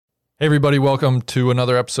Hey everybody, welcome to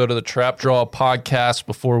another episode of the Trap Draw Podcast.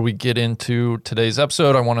 Before we get into today's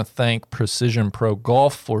episode, I want to thank Precision Pro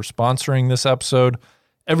Golf for sponsoring this episode.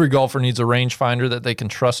 Every golfer needs a rangefinder that they can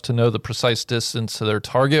trust to know the precise distance to their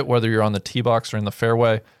target, whether you're on the tee box or in the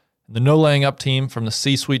fairway. The No Laying Up team, from the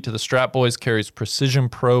C-Suite to the Strap Boys, carries Precision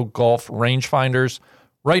Pro Golf rangefinders.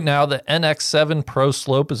 Right now, the NX7 Pro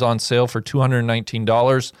Slope is on sale for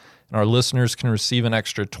 $219, and our listeners can receive an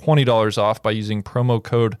extra $20 off by using promo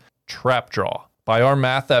code TRAPDRAW. By our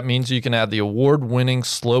math, that means you can add the award-winning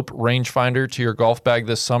Slope rangefinder to your golf bag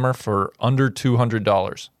this summer for under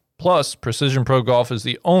 $200. Plus, Precision Pro Golf is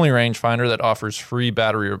the only rangefinder that offers free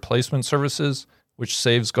battery replacement services, which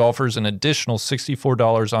saves golfers an additional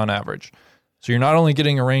 $64 on average. So you're not only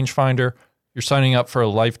getting a rangefinder, you're signing up for a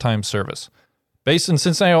lifetime service. Based in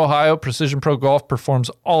Cincinnati, Ohio, Precision Pro Golf performs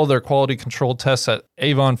all of their quality control tests at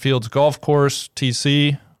Avon Fields Golf Course,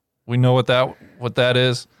 TC. We know what that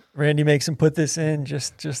is. Randy makes him put this in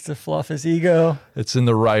just to fluff his ego. It's in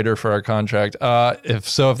the rider for our contract.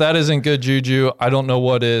 If that isn't good juju, I don't know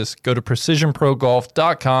what is. Go to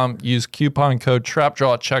precisionprogolf.com, use coupon code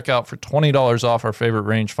TRAPDRAW at checkout for $20 off our favorite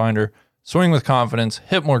rangefinder. Swing with confidence,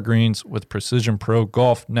 hit more greens with Precision Pro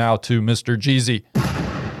Golf. Now to Mr. Jeezy.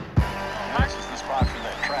 Nice is the spot for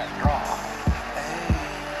that trap draw.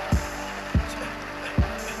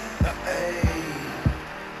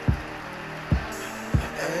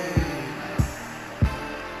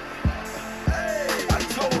 I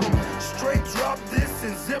told him, straight drop this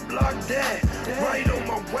and ziplock that. Right on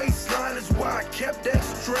my waistline is why I kept that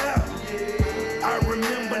strap. I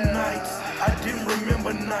remember nights, I didn't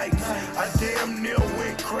remember nights. I damn near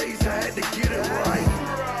went crazy, I had to get it right.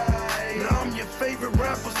 Now I'm your favorite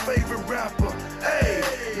rapper's favorite rapper. Hey,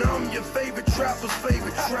 now I'm your favorite trapper's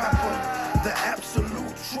favorite trapper. The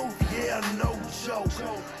absolute truth, yeah, no joke.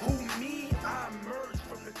 Who me? I emerged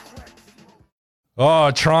from the crack.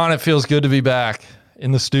 Oh, Tron, it feels good to be back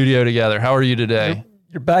in the studio together. How are you today?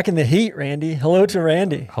 You're back in the heat, Randy. Hello to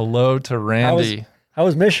Randy. Hello to Randy. How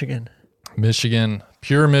was Michigan? Michigan,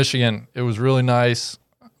 pure Michigan. It was really nice,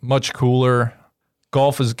 much cooler.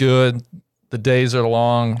 Golf is good. The days are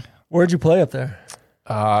long. Where'd you play up there?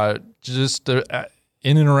 Just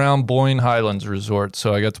in and around Boyne Highlands Resort.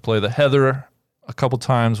 So I got to play the Heather a couple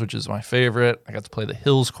times, which is my favorite. I got to play the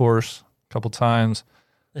Hills course a couple times.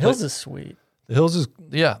 The Hills is sweet. The Hills is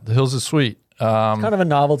sweet. It's kind of a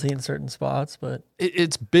novelty in certain spots, but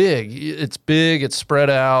It's big. It's big. It's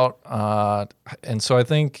spread out. And so I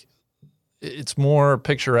think it's more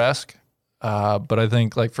picturesque. But I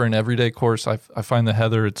think like for an everyday course, I find the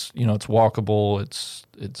Heather, it's walkable. It's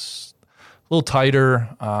a little tighter.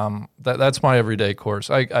 That's my everyday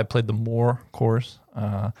course. I played the Moore course. We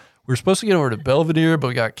were supposed to get over to Belvedere, but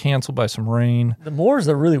we got canceled by some rain. the Moore is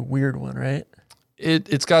a really weird one, right?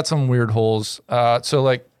 It's got some weird holes. So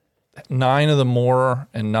like 9 of the Moore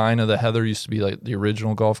and 9 of the Heather used to be like the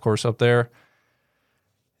original golf course up there.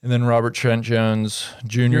 And then Robert Trent Jones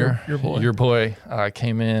Jr., your boy,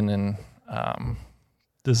 came in and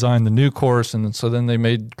designed the new course, and so then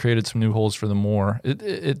they created some new holes for the Moore.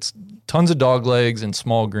 It's tons of dog legs and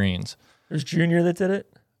small greens. There's Junior that did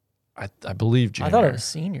it. I believe Junior. I thought it was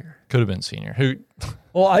Senior. Could have been Senior. Who?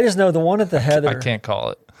 Well, I just know the one at the Heather. I can't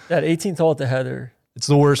call it. That 18th hole at the Heather. It's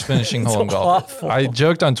the worst finishing hole in golf. Awful. I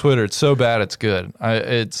joked on Twitter. It's so bad it's good.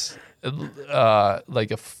 It's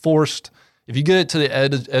like a forced. If you get it to the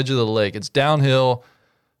edge of the lake, it's downhill,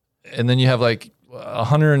 and then you have like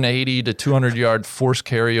 180 to 200 yard force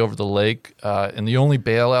carry over the lake, and the only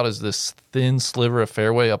bailout is this thin sliver of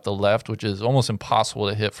fairway up the left, which is almost impossible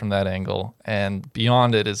to hit from that angle. And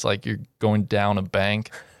beyond it is like you're going down a bank.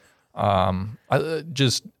 It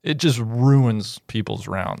just ruins people's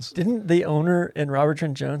rounds. Didn't the owner and Robert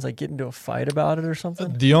Trent Jones like get into a fight about it or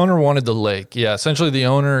something? The owner wanted the lake. Yeah, essentially the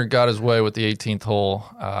owner got his way with the 18th hole,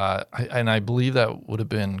 and I believe that would have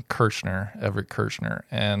been Everett Kirshner.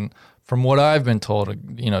 And from what I've been told,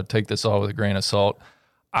 take this all with a grain of salt,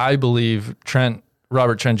 I believe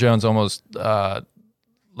Robert Trent Jones almost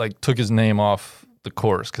took his name off the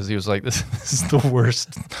course because he was like, this is the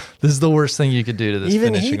worst. This is the worst thing you could do to this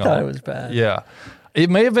Even finishing he hole. thought it was bad. Yeah.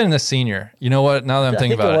 It may have been a Senior. You know what? Now that I'm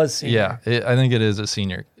thinking about it. was Senior. Yeah, I think it is a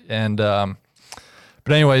Senior. And but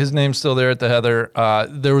anyway, his name's still there at the Heather.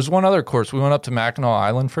 There was one other course. We went up to Mackinac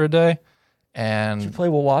Island for a day. And Did you play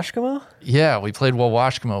Wawashkamo? yeah, we played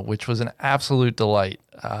Wawashkamo, which was an absolute delight.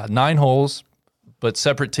 9 holes, but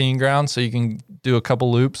separate teeing grounds, so you can do a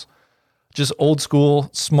couple loops. Just old school,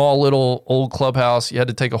 small little old clubhouse. You had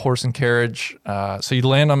to take a horse and carriage. So you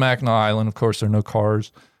land on Mackinac Island. Of course, there are no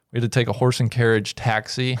cars. We had to take a horse and carriage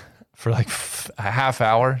taxi for like a half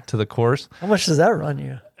hour to the course. How much does that run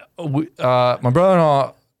you? My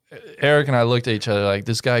brother-in-law, Eric, and I looked at each other like,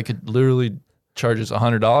 this guy could literally charge us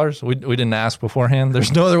 $100. We didn't ask beforehand.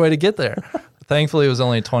 There's no other way to get there. Thankfully, it was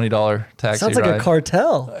only a $20 taxi Sounds like ride. a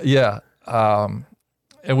cartel. Yeah.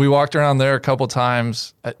 And we walked around there a couple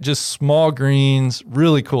times, just small greens,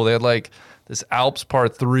 really cool. They had like this Alps par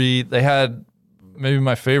 3. They had maybe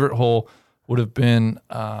my favorite hole would have been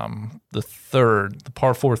the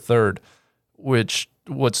par 4 third, which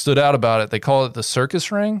what stood out about it, they call it the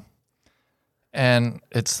circus ring. And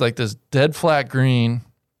it's like this dead flat green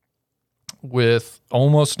with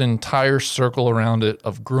almost an entire circle around it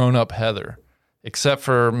of grown up heather, except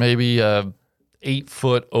for maybe a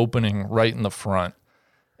 8-foot opening right in the front.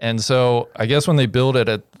 And so I guess when they built it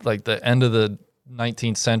at like the end of the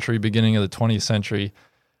 19th century, beginning of the 20th century,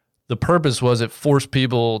 the purpose was it forced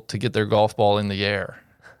people to get their golf ball in the air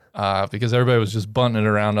because everybody was just bunting it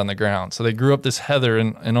around on the ground. So they grew up this heather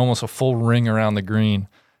in almost a full ring around the green.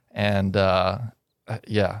 And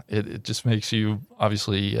it just makes you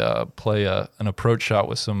obviously play an approach shot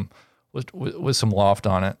with some loft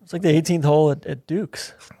on it. It's like the 18th hole at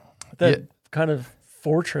Duke's. That kind of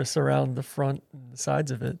fortress around the front and the sides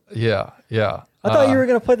of it. Yeah. I thought you were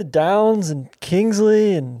going to play the Downs and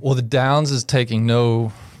Kingsley and. Well, the Downs is taking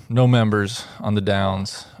no members on the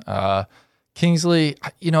Downs. Kingsley,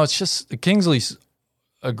 it's just Kingsley's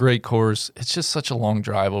a great course. It's just such a long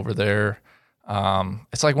drive over there.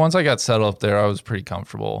 It's like once I got settled up there, I was pretty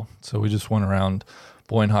comfortable. So we just went around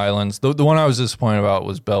Boyne Highlands. The one I was disappointed about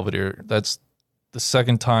was Belvedere. That's the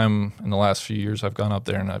second time in the last few years I've gone up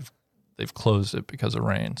there, and they've closed it because of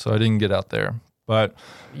rain. So I didn't get out there. But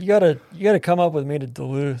you gotta come up with me to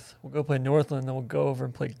Duluth. We'll go play Northland, then we'll go over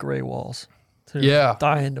and play Gray Walls.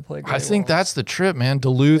 Dying to play Gray Walls. I think that's the trip, man.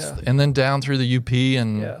 Duluth and then down through the UP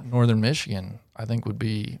and Northern Michigan, I think would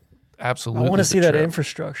be absolutely. I want to see that trip.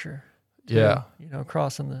 infrastructure. Too, yeah.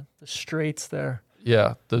 Crossing the straits there.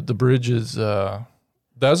 Yeah. The bridge is, that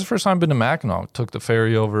was the first time I've been to Mackinac. Took the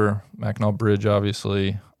ferry over Mackinac Bridge,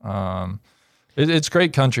 obviously. It's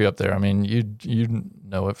great country up there. I mean, you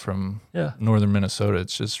know it from northern Minnesota.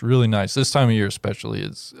 It's just really nice. This time of year especially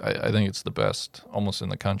I think it's the best almost in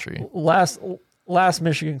the country. Last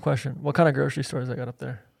Michigan question. What kind of grocery stores I got up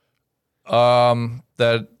there?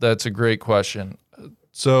 That's a great question.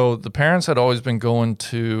 So the parents had always been going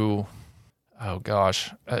to, oh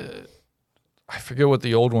gosh, I forget what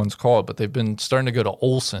the old one's called, but they've been starting to go to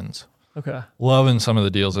Olson's. Okay. Loving some of the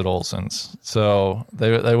deals at Olson's. So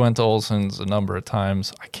they went to Olson's a number of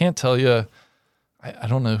times. I can't tell you, I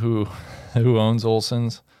don't know who owns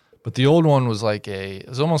Olson's, but the old one was it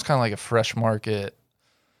was almost kind of like a Fresh Market.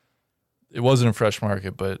 It wasn't a Fresh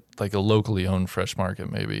Market, but like a locally owned Fresh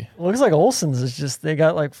Market maybe. Looks like Olson's is just, they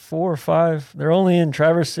got like 4 or 5. They're only in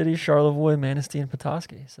Traverse City, Charlevoix, Manistee, and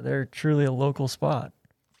Petoskey. So they're truly a local spot.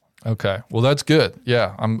 Okay. Well, that's good.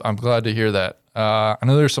 Yeah, I'm glad to hear that. I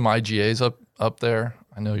know there's some IGAs up there.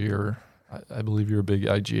 I know I believe you're a big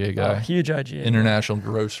IGA guy. Huge IGA. International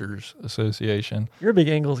Grocers Association. You're a big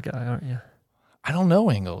Ingles guy, aren't you? I don't know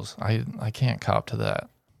Ingles. I can't cop to that.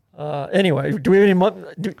 Anyway, do we have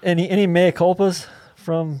any mea culpas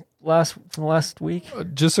from last week?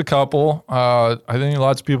 Just a couple. I think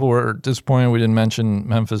lots of people were disappointed we didn't mention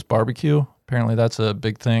Memphis barbecue. Apparently that's a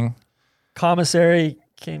big thing. Commissary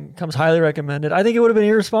comes highly recommended. I think it would have been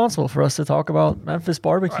irresponsible for us to talk about Memphis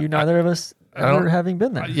barbecue, neither of us ever having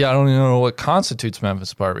been there. Yeah, I don't even know what constitutes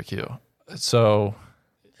Memphis barbecue. So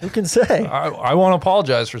who can say? I want to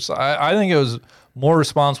apologize for. I think it was more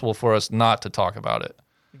responsible for us not to talk about it.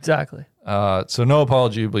 Exactly. So no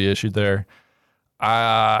apology will be issued there.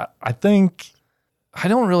 I think I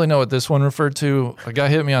don't really know what this one referred to. A guy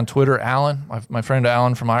hit me on Twitter, Alan, my friend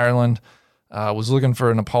Alan from Ireland. Was looking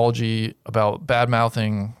for an apology about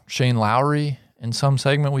bad-mouthing Shane Lowry in some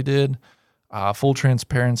segment we did. Full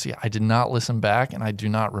transparency, I did not listen back, and I do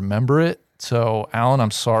not remember it. So, Alan,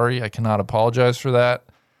 I'm sorry. I cannot apologize for that.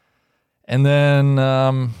 And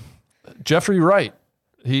then Jeffrey Wright,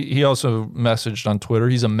 he also messaged on Twitter.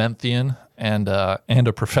 He's a Memphian and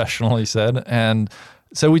a professional, he said. And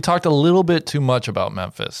so we talked a little bit too much about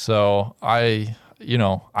Memphis. So, I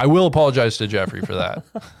will apologize to Jeffrey for that.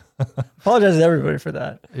 Apologize to everybody for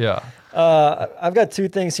that. Yeah. I've got 2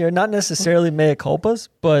 things here, not necessarily mea culpas,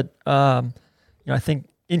 but I think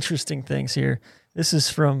interesting things here. This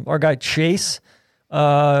is from our guy Chase.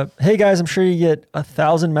 Hey guys, I'm sure you get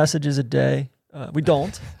 1,000 messages a day. We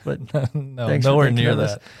don't, but no, nowhere near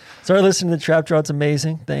that. Started listening to the Trap Draw. It's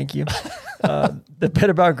amazing. Thank you. The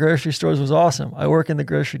bit about grocery stores was awesome. I work in the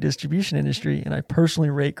grocery distribution industry, and I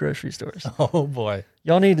personally rate grocery stores. Oh boy,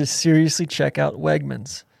 y'all need to seriously check out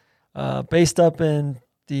Wegmans. Based up in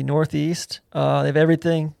the Northeast, they have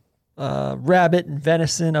everything rabbit and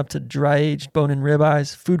venison up to dry aged bone and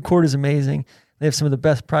ribeyes. Food court is amazing. They have some of the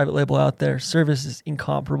best private label out there. Service is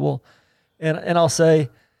incomparable. And I'll say,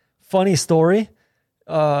 funny story.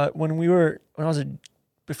 Before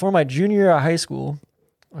my junior year of high school,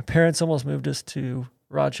 my parents almost moved us to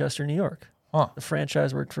Rochester, New York. Huh. The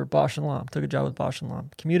franchise worked for Bausch & Lomb. Took a job with Bausch & Lomb.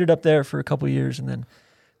 Commuted up there for a couple of years, and then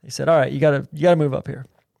they said, "All right, you gotta move up here."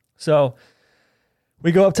 So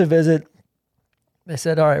we go up to visit. They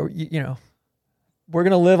said, "All right, we're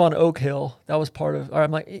gonna live on Oak Hill." That was part of. All right,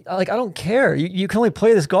 I'm like, I don't care. You can only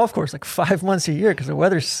play this golf course like 5 months a year because the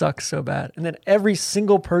weather sucks so bad. And then every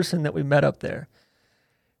single person that we met up there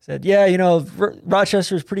said, "Yeah,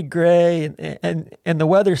 Rochester is pretty gray and the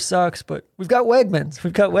weather sucks, but we've got Wegmans.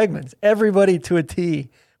 We've got Wegmans." Everybody to a T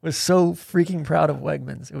was so freaking proud of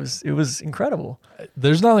Wegmans. It was incredible.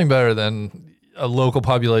 There's nothing better than a local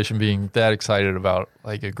population being that excited about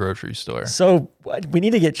like a grocery store. So we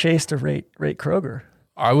need to get Chase to rate Kroger.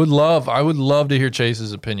 I would love to hear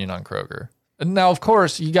Chase's opinion on Kroger. And now, of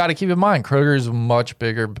course, you got to keep in mind Kroger is a much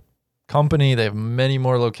bigger company. They have many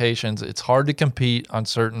more locations. It's hard to compete on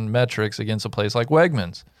certain metrics against a place like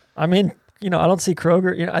Wegmans. I mean, I don't see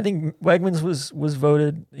Kroger. I think Wegmans was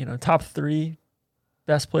voted, top 3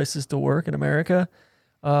 best places to work in America.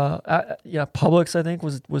 Publix I think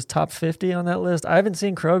was top 50 on that list. I haven't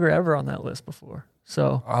seen Kroger ever on that list before.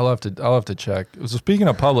 So I'll have to check. So speaking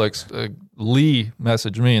of Publix, Lee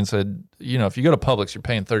messaged me and said, if you go to Publix, you're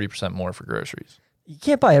paying 30% more for groceries. You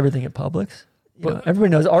can't buy everything at Publix. Everybody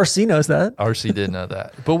knows. RC knows that. RC did know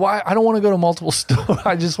that. But why? I don't want to go to multiple stores.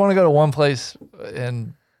 I just want to go to one place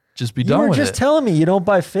and just be done with it. You were just telling me you don't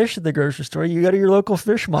buy fish at the grocery store. You go to your local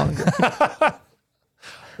fishmonger.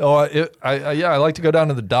 I like to go down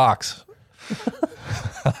to the docks.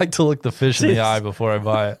 I like to look the fish in the eye before I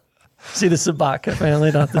buy it. See the Sabaka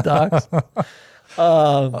family, not the docks.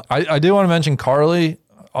 I do want to mention Carly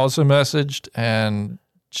also messaged, and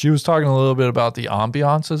she was talking a little bit about the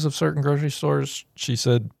ambiances of certain grocery stores. She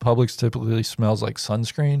said Publix typically smells like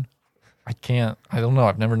sunscreen. I don't know.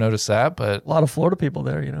 I've never noticed that, but a lot of Florida people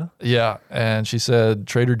there, Yeah. And she said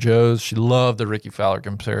Trader Joe's, she loved the Ricky Fowler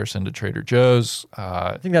comparison to Trader Joe's.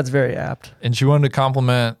 I think that's very apt. And she wanted to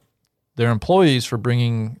compliment their employees for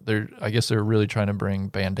bringing I guess they're really trying to bring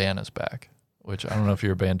bandanas back, which I don't know if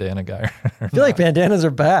you're a bandana guy. I feel like bandanas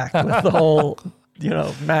are back with the whole,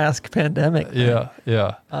 mask pandemic thing.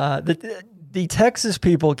 Yeah. The Texas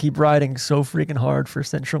people keep riding so freaking hard for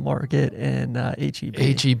Central Market and HEB.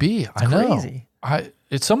 HEB, I know. Crazy.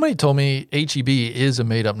 Somebody told me HEB is a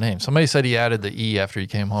made up name. Somebody said he added the E after he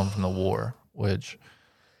came home from the war, which.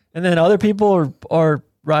 And then other people are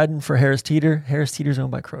riding for Harris Teeter. Harris Teeter's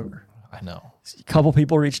owned by Kroger. I know. A couple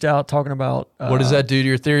people reached out talking about. What does that do to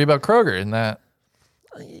your theory about Kroger? In that.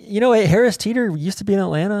 Harris Teeter used to be in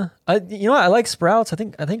Atlanta. I like Sprouts. I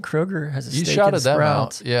think Kroger has a stake in Sprouts. You shouted them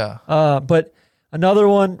out, yeah. But another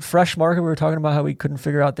one, Fresh Market, we were talking about how we couldn't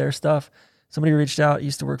figure out their stuff. Somebody reached out,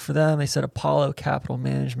 used to work for them. They said Apollo Capital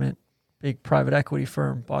Management, big private equity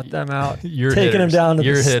firm, bought them out, taking them down to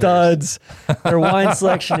the studs. Their wine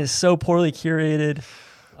selection is so poorly curated.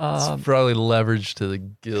 It's probably leveraged to the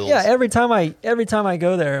gills. Yeah, every time I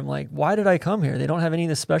go there, I'm like, why did I come here? They don't have any of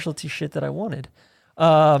the specialty shit that I wanted.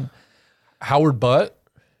 Howard Butt,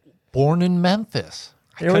 born in Memphis.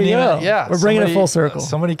 There we go. Yeah, we're bringing it full circle.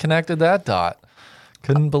 Somebody connected that dot.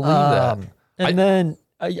 Couldn't believe that. And then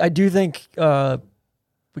I do think we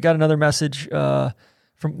got another message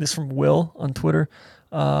from Will on Twitter.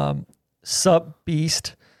 Sup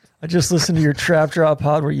Beast. I just listened to your Trap Draw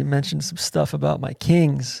pod where you mentioned some stuff about my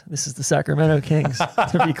Kings. This is the Sacramento Kings,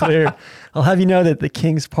 to be clear. I'll have you know that the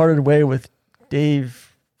Kings parted way with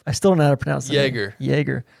Dave. I still don't know how to pronounce it.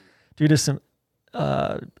 Yeager. Due to some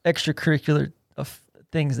extracurricular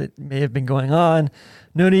things that may have been going on.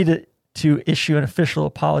 No need to issue an official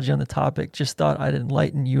apology on the topic. Just thought I'd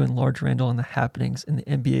enlighten you and Large Randall on the happenings in the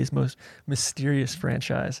NBA's most mysterious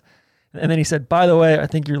franchise. And then he said, by the way, I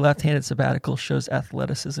think your left-handed sabbatical shows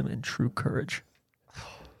athleticism and true courage.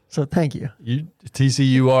 So thank you.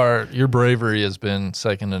 TC, your bravery has been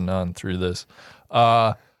second to none through this.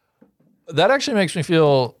 That actually makes me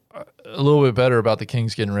feel a little bit better about the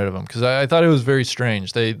Kings getting rid of him, because I thought it was very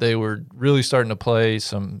strange. They were really starting to play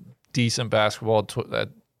some decent basketball at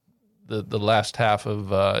the last half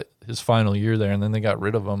of his final year there, and then they got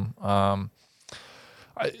rid of him.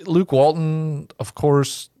 Luke Walton, of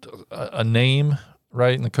course, a name,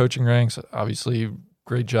 right, in the coaching ranks. Obviously,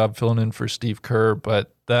 great job filling in for Steve Kerr,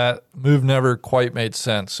 but that move never quite made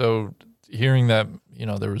sense. So hearing that,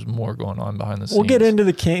 there was more going on behind the scenes. We'll get into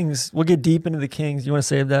the Kings. We'll get deep into the Kings. You want to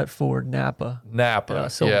save that for Napa?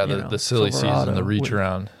 The silly season, the reach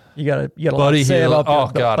around. You got a lot Buddy to say Hield. about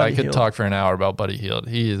Oh God, Buddy I could Hield. talk for an hour about Buddy Hield.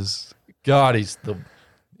 He's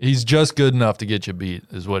just good enough to get you beat,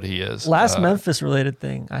 is what he is. Last Memphis related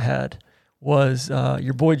thing I had was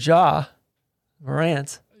your boy Ja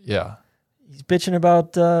Morant. Yeah. He's bitching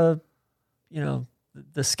about the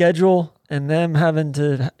schedule and them having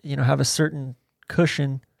to have a certain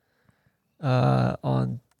cushion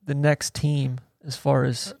on the next team as far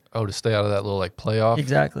as Oh, to stay out of that little like playoff.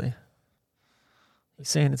 exactly. He's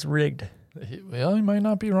saying it's rigged. Well, he might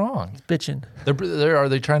not be wrong. Bitching. Are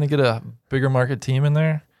they trying to get a bigger market team in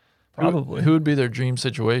there? Probably. Who would be their dream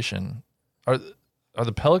situation? Are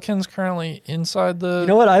the Pelicans currently inside the? You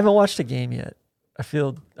know what? I haven't watched a game yet.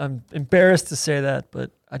 I'm embarrassed to say that,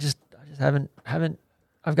 but I just haven't.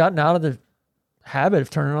 I've gotten out of the habit of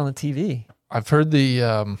turning on the TV. I've heard the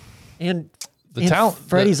talent.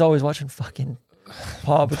 Freddie's always watching fucking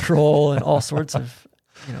Paw Patrol and all sorts of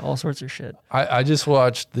shit. I just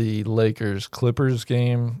watched the Lakers Clippers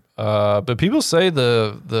game, but people say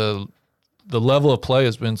the level of play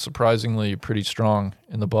has been surprisingly pretty strong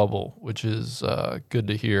in the bubble, which is good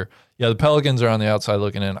to hear. Yeah, the Pelicans are on the outside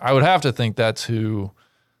looking in. I would have to think that's who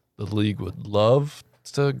the league would love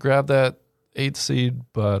to grab that 8th seed,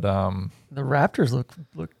 but The Raptors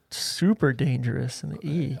look super dangerous in the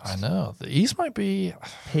East. I know the East might be.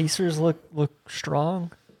 Pacers look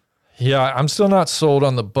strong, Yeah, I'm still not sold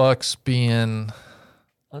on the Bucks being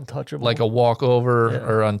untouchable. like a walkover Yeah.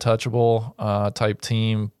 or untouchable type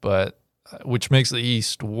team, but which makes the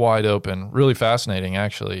East wide open. Really fascinating,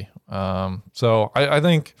 actually. So I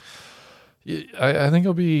think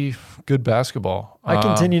it'll be good basketball. I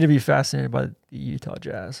continue to be fascinated by the Utah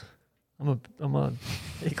Jazz. I'm a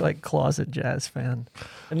big like closet Jazz fan,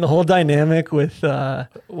 and the whole dynamic with Well,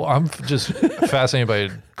 I'm just fascinated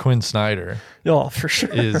by Quinn Snyder. for sure.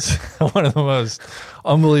 Is one of the most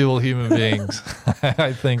unbelievable human beings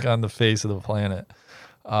I think on the face of the planet.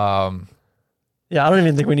 Yeah, I don't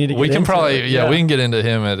even think we need to. We get can into probably it. we can get into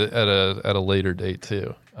him at a later date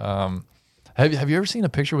too. Have you ever seen a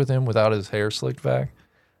picture with him without his hair slicked back?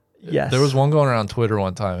 Yes, There was one going around Twitter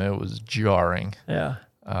one time. It was jarring. Yeah.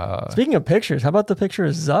 Speaking of pictures, how about the picture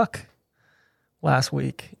of Zuck last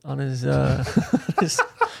week on his his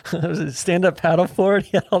stand-up paddleboard?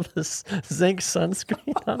 He had all this zinc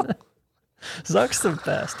sunscreen on it. Zuck's the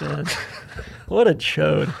best, man. What a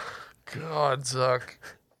chode. God, Zuck.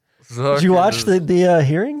 Did you watch the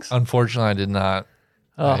hearings? Unfortunately, I did not.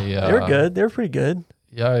 Oh, they were good. They were pretty good.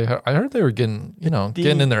 Yeah, I heard they were getting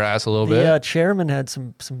getting in their ass a little bit. The chairman had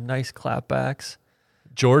some nice clapbacks.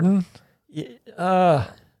 Jordan, Is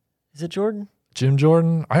it Jordan? Jim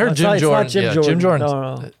Jordan. I heard No, it's Jim not- it's not Jordan. Jim yeah, Jordan. Jim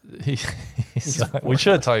Jordan. No. We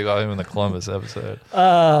should have talked about him in the Columbus episode.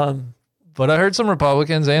 Um, But I heard some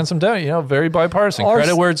Republicans and some Democrats, very bipartisan. RC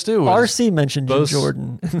Credit where it's due. RC mentioned Jim both-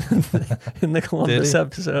 Jordan in the Columbus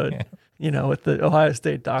episode. With the Ohio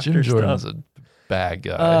State doctor Jim Jordan's stuff. a bad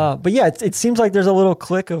guy. But yeah, it seems like there's a little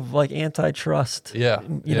clique of like antitrust. Yeah,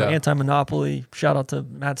 Anti-monopoly. Shout out to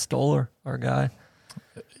Matt Stoller, our guy.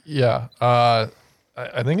 Yeah.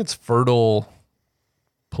 I think it's fertile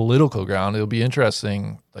political ground. It'll be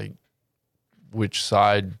interesting, like, which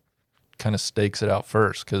side kind of stakes it out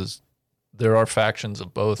first, because there are factions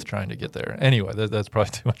of both trying to get there. Anyway, that's probably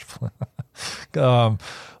too much fun.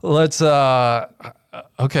 Let's,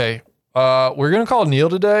 okay. We're going to call Neil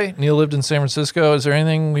today. Neil lived in San Francisco. Is there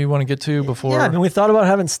anything we want to get to before? Yeah, I mean, we thought about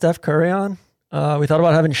having Steph Curry on. We thought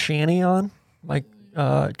about having Shanny on,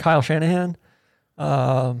 Kyle Shanahan.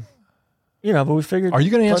 But we figured. Are you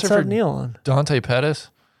going to let's answer have for Neil on? Dante Pettis?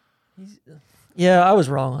 Yeah, I was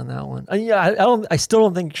wrong on that one. I still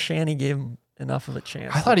don't think Shanny gave him enough of a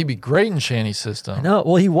chance. I thought he'd be great in Shanny's system. No,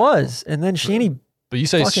 well, he was, and then Shanny. But you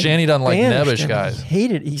say fucking Shanny doesn't like banished nebbish him. guys. He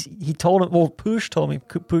hated. He told him. Well, Poosh told me.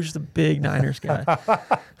 Poosh's the big Niners guy.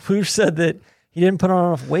 Poosh said that he didn't put on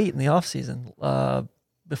enough weight in the offseason,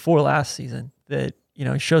 before last season. That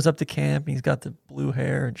he shows up to camp and he's got the blue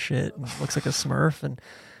hair and shit and looks like a Smurf, and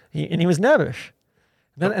he was nebbish.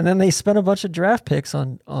 And then they spent a bunch of draft picks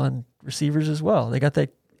on receivers as well. They got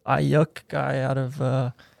that Ayuk guy out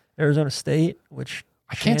of Arizona State, which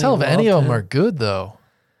I can't tell if any of them are good, though.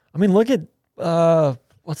 I mean, look at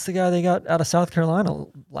what's the guy they got out of South Carolina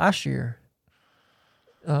last year?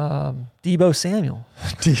 Debo Samuel.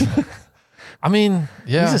 I mean,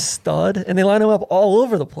 yeah. He's a stud, and they line him up all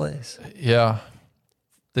over the place. Yeah.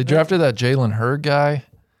 They drafted that Jalen Hurd guy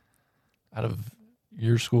out of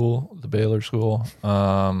your school, the Baylor school.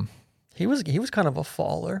 He was kind of a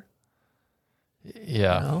faller.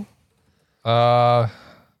 Yeah. You know?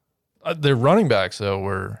 Their running backs,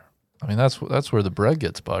 though, that's where the bread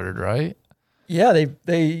gets buttered, right? Yeah,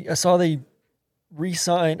 I saw they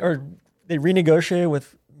re-signed or they renegotiated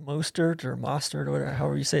with Mostert or whatever,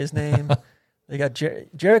 however you say his name. They got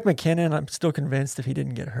Jarek McKinnon. I'm still convinced if he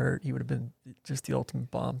didn't get hurt, he would have been just the ultimate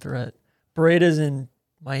bomb threat. Breda's in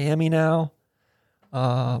Miami now.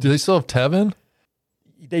 Do they still have Tevin?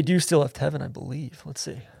 They do still have Tevin, I believe. Let's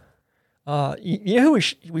see. You know who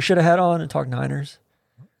we should have had on and talk Niners?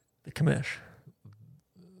 The commish.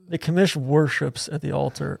 The commish worships at the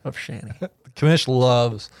altar of Shanny. Commish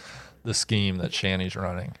loves the scheme that Shanny's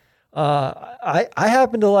running. I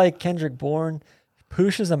happen to like Kendrick Bourne.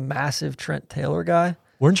 Poosh is a massive Trent Taylor guy.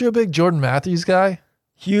 Weren't you a big Jordan Matthews guy?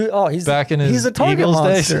 He's back in his he's a target Eagles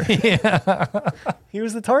monster. days. Yeah. He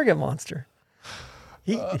was the target monster.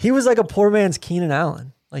 He was like a poor man's Keenan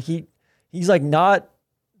Allen. Like he's like not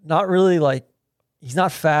really like he's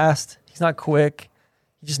not fast. He's not quick.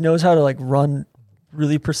 He just knows how to like run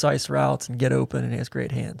really precise routes and get open, and he has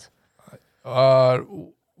great hands.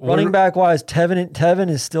 Running back wise, Tevin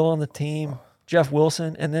is still on the team. Jeff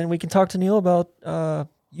Wilson, and then we can talk to Neil about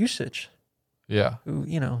usage. Yeah. Who,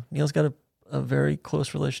 Neil's got a very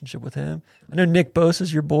close relationship with him. I know Nick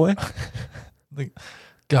Bosa's your boy.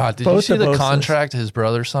 God, did you see the contract his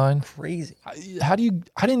brother signed? Crazy. I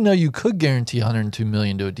didn't know you could guarantee $102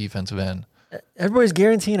 million to a defensive end. Everybody's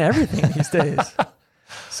guaranteeing everything these days.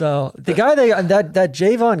 So the guy that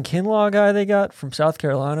Javon Kinlaw guy they got from South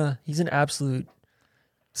Carolina, he's an absolute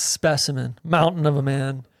specimen, mountain of a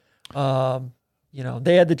man.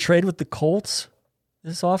 They had the trade with the Colts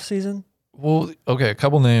this offseason. Well, okay, a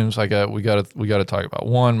couple names we got to talk about.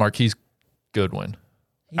 One, Marquise Goodwin.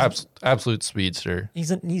 Absolute speedster.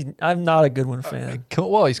 I'm not a Goodwin fan.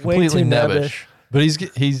 Well, he's completely nebbish. But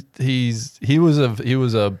he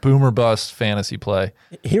was a boomer bust fantasy play.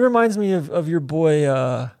 He reminds me of your boy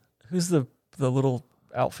who's the little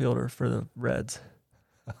outfielder for the Reds.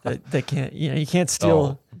 They can't you can't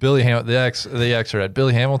steal Billy the ex-Red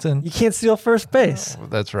Billy Hamilton. You can't steal first base.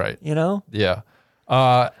 That's right. Yeah.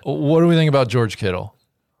 What do we think about George Kittle?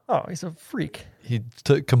 Oh, he's a freak. He's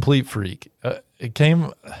a complete freak. It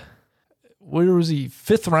came. Where was he?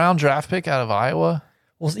 5th round draft pick out of Iowa.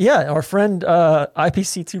 Well, yeah, our friend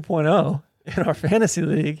IPC 2.0 in our fantasy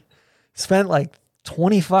league spent like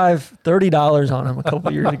 $25-$30 on him a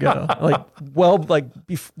couple years ago.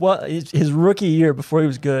 His rookie year before he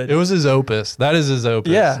was good. It was his opus. That is his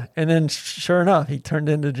opus. Yeah, and then sure enough, he turned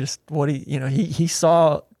into just what he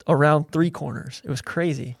saw around 3 corners. It was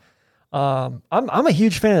crazy. I'm a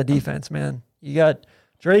huge fan of defense, man. You got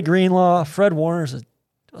Dre Greenlaw, Fred Warner's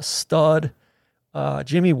a stud,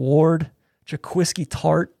 Jimmy Ward, Jaquiski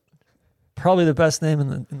Tart, probably the best name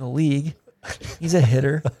in the league. He's a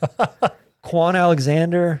hitter. Quan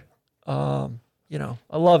Alexander, I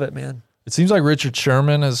love it, man. It seems like Richard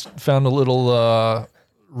Sherman has found a little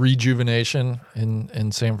rejuvenation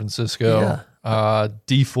in San Francisco. Yeah.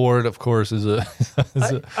 D Ford, of course, is a.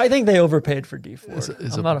 I think they overpaid for D Ford.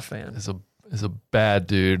 I'm not a fan. Is a bad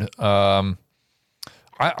dude.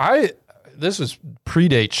 This was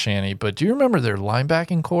predates Shanny, but do you remember their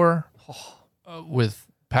linebacking core with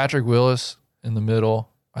Patrick Willis in the middle?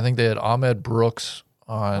 I think they had Ahmed Brooks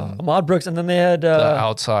on Ahmad Brooks, and then they had the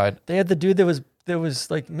outside. They had the dude that was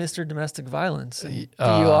like Mr. Domestic Violence,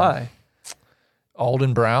 DUI.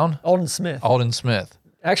 Alden Smith.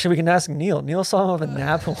 Actually, we can ask Neil. Neil saw him have a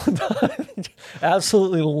nap one time.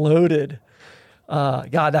 Absolutely loaded.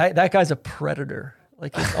 God, that guy's a predator.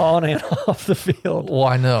 Like he's on and off the field. Well,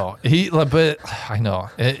 I know he's got.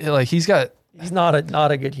 He's not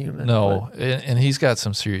a good human. No, and he's got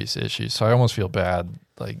some serious issues. So I almost feel bad,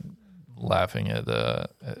 like laughing at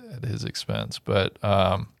his expense. But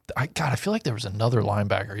I feel like there was another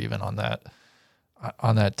linebacker even on that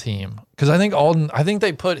team, because I think Alden. I think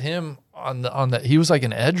they put him on that. He was like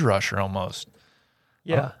an edge rusher almost.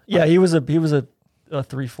 Yeah, he was a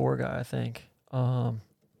 3-4 guy, I think.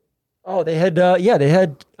 They had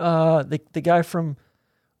the guy from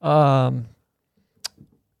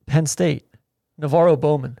Penn State, Navarro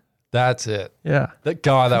Bowman. That's it. Yeah. He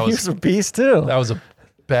was a beast too. That was a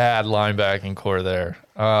bad linebacking core there.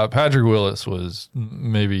 Patrick Willis was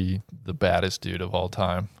maybe the baddest dude of all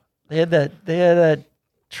time. They had that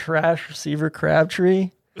trash receiver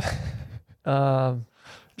Crabtree, Joe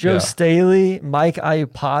Staley, Mike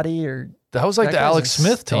Iupati, that was like the Alex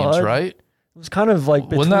Smith teams, right? It was kind of like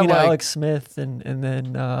between Alex Smith and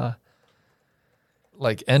then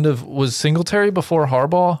was Singletary before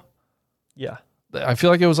Harbaugh? Yeah. I feel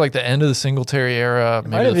like it was like the end of the Singletary era.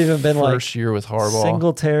 Might have even been like first year with Harbaugh.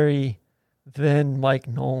 Singletary, then Mike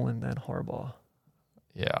Nolan, then Harbaugh.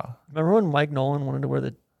 Yeah. Remember when Mike Nolan wanted to wear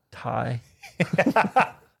the tie?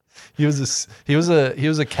 He was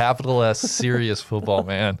a capital S serious football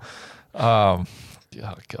man. Oh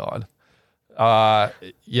God.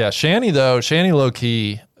 Yeah, Shanny though. Shanny low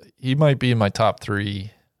key, he might be in my top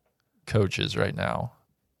 3 coaches right now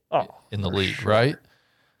in the league, sure. right?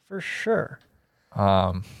 For sure.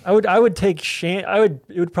 I would take It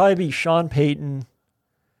would probably be Sean Payton,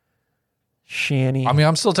 Shanny. I mean,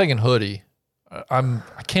 I'm still taking Hoodie. I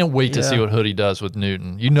can't wait to see Yeah. what Hoodie does with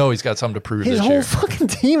Newton. You know he's got something to prove his this whole year. fucking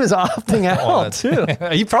team is opting out too.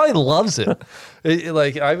 He probably loves it.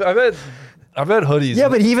 Like I bet Hoodie's. Yeah,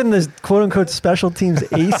 but even the quote unquote special teams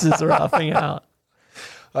aces are opting out.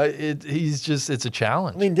 It's a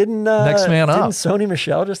challenge. I mean, didn't Next man up. Didn't Sony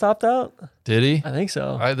Michel just opt out? Did he? I think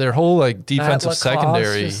so. Their whole like defensive Matt Lacoste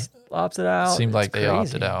secondary just opted out. seemed like It's they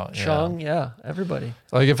crazy. opted out. Yeah. Chung, yeah, everybody.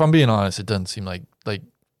 Like if I'm being honest, it doesn't seem like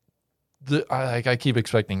I keep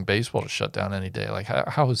expecting baseball to shut down any day. Like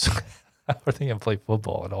how are they gonna play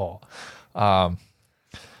football at all?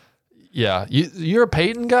 Yeah, you're a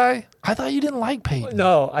Peyton guy. I thought you didn't like Peyton.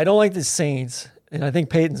 No, I don't like the Saints, and I think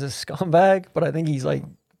Peyton's a scumbag, but I think he's like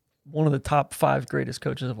one of the top 5 greatest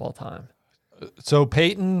coaches of all time. So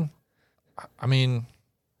Peyton, I mean,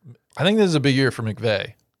 I think this is a big year for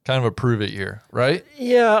McVay. Kind of a prove it year, right?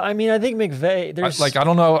 Yeah, I mean, I think McVay. I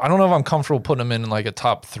don't know if I'm comfortable putting him in like a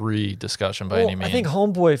top 3 discussion by any means. I think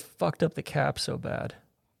Homeboy fucked up the cap so bad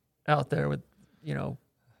out there with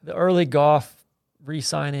the early Goff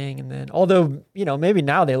re-signing, and then although maybe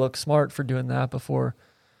now they look smart for doing that before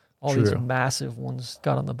all these True. massive ones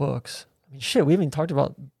got on the books. I mean, shit, we haven't even talked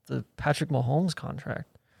about the Patrick Mahomes contract.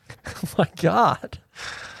 Oh my God.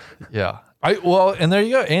 Yeah. And there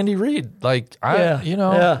you go, Andy Reid. Like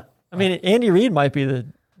Yeah. I mean, Andy Reid might be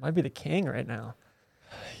the king right now.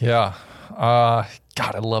 Yeah. God,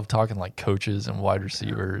 I love talking like coaches and wide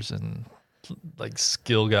receivers and like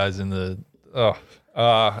skill guys in the.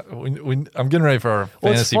 I'm getting ready for our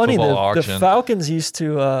fantasy football auction. The Falcons used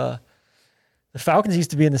to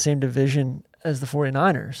be in the same division as the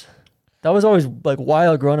 49ers. That was always like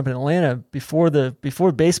wild growing up in Atlanta. Before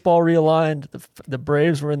baseball realigned, the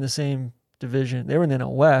Braves were in the same division. They were in the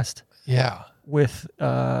NL West. Yeah. With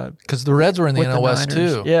because the Reds were in the NL West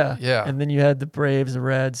Niners. too. Yeah. Yeah. And then you had the Braves, the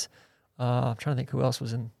Reds. I'm trying to think who else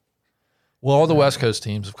was in. Well, all the West Coast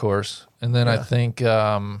teams, of course, and then I think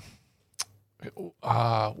were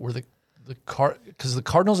the because the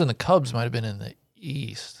Cardinals and the Cubs might have been in the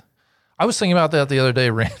East. I was thinking about that the other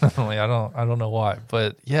day randomly. I don't know why,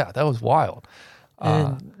 but yeah, that was wild.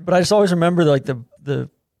 But I just always remember like the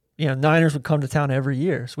Niners would come to town every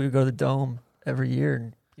year, so we would go to the Dome every year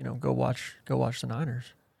and go watch the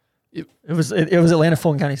Niners. It was Atlanta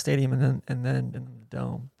Fulton County Stadium and then in the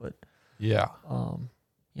Dome, but yeah, and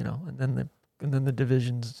then the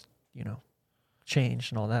divisions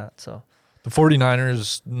changed and all that. So the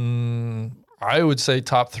 49ers, I would say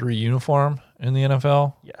top 3 uniform in the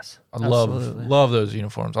NFL. yes, I love those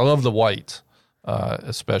uniforms. I love the white,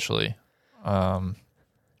 especially. The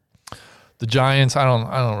Giants, I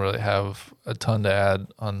don't really have a ton to add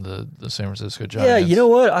on the San Francisco Giants. Yeah, you know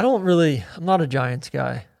what? I'm not a Giants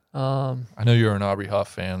guy. I know you're an Aubrey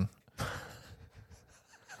Huff fan.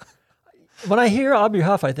 When I hear Aubrey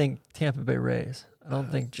Huff, I think Tampa Bay Rays. I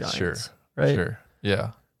don't think Giants. Sure. Right? Sure.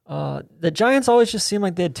 Yeah. The Giants always just seemed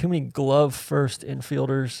like they had too many glove-first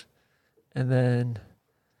infielders, and then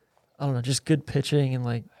I don't know, just good pitching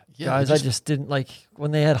and guys I just didn't like when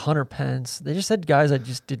they had Hunter Pence. They just had guys I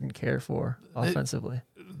just didn't care for offensively.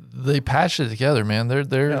 They patched it together, man.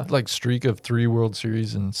 Their Yeah. streak of 3 World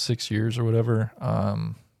Series in 6 years or whatever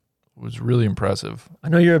was really impressive. I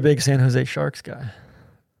know you're a big San Jose Sharks guy.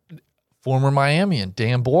 Former Miamian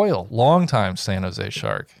Dan Boyle, longtime San Jose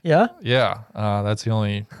Shark. Yeah? Yeah, that's the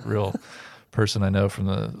only real person I know from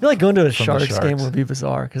the. I feel like going to a from the Sharks game would be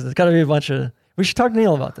bizarre because there's got to be a bunch of. We should talk to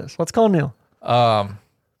Neil about this. Let's call Neil.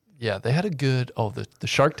 Yeah, they had a good. Oh, the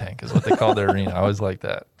Shark Tank is what they called their arena. I always like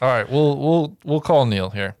that. All right, we'll call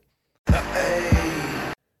Neil here.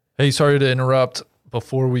 Hey, sorry to interrupt.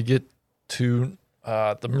 Before we get to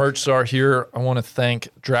the merch czar here, I want to thank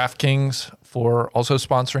DraftKings for also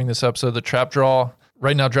sponsoring this episode of the Trap Draw.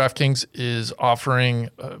 Right now, DraftKings is offering,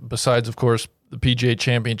 besides, of course, the PGA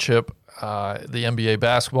Championship, the NBA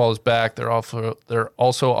basketball is back. They're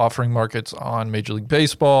also offering markets on Major League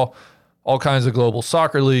Baseball, all kinds of global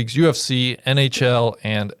soccer leagues, UFC, NHL,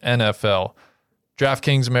 and NFL.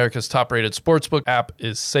 DraftKings, America's top-rated sportsbook app,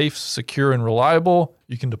 is safe, secure, and reliable.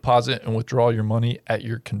 You can deposit and withdraw your money at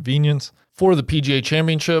your convenience. For the PGA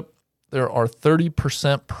Championship, there are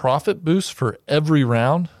 30% profit boosts for every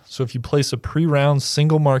round. So if you place a pre-round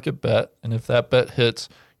single market bet, and if that bet hits,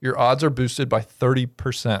 your odds are boosted by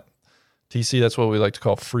 30%. TC, that's what we like to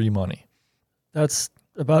call free money. That's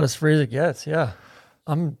about as free as it gets. Yeah,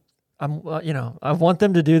 I want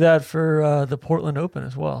them to do that for the Portland Open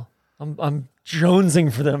as well. I'm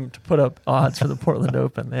jonesing for them to put up odds for the Portland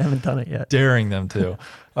Open. They haven't done it yet. Daring them to.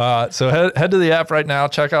 So head to the app right now.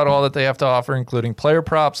 Check out all that they have to offer, including player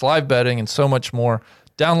props, live betting, and so much more.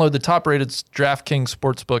 Download the top-rated DraftKings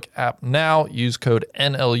Sportsbook app now. Use code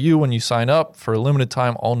NLU when you sign up. For a limited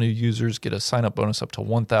time, all new users get a sign-up bonus up to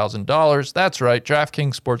 $1,000. That's right.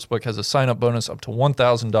 DraftKings Sportsbook has a sign-up bonus up to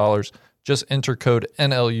 $1,000. Just enter code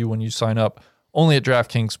NLU when you sign up. Only at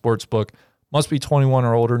DraftKings Sportsbook. Must be 21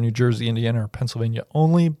 or older, New Jersey, Indiana, or Pennsylvania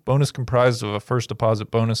only. Bonus comprised of a first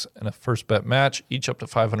deposit bonus and a first bet match, each up to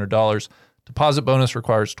 $500. Deposit bonus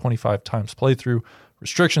requires 25 times playthrough.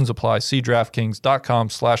 Restrictions apply. See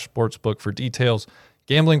DraftKings.com/sportsbook for details.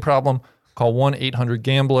 Gambling problem? Call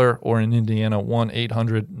 1-800-GAMBLER or in Indiana,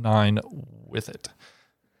 1-800-9-WITH-IT.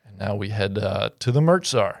 And now we head to the merch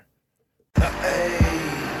czar.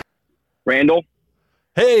 Randall?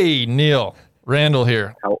 Hey, Neil. Randall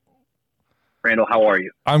here. Randall, how are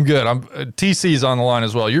you? I'm good. TC's on the line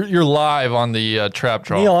as well. You're live on the Trap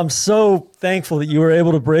Draw. Neil, I'm so thankful that you were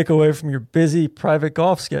able to break away from your busy private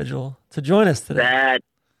golf schedule to join us today.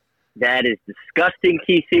 That is disgusting,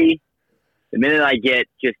 TC. The minute I get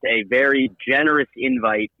just a very generous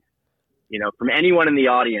invite, from anyone in the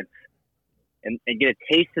audience and get a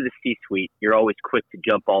taste of the C-suite, you're always quick to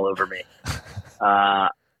jump all over me.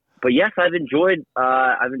 But yes, I've enjoyed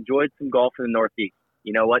some golf in the Northeast.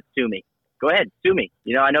 You know what? Sue me. Go ahead, sue me.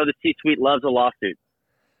 I know the C-suite loves a lawsuit.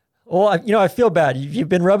 Well, I feel bad. You've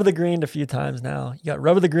been rub of the greened a few times now. You got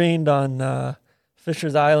rub of the greened on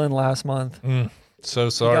Fisher's Island last month. So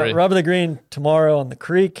sorry. You got rub of the green tomorrow on the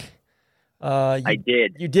creek. I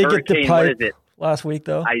did. You did Hurricane, get the pipe what is it? last week,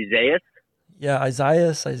 though. Isaiah? Yeah, Isaiah.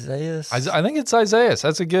 I think it's Isaiah.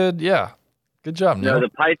 That's a good job, Neil. No, the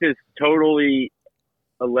pipe is totally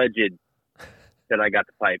alleged that I got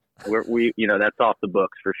the pipe. We that's off the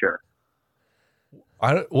books for sure.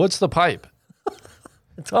 What's the pipe?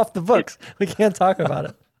 It's off the books. We can't talk about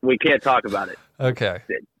it. We can't talk about it. Okay.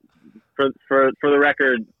 For the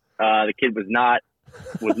record, the kid was not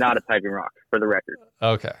a piping rock. For the record.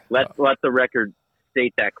 Okay. Let the record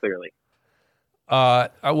state that clearly.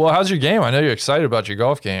 Well, how's your game? I know you're excited about your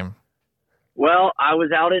golf game. Well, I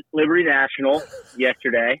was out at Liberty National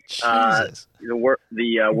yesterday. Jesus. The work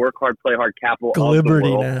hard, play hard capital Liberty of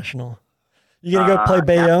the world. National. You gonna go play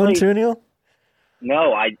Bayonne too, Neil?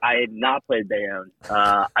 No, I had not played Bayonne.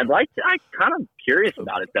 I'm kind of curious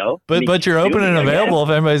about it though. But you're open and available if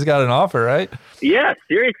anybody's got an offer, right? Yeah,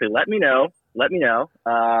 seriously. Let me know. But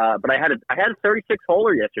I had a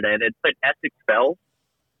 36-holer yesterday. They played Essex Fells.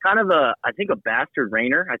 Kind of a bastard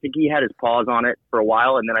rainer. I think he had his paws on it for a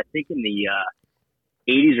while, and then I think in the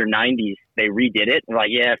 80s or 90s they redid it. And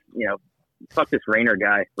fuck this rainer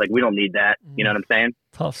guy. Like, we don't need that. You know what I'm saying?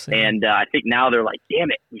 Tough scene. And I think now they're like,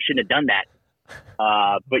 damn it, we shouldn't have done that.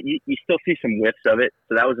 But you still see some whiffs of it,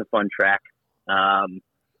 so that was a fun track. And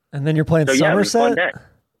then you're playing Somerset? Somerset? It was a fun day.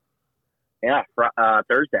 Yeah,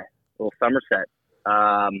 Thursday, a little Somerset.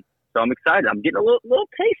 So I'm excited. I'm getting a little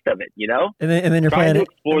taste of it, And then you're trying playing to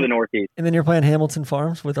explore the Northeast. And then you're playing Hamilton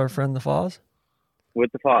Farms with our friend the Foz. With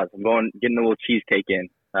the Foz, I'm getting a little cheesecake in.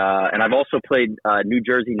 And I've also played New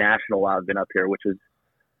Jersey National while I've been up here, which is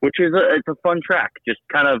it's a fun track. Just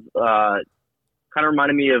kind of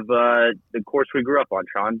reminded me of the course we grew up on,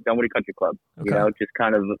 Sean, Dunwoody Country Club. Okay. Just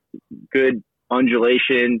kind of good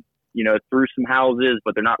undulation, through some houses,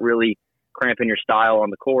 but they're not really cramping your style on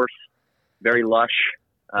the course. Very lush,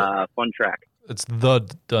 fun track. It's the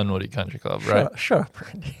Dunwoody Country Club, right? Shut up,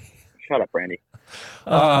 Randy. Shut up, Randy.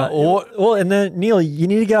 Well, and then, Neil, you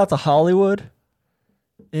need to get out to Hollywood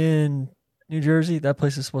in New Jersey. That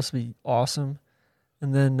place is supposed to be awesome.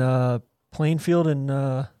 And then Plainfield and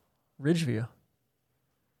Ridgeview.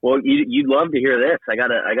 Well, you'd love to hear this. I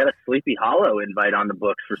got a Sleepy Hollow invite on the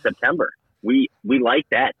books for September. We like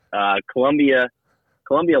that. Columbia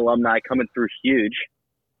alumni coming through huge.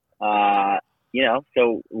 So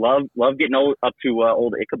love getting up to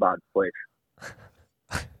old Ichabod's place.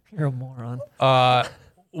 You're a moron.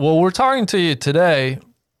 Well, we're talking to you today,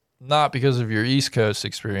 not because of your East Coast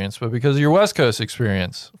experience, but because of your West Coast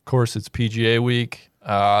experience. Of course, it's PGA week.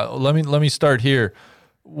 Let me start here.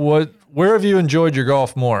 Where have you enjoyed your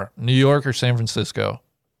golf more, New York or San Francisco?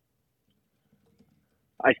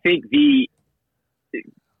 I think the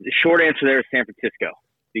short answer there is San Francisco,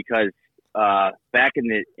 because back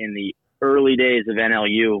in the early days of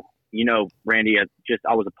NLU, Randy, I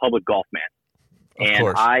was a public golf man. And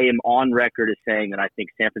I am on record as saying that I think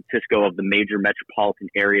San Francisco, of the major metropolitan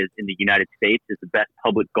areas in the United States, is the best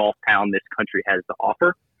public golf town this country has to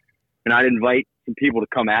offer. and I'd invite some people to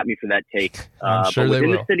come at me for that take. I'm sure but they within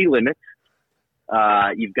will. the city limits,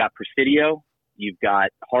 you've got Presidio, you've got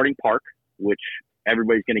Harding Park, which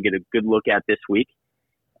everybody's going to get a good look at this week.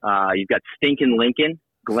 You've got Stinkin' Lincoln,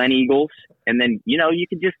 Glen Eagles, and then, you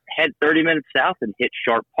can just head 30 minutes south and hit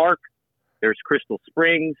Sharp Park. There's Crystal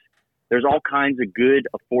Springs. There's all kinds of good,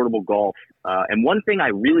 affordable golf. And one thing I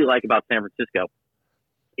really like about San Francisco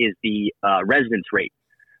is the residence rate.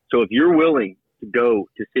 So if you're willing to go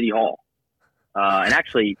to City Hall, and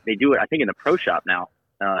actually they do it, I think, in the pro shop now,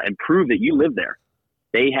 and prove that you live there,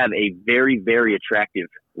 they have a very, very attractive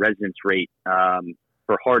residence rate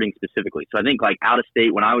for Harding specifically. So I think like out of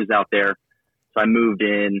state, when I was out there, so I moved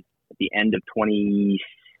in at the end of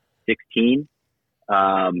 2016,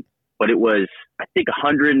 but it was, I think,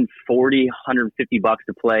 $140, $150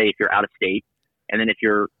 to play if you're out of state. And then if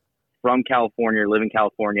you're from California or live in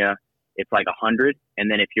California, it's like 100. And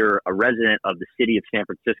then if you're a resident of the city of San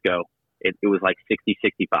Francisco, it was like 60,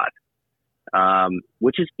 65.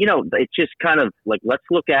 Which is, it's just kind of like, let's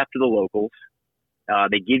look after the locals.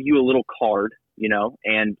 They give you a little card,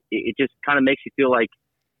 and it just kind of makes you feel like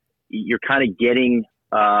you're kind of getting,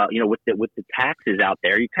 with the taxes out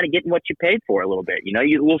there, you're kind of getting what you paid for a little bit. A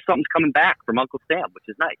little something's coming back from Uncle Sam, which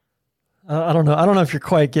is nice. I don't know if you're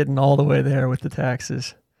quite getting all the way there with the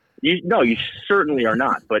taxes. You certainly are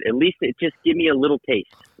not, but at least it just give me a little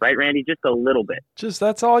taste, right, Randy? Just a little bit.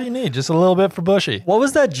 That's all you need. Just a little bit for Bushy. What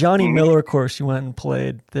was that Johnny Miller course you went and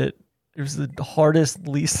played that it was the hardest,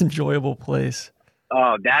 least enjoyable place?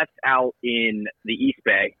 Oh, that's out in the East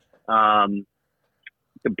Bay.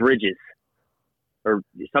 The Bridges or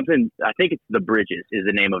something. I think it's the Bridges is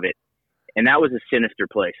the name of it. And that was a sinister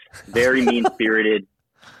place. Very mean-spirited.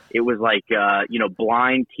 It was like,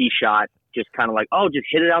 blind tee shot, just kind of like, just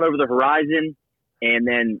hit it out over the horizon. And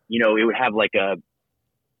then, it would have like a,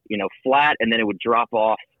 flat, and then it would drop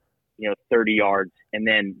off, 30 yards. And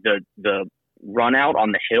then the run out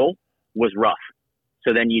on the hill was rough.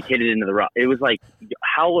 So then you'd hit it into the rough. It was like,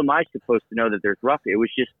 how am I supposed to know that there's rough? It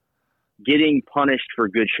was just getting punished for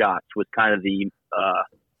good shots was kind of the,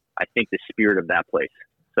 I think, the spirit of that place.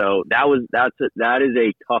 So that is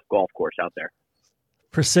a tough golf course out there.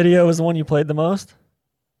 Presidio was the one you played the most?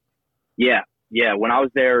 Yeah. When I was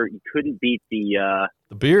there, you couldn't beat the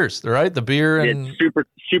beers, right? The beer and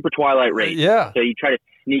super twilight rate. Yeah. So you try to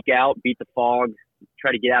sneak out, beat the fog,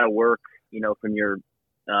 try to get out of work, from your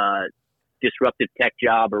disruptive tech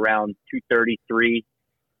job around 2:33,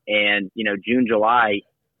 and June, July,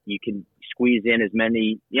 you can squeeze in as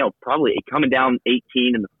many. Probably coming down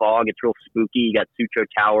 18 in the fog. It's real spooky. You got Sutro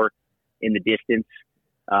Tower in the distance.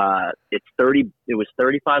 It was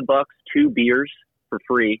 $35, 2 beers for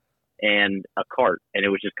free, and a cart. And it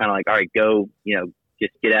was just kind of like, all right, go,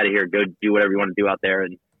 just get out of here, go do whatever you want to do out there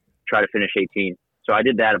and try to finish 18. So I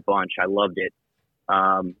did that a bunch. I loved it.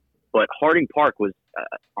 But Harding Park was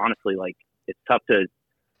honestly, like, it's tough to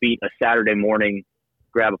beat a Saturday morning,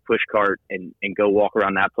 grab a push cart and go walk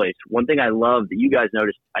around that place. One thing I love that you guys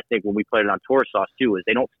noticed, I think, when we played it on Tour Sauce too, is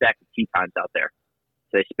they don't stack the tee times out there.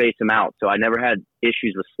 So they space them out. So I never had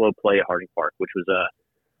issues with slow play at Harding Park, which was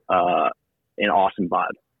an awesome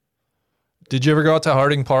vibe. Did you ever go out to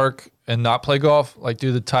Harding Park and not play golf? Like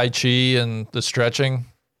do the Tai Chi and the stretching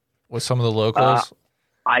with some of the locals?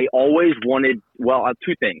 I always wanted,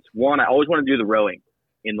 two things. One, I always wanted to do the rowing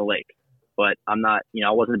in the lake, but I'm not,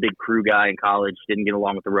 I wasn't a big crew guy in college, didn't get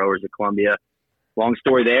along with the rowers at Columbia. Long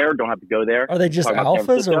story there, don't have to go there. Are they just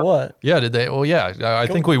alphas or what? Yeah, did they? Well, yeah, I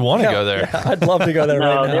think we want to go there. Yeah, I'd love to go there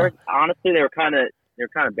right now. Honestly, they were kind of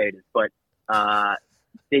betas, but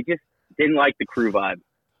they just didn't like the crew vibe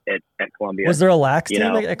at Columbia. Was there a lax team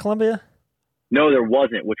at Columbia? No, there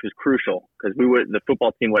wasn't, which was crucial because the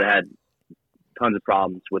football team would have had tons of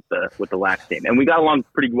problems with the lax team, and we got along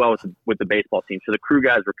pretty well with the baseball team. So the crew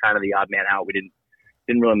guys were kind of the odd man out. We didn't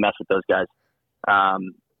really mess with those guys.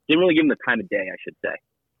 Didn't really give them the time of day, I should say.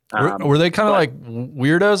 Were they kind of like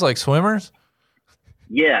weirdos, like swimmers?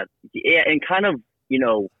 Yeah, and kind of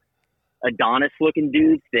Adonis-looking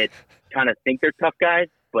dudes that kind of think they're tough guys,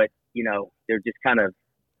 but they're just kind of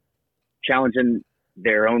challenging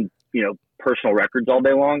their own personal records all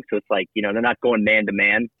day long. So it's like they're not going man to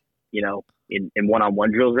man, in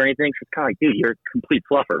one-on-one drills or anything. So it's kind of like, dude, you're a complete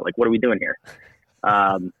fluffer. Like, what are we doing here?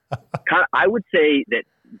 I would say that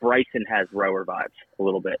Bryson has rower vibes a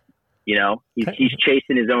little bit. He's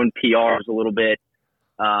chasing his own PRs a little bit,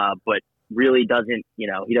 but really doesn't. He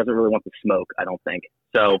doesn't really want the smoke, I don't think.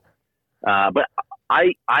 So, but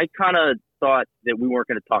I kind of thought that we weren't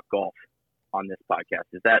going to talk golf on this podcast.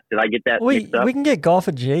 Did I get that mixed up? We can get golf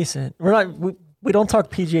adjacent. We're not. we don't talk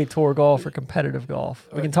PGA Tour golf or competitive golf.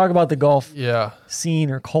 We can talk about the golf Yeah. scene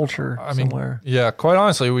or culture I mean, somewhere. yeah, quite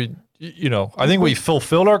honestly, I think we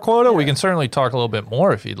fulfilled our quota. We can certainly talk a little bit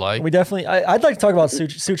more if you'd like. We definitely. I'd like to talk about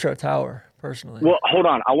Sutro Tower personally. Well, hold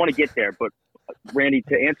on. I want to get there, but Randy,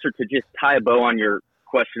 to just tie a bow on your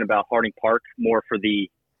question about Harding Park, more for the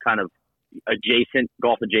kind of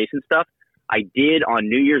golf adjacent stuff. I did on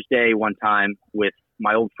New Year's Day one time with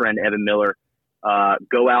my old friend Evan Miller,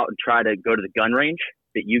 go out and try to go to the gun range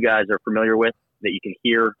that you guys are familiar with, that you can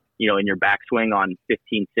hear, in your backswing on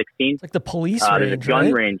 15, 16. It's like the police There's a range, gun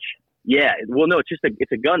right? range. Yeah. Well, no,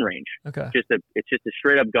 it's a gun range. Okay. It's just a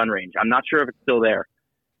straight up gun range. I'm not sure if it's still there,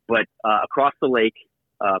 but across Lake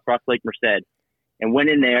Merced, and went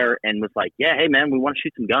in there and was like, yeah, hey man, we want to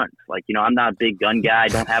shoot some guns. Like, I'm not a big gun guy.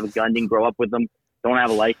 Don't have a gun. Didn't grow up with them. Don't have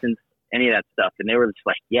a license. Any of that stuff. And they were just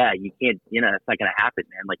like, yeah, you can't. That's not going to happen,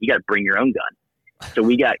 man. Like, you got to bring your own gun. So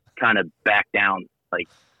we got kind of backed down, like,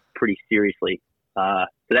 pretty seriously. So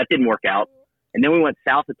that didn't work out. And then we went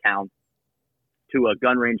south of town to a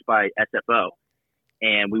gun range by SFO,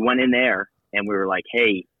 and we went in there and we were like,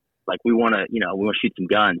 hey, like, we want to shoot some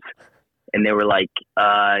guns. And they were like,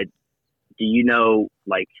 do you know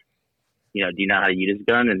how to use a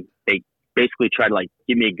gun? And they basically tried to, like,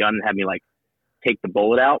 give me a gun and have me, like, take the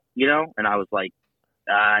bullet out, and I was like,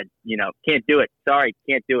 can't do it. Sorry,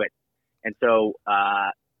 can't do it. And so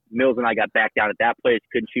Mills and I got back down at that place,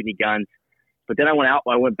 couldn't shoot any guns. But then I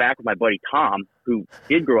went back with my buddy Tom, who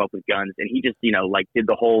did grow up with guns, and he just, did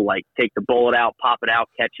the whole, like, take the bullet out, pop it out,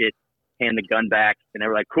 catch it, hand the gun back. And they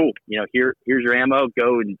were like, cool, here's your ammo,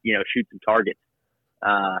 go and, shoot some targets.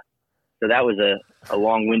 So that was a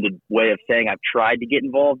long-winded way of saying I've tried to get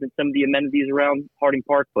involved in some of the amenities around Harding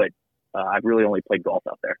Park, but I've really only played golf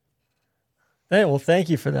out there. Hey, well, thank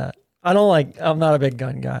you for that. I'm not a big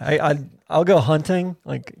gun guy. I'll go hunting,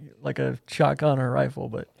 like a shotgun or a rifle,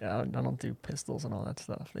 but yeah, I don't do pistols and all that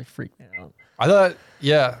stuff. They freak me out. I thought,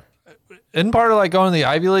 yeah, in part of like going to the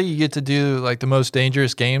Ivy League, you get to do like the most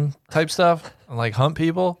dangerous game type stuff and like hunt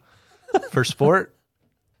people for sport.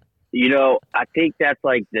 I think that's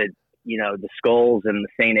like the Skulls and the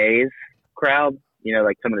St. A's crowd,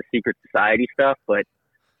 like some of the secret society stuff, but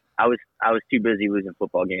I was too busy losing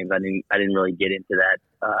football games. I didn't really get into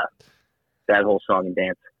that whole song and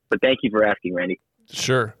dance. But thank you for asking, Randy.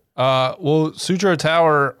 Sure. Well, Sutro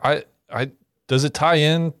Tower, does it tie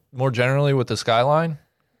in more generally with the skyline?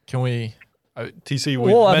 Can we, TC?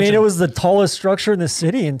 It was the tallest structure in the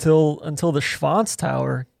city until the Schwanz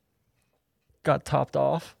Tower got topped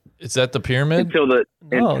off. Is that the pyramid? Until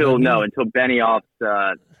Benioff's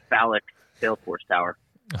phallic Salesforce Tower.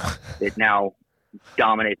 It now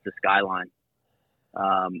dominates the skyline.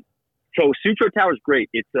 So Sutro Tower is great.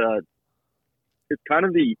 It's kind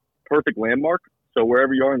of the perfect landmark. So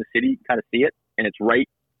wherever you are in the city, you kind of see it, and it's right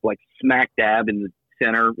like smack dab in the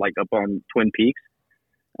center, like up on Twin Peaks.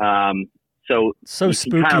 So you spooky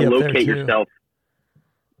can kind of up locate there yourself.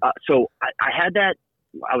 So I had that.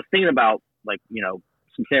 I was thinking about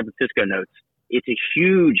some San Francisco notes. It's a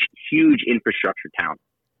huge, huge infrastructure town.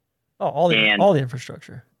 Oh, all the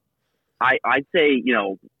infrastructure. I'd say,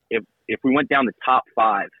 if we went down the top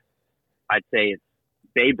 5, I'd say it's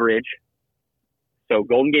Bay Bridge. So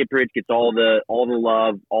Golden Gate Bridge gets all the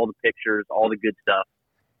love, all the pictures, all the good stuff.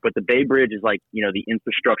 But the Bay Bridge is like, the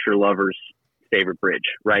infrastructure lovers' favorite bridge,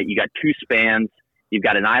 right? You got 2 spans. You've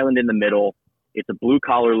got an island in the middle. It's a blue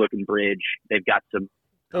collar looking bridge. They've got some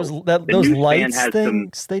those lights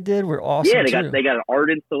things they did were awesome. Yeah, they got an art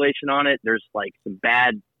installation on it. There's like some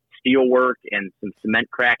bad steel work and some cement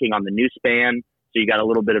cracking on the new span. So you got a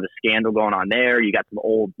little bit of a scandal going on there. You got some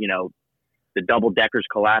old, the double deckers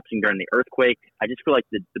collapsing during the earthquake. I just feel like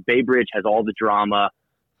the Bay Bridge has all the drama,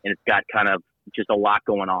 and it's got kind of just a lot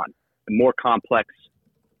going on. A more complex,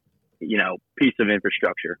 piece of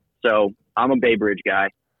infrastructure. So I'm a Bay Bridge guy.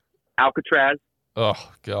 Alcatraz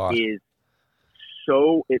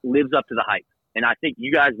it lives up to the hype. And I think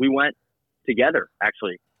you guys, we went together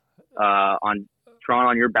actually on Tron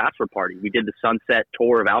on your bachelor party. We did the sunset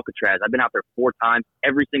tour of Alcatraz. I've been out there 4 times.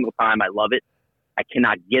 Every single time I love it. I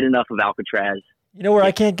cannot get enough of Alcatraz. You know where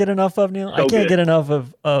I can't get enough of, Neil? I can't get enough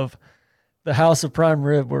of the House of Prime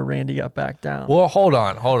Rib where Randy got back down. Well, hold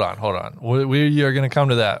on. We are going to come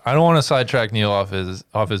to that. I don't want to sidetrack Neil off his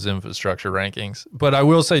infrastructure rankings, but I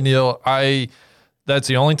will say, Neil, that's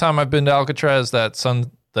the only time I've been to Alcatraz, that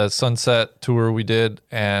sunset tour we did,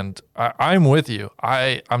 and I'm with you.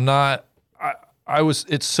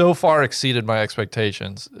 It's so far exceeded my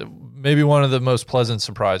expectations. Maybe one of the most pleasant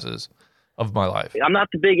surprises of my life. I'm not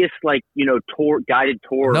the biggest guided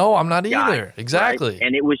tour. No, I'm not guy, either. Exactly. Right?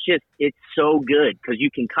 And it's so good because you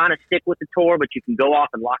can kind of stick with the tour, but you can go off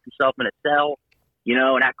and lock yourself in a cell,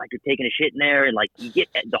 and act like you're taking a shit in there, and like you get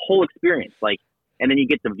the whole experience. Like, and then you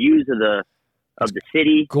get the views of the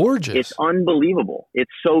city. Gorgeous. It's unbelievable.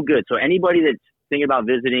 It's so good. So anybody that's thinking about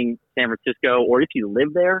visiting San Francisco, or if you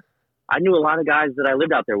live there, I knew a lot of guys that I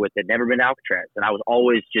lived out there with that never been to Alcatraz, and I was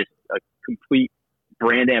always just a complete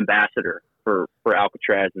brand ambassador for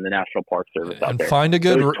Alcatraz and the National Park Service out and there. Find a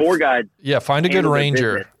good Those tour guides. Yeah, find a good handle their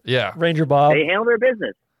ranger. business. Yeah. Ranger Bob. They handle their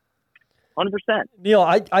business. 100%. Neil,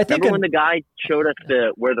 I think Remember when the guy showed us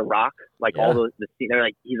where the Rock, like all the scenes, they're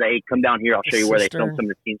like, he's like, hey, come down here, I'll show you where they filmed some of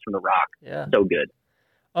the scenes from the Rock. Yeah. So good.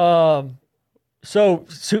 So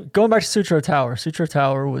going back to Sutro Tower. Sutro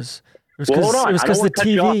Tower was Hold on. it was I don't because the want to cut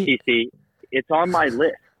you off, TV. TC. It's on my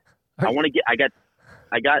list. I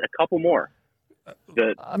got a couple more.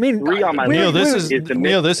 I mean, 3 on my Neil, list.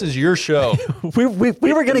 this is your show. we were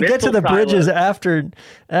going to get to the bridges after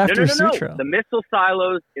No. Sutro. The missile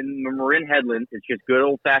silos in the Marin Headlands, it's just good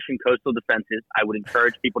old-fashioned coastal defenses. I would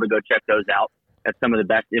encourage people to go check those out. That's some of the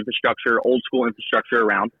best infrastructure, old-school infrastructure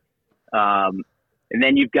around. And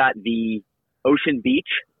then you've got the Ocean Beach,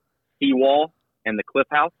 seawall, and the Cliff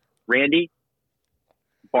House. Randy,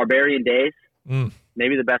 Barbarian Days,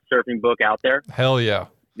 maybe the best surfing book out there. Hell yeah.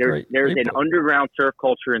 There's an underground surf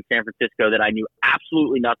culture in San Francisco that I knew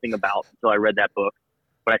absolutely nothing about until I read that book.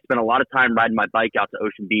 But I spent a lot of time riding my bike out to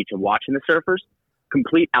Ocean Beach and watching the surfers.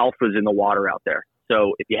 Complete alphas in the water out there.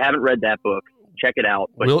 So if you haven't read that book, check it out.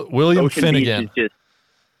 But William Ocean Finnegan Beach is just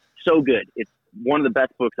so good. It's one of the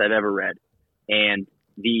best books I've ever read. And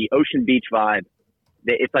the Ocean Beach vibe,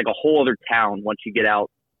 it's like a whole other town once you get out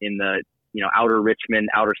in the outer Richmond,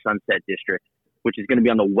 outer Sunset District, which is going to be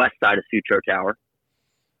on the west side of Sutro Tower.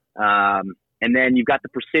 And then you've got the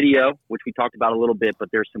Presidio, which we talked about a little bit, but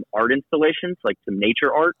there's some art installations, like some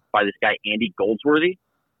nature art by this guy, Andy Goldsworthy,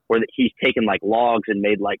 where he's taken like logs and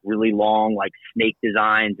made like really long, like snake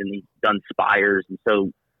designs, and he's done spires. And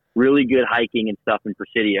so really good hiking and stuff in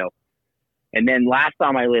Presidio. And then last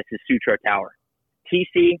on my list is Sutro Tower.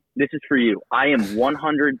 TC, this is for you. I am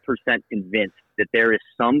 100% convinced that there is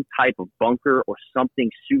some type of bunker or something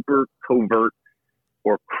super covert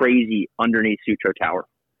or crazy underneath Sutro Tower.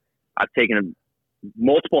 I've taken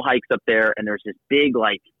multiple hikes up there, and there's this big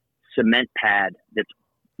like cement pad that's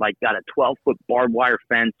like got a 12-foot barbed wire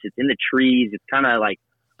fence. It's in the trees. It's kind of like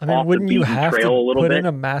off wouldn't the you beaten have trail to a little put bit. in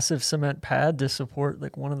a massive cement pad to support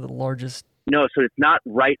like one of the largest? No, so it's not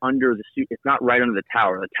right under it's not right under the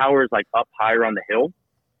tower. The tower is like up higher on the hill,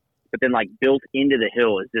 but then like built into the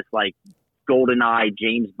hill is this like GoldenEye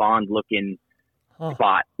James Bond looking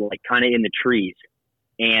spot, like kind of in the trees.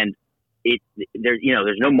 And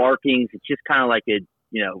there's no markings. It's just kind of like a,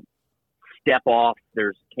 step off.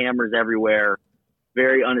 There's cameras everywhere,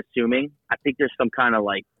 very unassuming. I think there's some kind of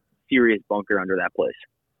like serious bunker under that place.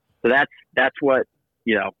 So that's what,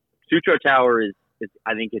 Sutro Tower is,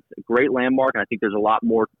 I think it's a great landmark, and I think there's a lot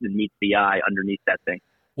more than meets the eye underneath that thing.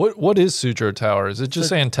 What is Sutro Tower? Is it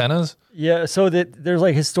just antennas? Yeah, so there's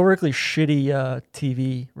like historically shitty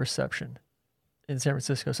TV reception in San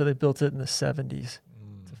Francisco, so they built it in the 70s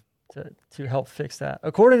to help fix that.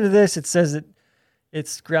 According to this, it says that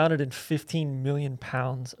it's grounded in 15 million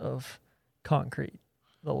pounds of concrete,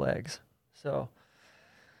 the legs. So,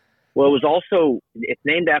 well, it's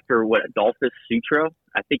named after Adolphus Sutro.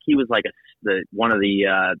 I think he was like one of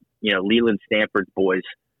the Leland Stanford's boys,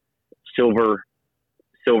 silver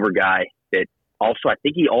guy that also, I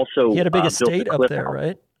think he had a big estate up there, house.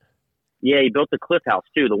 Right? Yeah, he built the Cliff House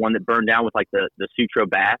too, the one that burned down with like the Sutro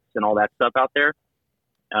baths and all that stuff out there.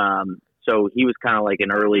 So he was kind of like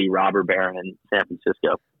an early robber baron in San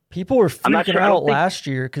Francisco. People were freaking out last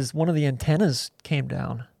year because one of the antennas came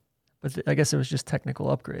down, but I guess it was just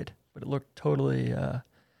technical upgrade, but it looked totally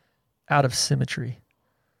out of symmetry.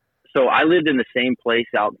 So I lived in the same place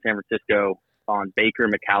out in San Francisco on Baker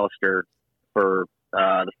and McAllister for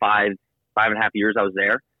the 5.5 years I was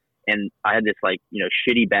there. And I had this like,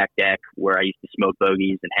 shitty back deck where I used to smoke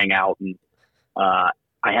bogeys and hang out. And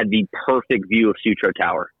I had the perfect view of Sutro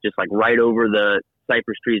Tower, just like right over the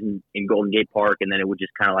cypress trees in Golden Gate Park. And then it would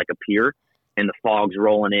just kind of like appear, and the fog's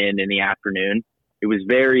rolling in the afternoon. It was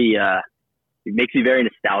very, it makes me very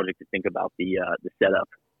nostalgic to think about the setup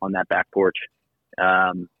on that back porch.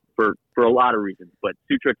 For a lot of reasons, but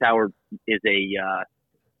Sutro Tower is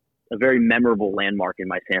a very memorable landmark in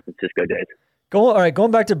my San Francisco days.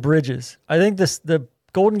 Going back to bridges. I think the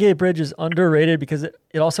Golden Gate Bridge is underrated because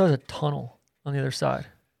it also has a tunnel on the other side.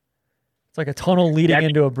 It's like a tunnel leading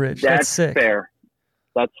into a bridge. That's sick. Fair.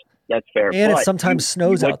 That's fair. And it sometimes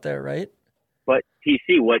snows out there, right? But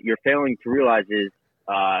TC, what you're failing to realize is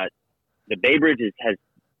the Bay Bridge has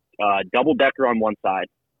double decker on one side,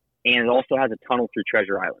 and it also has a tunnel through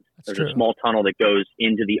Treasure Island. There's a small tunnel that goes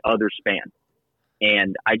into the other span.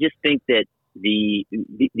 And I just think that the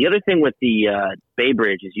other thing with the Bay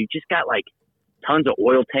Bridge is you just got like tons of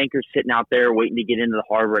oil tankers sitting out there waiting to get into the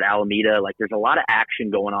harbor at Alameda. Like there's a lot of action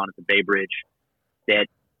going on at the Bay Bridge that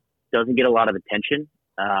doesn't get a lot of attention.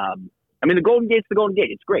 I mean, the Golden Gate's the Golden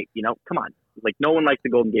Gate. It's great. You know, come on. Like no one likes the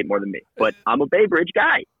Golden Gate more than me, but I'm a Bay Bridge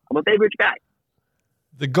guy.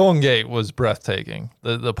 The Golden Gate was breathtaking.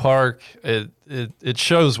 The park, it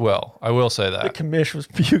shows well. I will say that. The commish was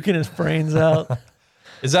puking his brains out.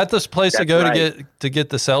 Is that this place to go to get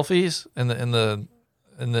the selfies in the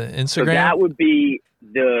Instagram? So that would be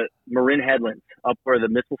the Marin Headlands, up where the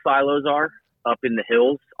missile silos are, up in the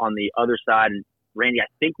hills on the other side. And Randy, I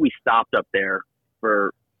think we stopped up there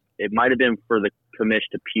it might have been for the commish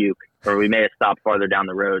to puke, or we may have stopped farther down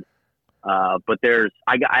the road. But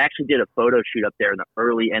I actually did a photo shoot up there in the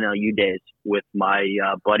early NLU days with my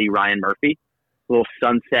buddy Ryan Murphy. A little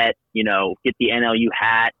sunset, you know, get the NLU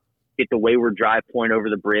hat, get the Wayward Drive point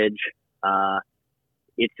over the bridge.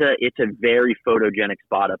 It's a very photogenic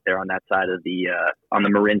spot up there on that side of on the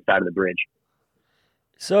Marin side of the bridge.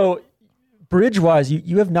 So, bridge-wise,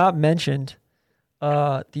 you have not mentioned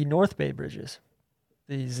the North Bay bridges,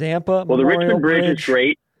 the Zampa. Well, Memorial the Richmond Bridge is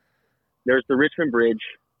great. There's the Richmond Bridge,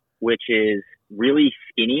 which is really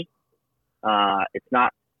skinny. It's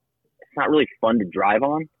not really fun to drive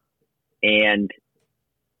on, and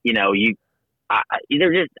you know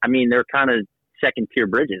they're kind of second tier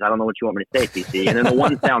bridges. I don't know what you want me to say, TC. And then the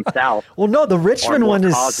ones down south. Well, no, the Richmond one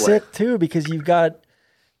is Causeway. sick too, because you've got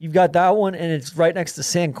that one, and it's right next to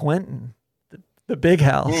San Quentin, the big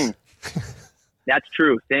house. That's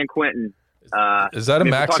true. San Quentin. Is that a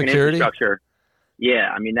max security? Infrastructure.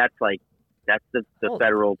 Yeah, I mean that's the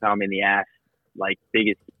federal pound in the ass, like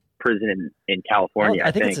biggest prison in California.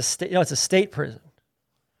 I think it's a state. It's a state prison.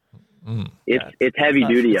 It's heavy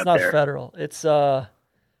duty up there. It's not federal. It's they're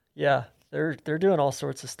doing all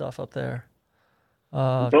sorts of stuff up there.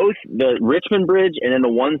 Both the Richmond Bridge and then the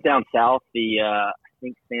ones down south, I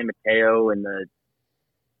think San Mateo and the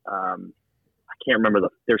I can't remember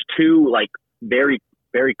there's two like very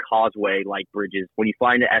very causeway like bridges. When you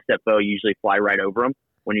fly into SFO, you usually fly right over them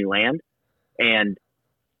when you land, and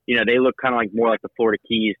you know they look kind of like more like the Florida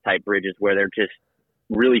Keys type bridges where they're just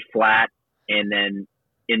really flat, and then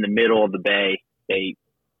in the middle of the bay they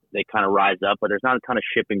kind of rise up, but there's not a ton of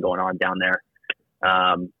shipping going on down there.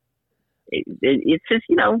 It's just,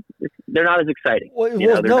 you know, they're not as exciting.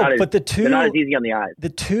 But the two, they're not as easy on the eyes. The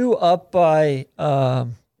two up by, I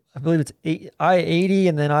believe it's I-80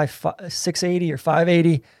 and then I-680 or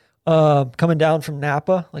 580, coming down from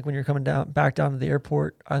Napa, like when you're coming back down to the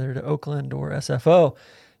airport, either to Oakland or SFO,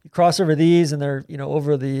 you cross over these and they're, you know,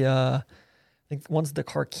 over the, I think one's the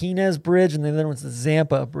Carquinez Bridge and the other one's the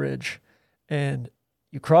Zampa Bridge. And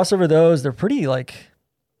you cross over those, they're pretty like,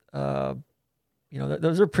 you know,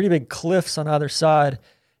 those are pretty big cliffs on either side.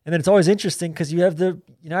 And then it's always interesting because you have the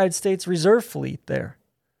United States Reserve Fleet there.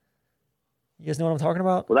 You guys know what I'm talking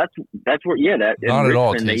about? Well, that's where, yeah, that not at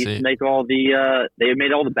all. They used to make they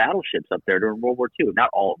made all the battleships up there during World War II. Not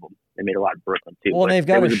all of them. They made a lot in Brooklyn too. Well, they've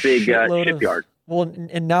got a big shipyard.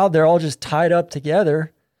 And now they're all just tied up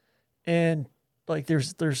together, and like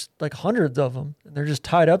there's like hundreds of them, and they're just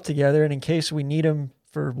tied up together. And in case we need them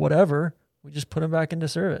for whatever, we just put them back into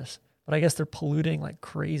service. But I guess they're polluting like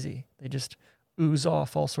crazy. They just ooze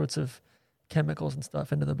off all sorts of chemicals and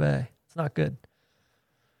stuff into the bay. It's not good.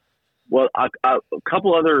 Well,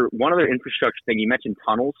 one other infrastructure thing. You mentioned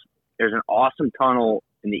tunnels. There's an awesome tunnel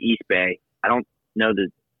in the East Bay. I don't know the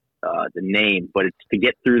name, but it's to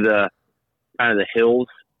get through the kind of the hills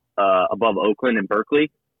above Oakland and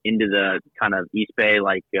Berkeley into the kind of East Bay,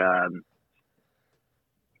 like San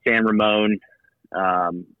Ramon,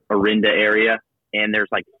 Orinda area. And there's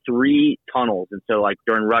like 3 tunnels. And so like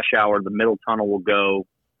during rush hour, the middle tunnel will go,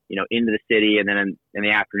 you know, into the city, and then in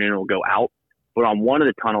the afternoon it will go out. But on one of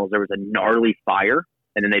the tunnels, there was a gnarly fire,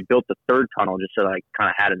 and then they built the 3rd tunnel just so like kind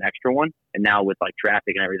of had an extra one. And now with like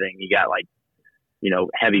traffic and everything, you got like, you know,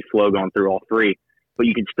 heavy flow going through all 3. But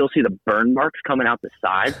you can still see the burn marks coming out the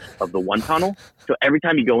sides of the one tunnel. So every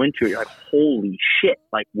time you go into it, you're like, holy shit.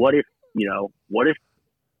 Like, what if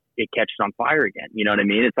it catches on fire again? You know what I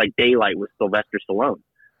mean? It's like Daylight with Sylvester Stallone.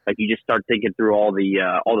 Like you just start thinking through all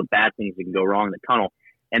the bad things that can go wrong in the tunnel.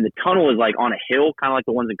 And the tunnel is like on a hill, kind of like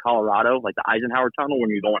the ones in Colorado, like the Eisenhower Tunnel when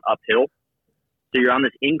you're going uphill. So you're on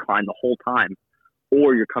this incline the whole time,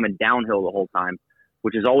 or you're coming downhill the whole time,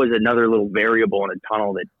 which is always another little variable in a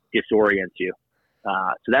tunnel that disorients you.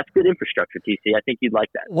 So that's good infrastructure, TC. I think you'd like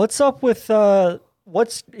that. What's up with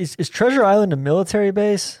is Treasure Island a military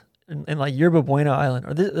base? And like Yerba Buena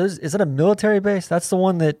Island, is that a military base? That's the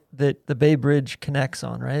one that the Bay Bridge connects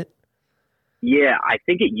on, right? Yeah, I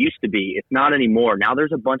think it used to be. It's not anymore. Now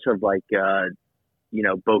there's a bunch of like,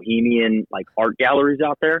 bohemian like art galleries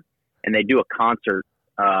out there, and they do a concert,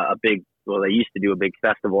 they used to do a big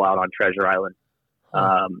festival out on Treasure Island.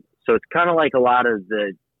 So it's kind of like a lot of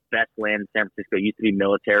the best land in San Francisco used to be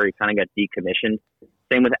military, kind of got decommissioned.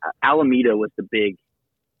 Same with Alameda was the big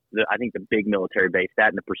military base, that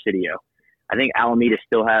and the Presidio. I think Alameda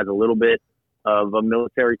still has a little bit of a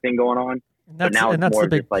military thing going on, but now it's more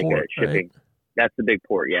just like a shipping. Right? That's the big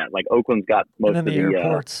port, yeah. Like Oakland's got most of the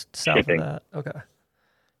airports south shipping. Of that. Okay.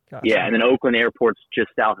 Gotcha. Yeah, and then Oakland Airport's just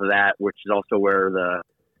south of that, which is also where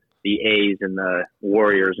the A's and the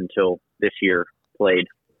Warriors until this year played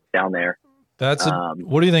down there.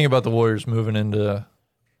 What do you think about the Warriors moving into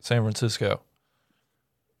San Francisco?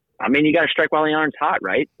 I mean, you got to strike while the iron's hot,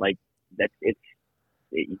 right? Like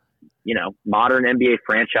modern NBA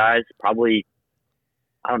franchise, probably,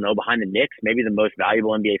 I don't know, behind the Knicks, maybe the most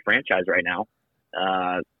valuable NBA franchise right now.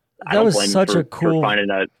 That was such a cool.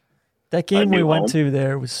 That game we went to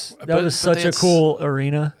there was such a cool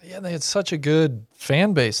arena. Yeah, they had such a good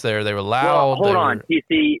fan base there. They were loud. Well, hold on,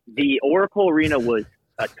 TC. The Oracle Arena was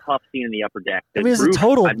a tough scene in the upper deck. I mean, it was a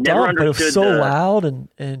total dump, but it was so loud and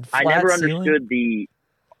flat I never ceiling. understood the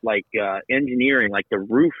engineering. Like the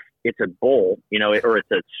roof, it's a bowl, or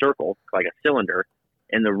it's a circle, like a cylinder,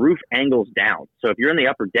 and the roof angles down. So if you're in the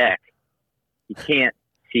upper deck, you can't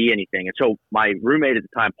see anything. And so my roommate at the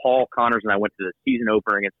time, Paul Connors, and I went to the season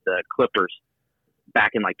opener against the Clippers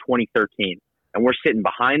back in like 2013, and we're sitting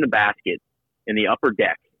behind the basket in the upper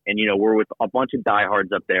deck, and we're with a bunch of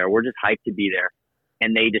diehards up there. We're just hyped to be there,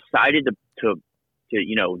 and they decided to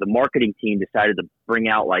the marketing team decided to bring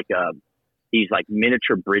out like these like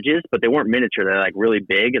miniature bridges, but they weren't miniature. They're like really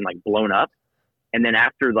big and like blown up. And then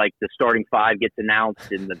after like the starting five gets announced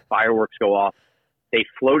and the fireworks go off, they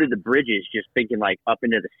floated the bridges just thinking like up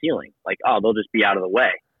into the ceiling, like, oh, they'll just be out of the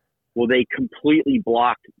way. Well, they completely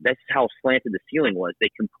blocked. That's how slanted the ceiling was. They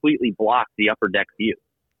completely blocked the upper deck view.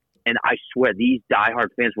 And I swear these diehard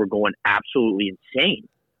fans were going absolutely insane.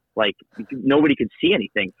 Like nobody could see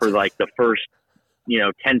anything for like the first,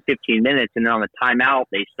 10, 15 minutes. And then on the timeout,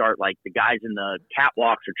 they start like the guys in the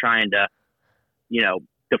catwalks are trying to,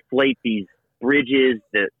 deflate these bridges.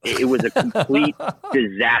 It was a complete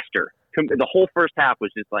disaster. The whole first half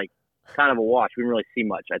was just like kind of a wash. We didn't really see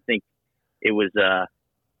much. I think it was,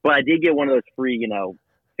 but I did get one of those free,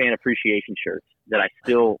 fan appreciation shirts that I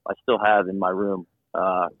still have in my room,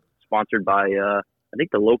 sponsored by, I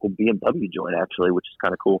think the local BMW joint actually, which is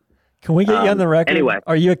kind of cool. Can we get you on the record? Anyway,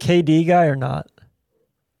 are you a KD guy or not?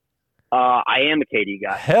 I am a KD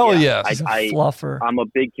guy. Hell yes. He's a fluffer. I'm a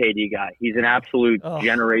big KD guy. He's an absolute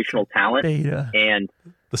generational talent. Beta. And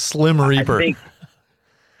the Slim Reaper. I think,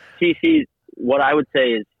 TC, what I would say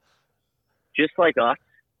is, just like us,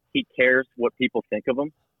 he cares what people think of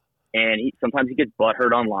him. And sometimes he gets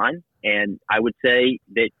butthurt online. And I would say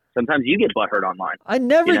that sometimes you get butthurt online. I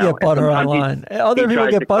never get butthurt online. Other people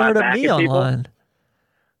get butthurt at me online.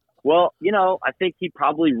 Well, I think he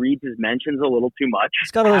probably reads his mentions a little too much.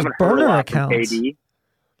 He's got all those burner accounts. KD.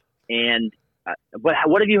 And but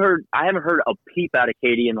what have you heard? I haven't heard a peep out of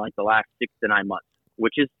KD in like the last 6 to 9 months,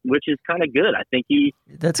 which is kind of good. I think he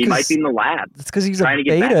might be in the lab. That's because he's a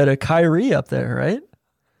beta to Kyrie up there, right?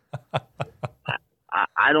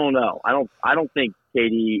 I don't know. I don't think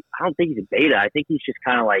KD. I don't think he's a beta. I think he's just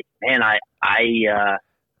kind of like, man, I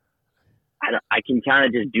can kind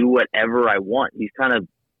of just do whatever I want. He's kind of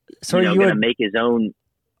going to make his own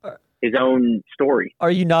story.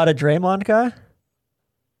 Are you not a Draymond guy?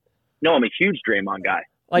 No, I'm a huge Draymond guy.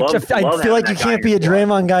 I feel like you can't be a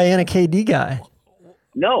Draymond guy and a KD guy.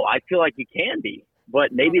 No, I feel like you can be,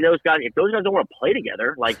 but maybe if those guys don't want to play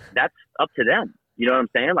together, like that's up to them. You know what I'm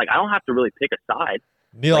saying? Like I don't have to really pick a side.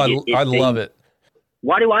 Neil, I love it.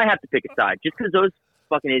 Why do I have to pick a side? Just because those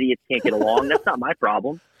fucking idiots can't get along, that's not my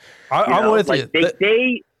problem. I'm with you.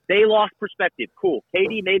 They lost perspective. Cool.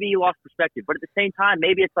 KD, maybe he lost perspective, but at the same time,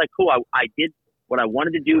 maybe it's like, cool, I did what I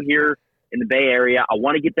wanted to do here in the Bay Area. I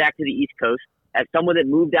want to get back to the East Coast. As someone that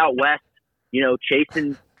moved out west,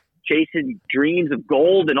 chasing dreams of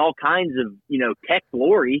gold and all kinds of, tech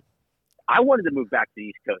glory, I wanted to move back to the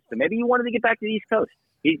East Coast. So maybe he wanted to get back to the East Coast.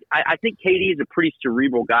 I think KD is a pretty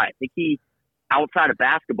cerebral guy. I think he, outside of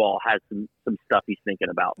basketball, has some stuff he's thinking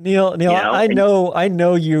about. Neil, I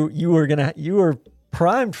know you were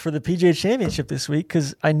primed for the PGA Championship this week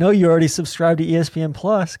because I know you already subscribed to ESPN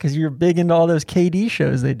Plus because you're big into all those KD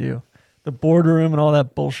shows they do. the boardroom and all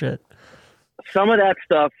that bullshit. Some of that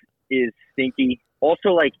stuff is stinky. Also,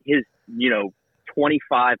 like his,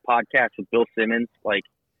 25 podcasts with Bill Simmons, like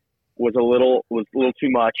was a little too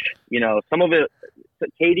much. Some of it,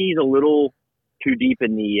 KD's a little too deep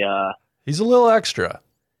in the. He's a little extra.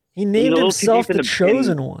 He named himself the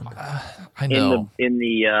chosen one. I know. In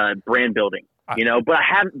the brand building, But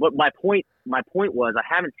But my point was I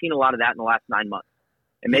haven't seen a lot of that in the last 9 months,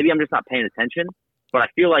 and maybe I'm just not paying attention. But I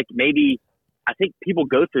feel like I think people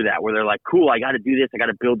go through that where they're like, cool, I got to do this. I got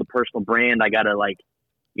to build the personal brand. I got to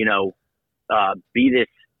be this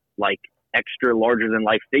like extra larger than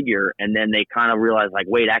life figure. And then they kind of realize like,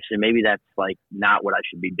 wait, actually, maybe that's like not what I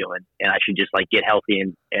should be doing. And I should just like get healthy.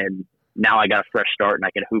 And now I got a fresh start and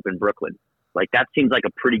I can hoop in Brooklyn. Like that seems like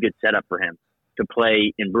a pretty good setup for him to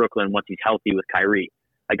play in Brooklyn once he's healthy with Kyrie.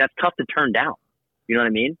 Like that's tough to turn down. You know what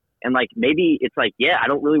I mean? And like maybe it's like, yeah, I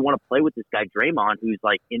don't really want to play with this guy Draymond, who's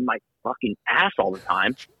like in my fucking ass all the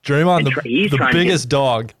time. Draymond, the biggest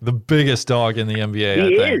dog in the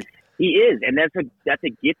NBA. He is, and that's a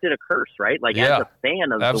gift and a curse, right? Like as a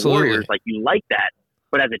fan of the Warriors, like you like that,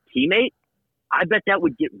 but as a teammate, I bet that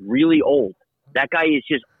would get really old. That guy is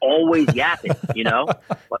just always yapping,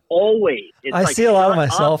 but always. It's I see a lot of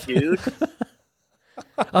myself, dude.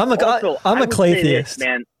 I'm a Clay theist,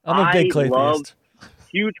 man. I'm a big Clay theist.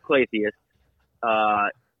 Huge Clay theist,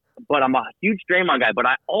 but I'm a huge Draymond guy. But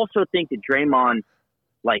I also think that Draymond,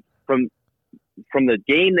 like from the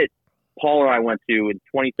game that Paul and I went to in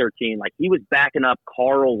 2013, like he was backing up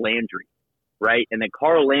Carl Landry, right? And then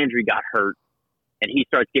Carl Landry got hurt, and he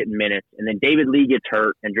starts getting minutes. And then David Lee gets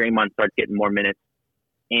hurt, and Draymond starts getting more minutes.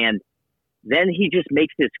 And then he just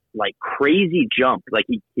makes this like crazy jump. Like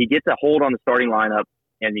he gets a hold on the starting lineup,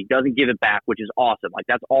 and he doesn't give it back, which is awesome. Like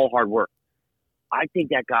that's all hard work. I think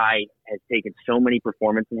that guy has taken so many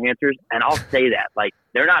performance enhancers, and I'll say that. Like,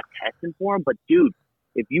 they're not testing for him, but, dude,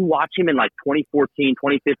 if you watch him in, like, 2014,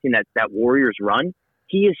 2015, that Warriors run,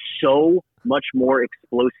 he is so much more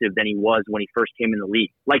explosive than he was when he first came in the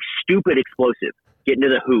league. Like, stupid explosive, getting to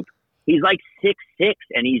the hoop. He's, like, 6'6",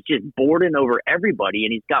 and he's just boarding over everybody,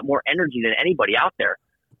 and he's got more energy than anybody out there.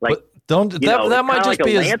 Like, that might just like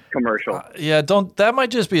be a his Lance commercial. That might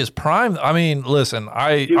just be his prime. I mean, listen,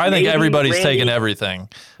 I think everybody's taking everything.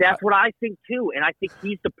 That's what I think too, and I think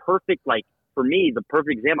he's the perfect, like, for me, the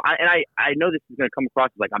perfect example. I know this is going to come across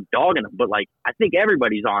as like I'm dogging him, but like I think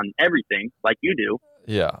everybody's on everything, like you do.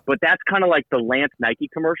 Yeah. But that's kind of like the Lance Nike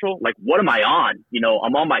commercial. Like, what am I on?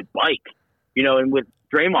 I'm on my bike. And with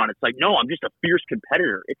Draymond, it's like, no, I'm just a fierce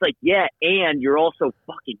competitor. It's like, yeah, and you're also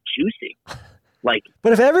fucking juicing. Like,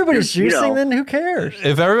 but if everybody's juicing, then who cares?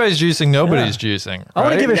 If everybody's juicing, nobody's juicing. I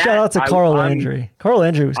want to give a shout out to Carl Landry. Carl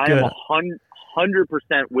Landry was good. I am 100%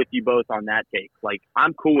 with you both on that take. Like,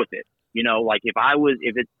 I'm cool with it. Like if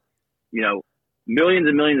it's, millions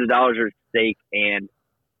and millions of dollars are at stake and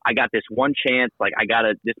I got this one chance, like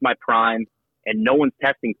this is my prime and no one's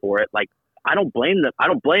testing for it. Like, I don't blame them. I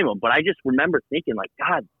don't blame him, but I just remember thinking like,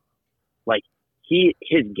 God, like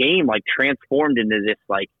his game like transformed into this,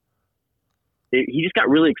 like, he just got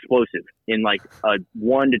really explosive in like a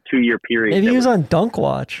 1 to 2 year period. Maybe he was on Dunk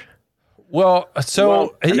Watch. Well,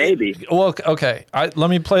 maybe. Well, okay. Let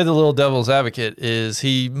me play the little devil's advocate. Is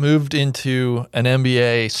he moved into an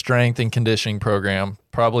NBA strength and conditioning program,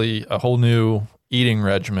 probably a whole new eating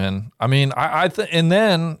regimen. I mean, and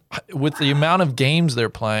then with the amount of games they're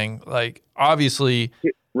playing, like obviously,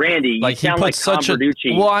 Randy, like he puts such a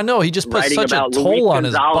well, I know he just puts such a toll on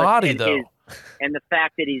his body, though, and the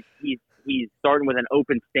fact that he's starting with an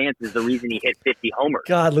open stance is the reason he hit 50 homers.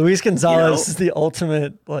 God, Luis Gonzalez is the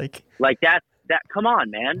ultimate, like that. Come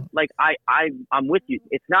on, man. Like I'm with you.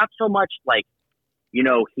 It's not so much like,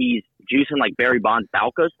 he's juicing like Barry Bonds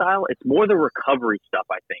Balco style. It's more the recovery stuff.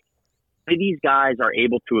 I think these guys are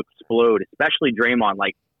able to explode, especially Draymond,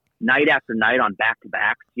 like night after night on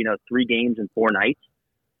back-to-backs, 3 games in 4 nights.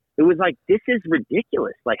 It was like, this is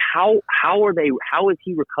ridiculous. Like, how is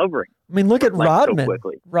he recovering? I mean, look at Rodman. So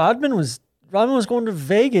quickly. Rodman was going to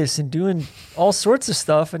Vegas and doing all sorts of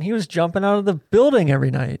stuff, and he was jumping out of the building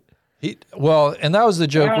every night. And that was the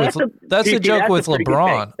joke that's the joke with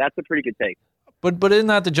LeBron. That's a pretty good take. But isn't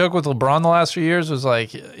that the joke with LeBron the last few years? Was like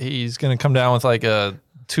he's going to come down with like a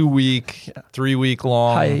 2-week, 3-week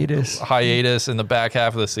long hiatus in the back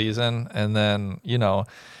half of the season, and then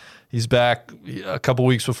he's back a couple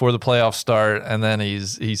weeks before the playoffs start, and then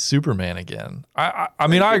he's Superman again. I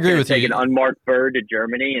mean, I agree with you. Take an unmarked bird to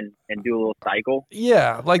Germany and do a little cycle.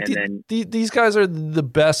 Yeah, like these guys are the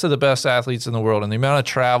best of the best athletes in the world, and the amount of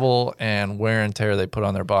travel and wear and tear they put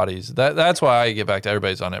on their bodies. That's why I get back to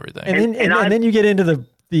everybody's on everything. And then you get into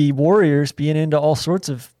the Warriors being into all sorts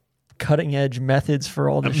of cutting edge methods for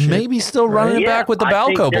all this shit. Maybe still running it back with the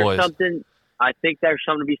Balco boys. I think there's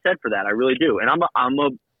something to be said for that. I really do. And I'm a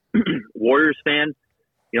Warriors fan.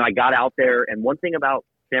 You know, I got out there, and one thing about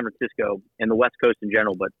San Francisco and the West Coast in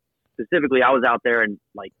general, but specifically, I was out there and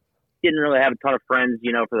like didn't really have a ton of friends.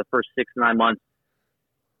 You know, for the first 6 to 9 months.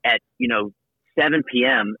 At 7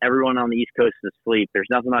 p.m., everyone on the East Coast is asleep. There's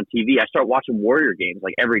nothing on TV. I start watching Warrior games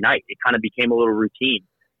like every night. It kind of became a little routine,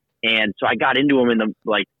 and so I got into them in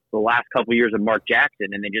the last couple of years of Mark Jackson,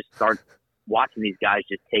 and then just start watching these guys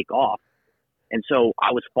just take off. And so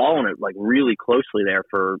I was following it like really closely there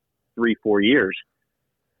for 3-4 years,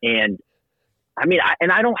 and I mean,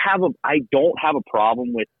 I don't have a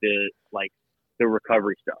problem with the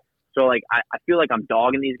recovery stuff. So, like, I feel like I'm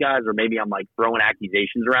dogging these guys, or maybe I'm, like, throwing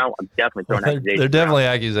accusations around. I'm definitely throwing accusations They're definitely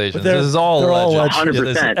around. accusations. This is all alleged.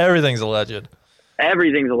 100%. Everything's alleged.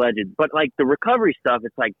 Everything's alleged. But, like, the recovery stuff,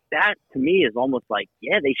 it's like that, to me, is almost like,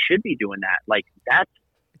 yeah, they should be doing that. Like,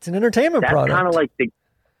 it's an entertainment product. That's kind of like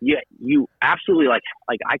you absolutely, like,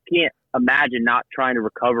 I can't imagine not trying to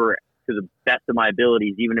recover to the best of my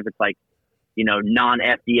abilities, even if it's, like,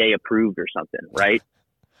 non-FDA approved or something, right?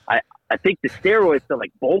 I think the steroid stuff,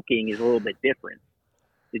 like bulking, is a little bit different.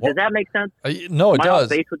 Does that make sense? No, it Am I does. off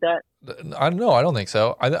base with that? I don't think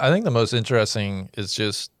so. I think the most interesting is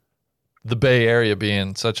just the Bay Area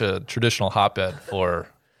being such a traditional hotbed for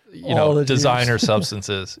designer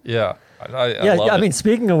substances. Yeah, I love it. mean,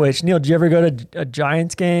 speaking of which, Neil, did you ever go to a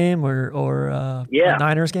Giants game or a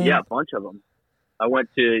Niners game? Yeah, a bunch of them. I went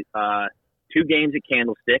to 2 games at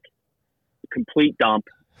Candlestick. Complete dump.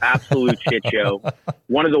 Absolute shit show.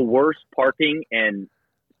 One of the worst parking and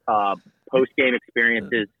post-game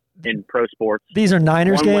experiences in pro sports. These are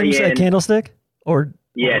Niners games at Candlestick?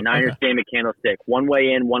 Niners game at Candlestick. One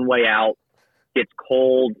way in, one way out. It's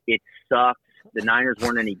cold. It sucks. The Niners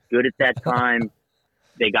weren't any good at that time.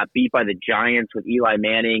 They got beat by the Giants with Eli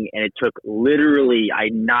Manning, and it took literally,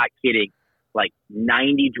 I'm not kidding, like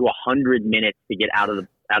 90 to 100 minutes to get out of the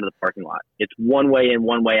parking lot. It's one way in,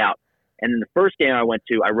 one way out. And then the first game I went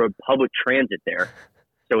to, I rode public transit there.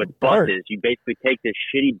 So it's buses. BART. You basically take this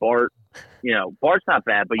shitty BART. BART's not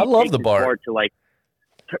bad, but you love take the this BART to like,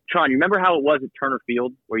 Tron, you remember how it was at Turner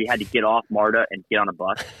Field where you had to get off MARTA and get on a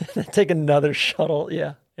bus? Take another shuttle.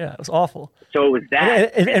 Yeah, it was awful. So it was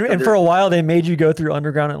that. And for a while, they made you go through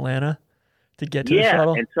underground Atlanta to get to the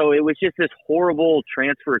shuttle. And so it was just this horrible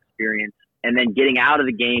transfer experience. And then getting out of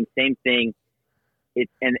the game, same thing.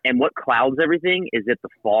 And what clouds everything is that the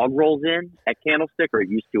fog rolls in at Candlestick, or it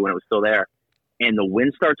used to when it was still there, and the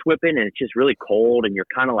wind starts whipping, and it's just really cold, and you're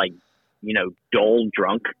kind of like, dull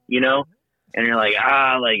drunk, and you're like,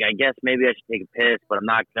 I guess maybe I should take a piss, but I'm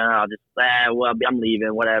not gonna. I'll just, I'm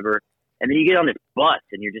leaving, whatever. And then you get on this bus,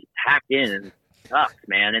 and you're just packed in, and it sucks,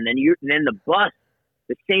 man. And then the bus,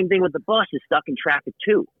 the same thing with the bus, is stuck in traffic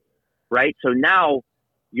too, right? So now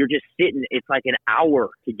you're just sitting. It's like an hour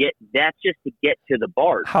to get. That's just to get to the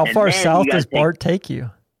BART. How far south does BART take you?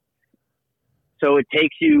 So it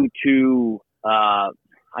takes you to.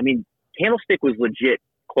 Candlestick was legit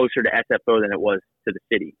closer to SFO than it was to the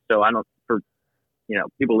city. So I don't. For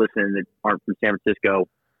people listening that aren't from San Francisco,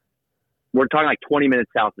 we're talking like 20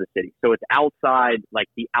 minutes south of the city. So it's outside, like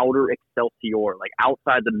the outer Excelsior, like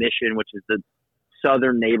outside the Mission, which is the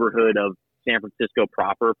southern neighborhood of San Francisco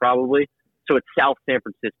proper, probably. So it's South San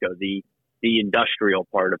Francisco, the industrial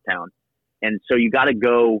part of town. And so you got to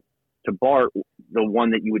go to BART, the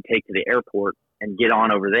one that you would take to the airport, and get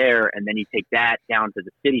on over there. And then you take that down to the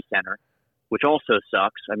city center, which also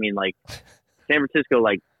sucks. I mean, like San Francisco,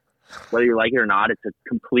 like whether you like it or not, it's a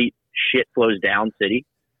complete shit flows down city.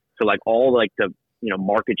 So like all like the,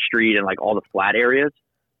 Market Street and like all the flat areas,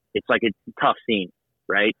 it's like it's a tough scene.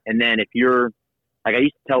 Right. And then if you're like, I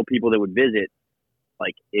used to tell people that would visit,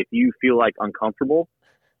 like, if you feel like uncomfortable,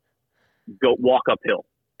 go walk uphill.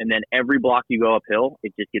 And then every block you go uphill,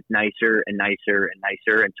 it just gets nicer and nicer and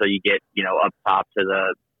nicer until you get, up top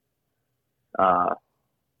to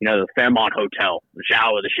the Fairmont Hotel, the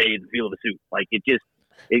shower, the shade, the feel of the suit. Like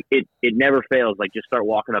it never fails. Like just start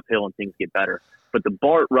walking uphill and things get better. But the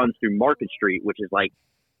BART runs through Market Street, which is like,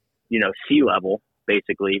 sea level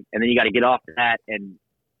basically. And then you got to get off that and,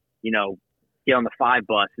 get on the 5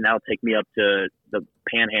 bus, and that'll take me up to the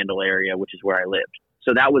Panhandle area, which is where I lived.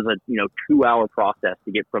 So that was a 2-hour process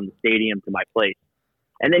to get from the stadium to my place.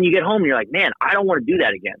 And then you get home and you're like, man, I don't want to do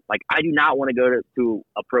that again. Like I do not want to go to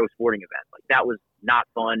a pro sporting event. Like that was not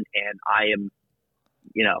fun, and I am,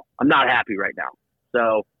 I'm not happy right now.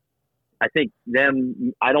 So I think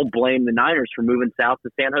I don't blame the Niners for moving south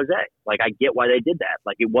to San Jose. Like I get why they did that.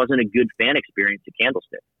 Like it wasn't a good fan experience at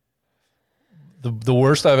Candlestick. The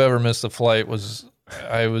worst I've ever missed a flight was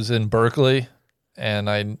I was in Berkeley, and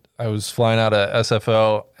I was flying out of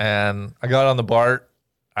SFO, and I got on the BART.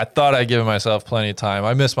 I thought I'd given myself plenty of time.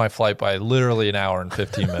 I missed my flight by literally an hour and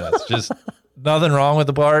 15 minutes. Just nothing wrong with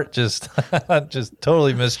the BART. Just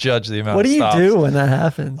totally misjudged the amount. What of do you stops. do when that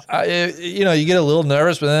happens? You get a little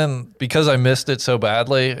nervous, but then because I missed it so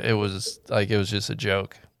badly, it was just a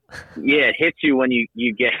joke. Yeah, it hits you when you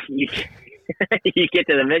get you get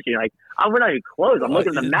to the mission. You're like, oh, we're not even close. I'm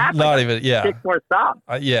looking at the map. Not like, even, yeah. 6 more stops.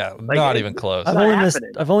 Not even close. I've not only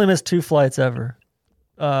happening. I've only missed 2 flights ever.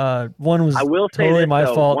 One was I will say totally this, my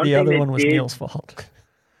though. fault. One The thing other that one was did- Neil's fault.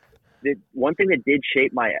 The one thing that did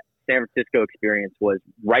shape my San Francisco experience was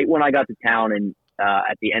right when I got to town in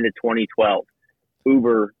at the end of 2012,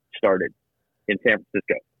 Uber started in San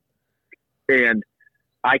Francisco, and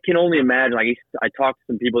I can only imagine. Like I talked to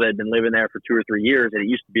some people that had been living there for 2 or 3 years, and it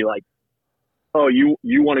used to be like, oh, you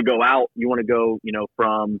want to go out, you want to go,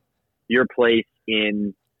 from your place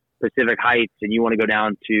in Pacific Heights, and you want to go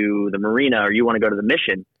down to the marina, or you want to go to the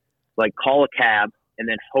Mission, like call a cab and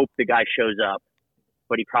then hope the guy shows up,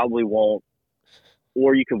 but he probably won't.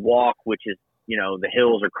 Or you could walk, which is, the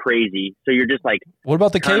hills are crazy. So you're just like, What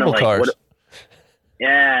about the kinda cable like, cars?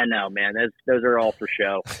 yeah, no, man, those are all for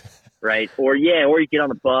show, right? Or you get on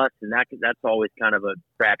the bus, and that's always kind of a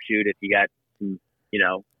crapshoot if you got some,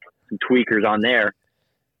 some tweakers on there.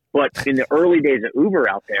 But in the early days of Uber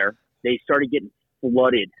out there, they started getting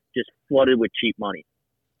flooded with cheap money.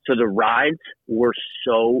 So the rides were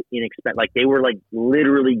so inexpensive. Like they were like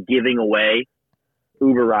literally giving away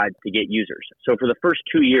Uber rides to get users. So for the first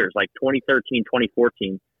 2 years, like 2013,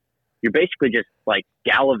 2014, you're basically just like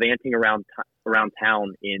gallivanting around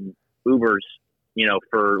town in Ubers,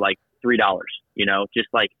 for like $3, just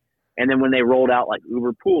like, and then when they rolled out like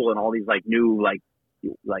Uber Pool and all these like new like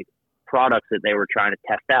products that they were trying to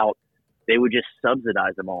test out, they would just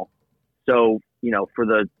subsidize them all. So, for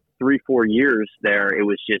the 3-4 years there, it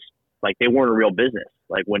was just like they weren't a real business.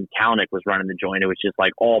 Like when Kalanick was running the joint, it was just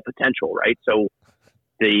like all potential, right? So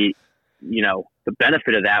the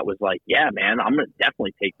benefit of that was like, yeah, man, I'm going to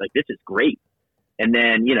definitely take, like, this is great. And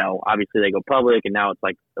then, obviously they go public and now it's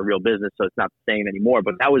like a real business. So it's not the same anymore.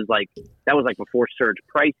 But that was like before surge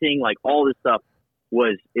pricing, like all this stuff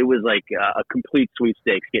was like a complete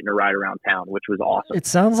sweepstakes getting a ride around town, which was awesome. It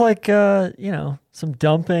sounds like some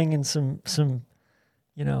dumping and some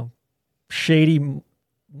shady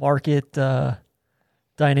market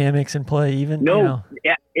dynamics in play. Even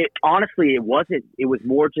yeah, honestly it wasn't. It was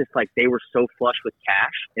more just like they were so flush with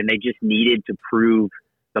cash and they just needed to prove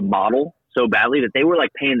the model so badly that they were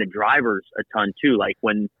like paying the drivers a ton too. Like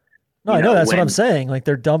when I know that's what I'm saying. Like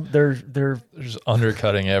they're just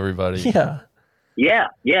undercutting everybody. Yeah. Yeah.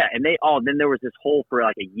 And then there was this whole for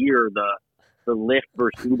like a year, the Lyft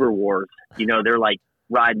versus Uber wars. They're like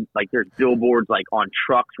riding, like there's billboards like on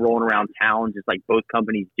trucks rolling around town, just like both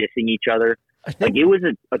companies dissing each other. Like it was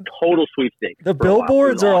a total sweepstakes. The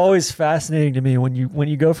billboards are always fascinating to me when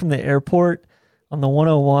you go from the airport on the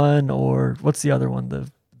 101 or what's the other one,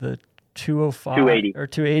 the 205 280 or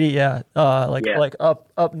 280, yeah, like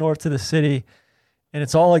up north to the city. And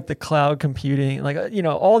it's all like the cloud computing, like,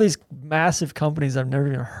 all these massive companies I've never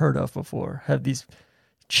even heard of before have these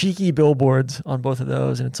cheeky billboards on both of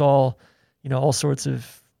those. And it's all, all sorts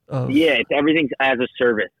of. Yeah, it's everything as a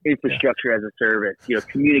service, infrastructure as a service,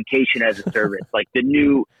 communication as a service, like the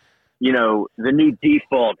new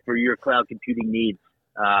default for your cloud computing needs.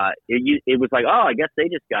 It was like, oh, I guess they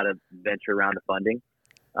just got to venture around to funding.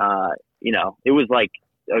 It was like,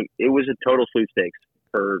 it was a total sweepstakes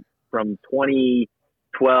from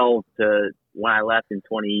 2012 to when I left in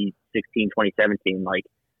 2016, 2017, like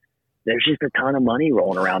there's just a ton of money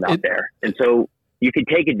rolling around out there. And so you could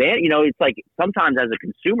take advantage, it's like sometimes as a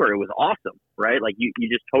consumer, it was awesome, right? Like you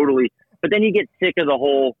just totally, but then you get sick of the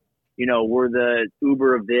whole, we're the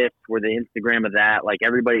Uber of this, we're the Instagram of that. Like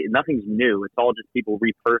everybody, nothing's new. It's all just people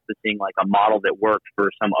repurposing like a model that worked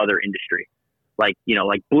for some other industry. Like,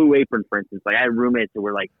 like Blue Apron, for instance, like I had roommates that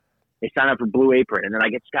were like, they signed up for Blue Apron and then I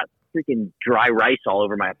just got freaking dry rice all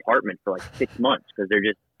over my apartment for like 6 months because they're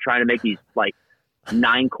just trying to make these like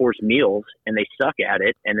 9-course meals and they suck at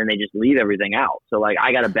it and then they just leave everything out. So like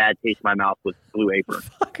I got a bad taste in my mouth with Blue Apron.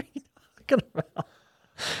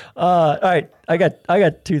 All right, I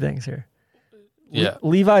got 2 things here. Yeah.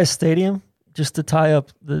 Levi's Stadium, just to tie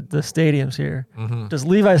up the stadiums here. Mm-hmm. Does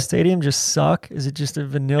Levi's Stadium just suck? Is it just a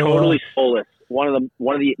vanilla? Totally soulless. One of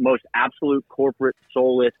the most absolute corporate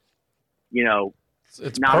soulless.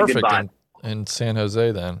 It's not a good perfect vibe. in San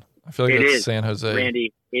Jose. Then I feel like It it's is, San Jose.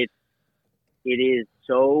 Randy. It is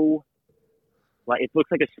so like it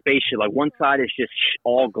looks like a spaceship. Like one side is just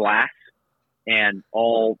all glass, and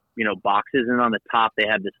all, boxes. And on the top, they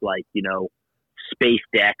have this space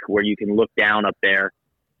deck where you can look down up there,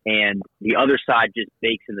 and the other side just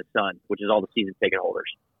bakes in the sun, which is all the season ticket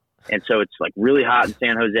holders. And so it's like really hot in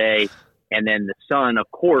San Jose. And then the sun, of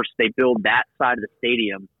course, they build that side of the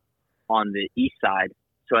stadium on the east side.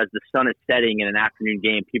 So as the sun is setting in an afternoon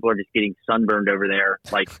game, people are just getting sunburned over there.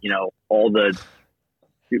 But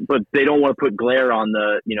they don't want to put glare on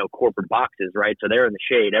the, corporate boxes, right? So they're in the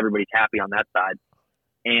shade. Everybody's happy on that side.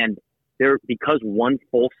 And because one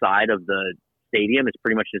full side of the stadium is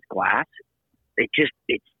pretty much just glass,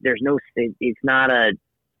 it's not a,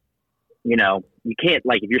 you can't,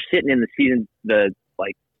 if you're sitting in the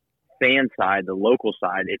fan side, the local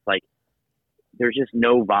side, it's like, there's just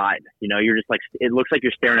no vibe, you're just it looks like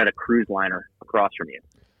you're staring at a cruise liner across from you.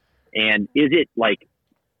 And is it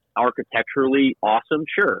architecturally awesome?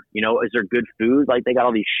 Sure. Is there good food? They got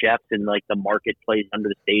all these chefs in the marketplace under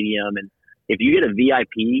the stadium. And if you get a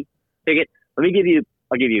VIP ticket, I'll give you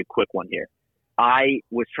a quick one here. I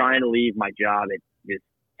was trying to leave my job at this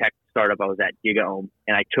tech startup I was at, GigaOM,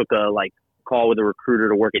 and I took a call with a recruiter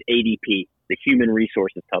to work at ADP, the human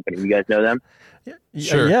resources company. You guys know them?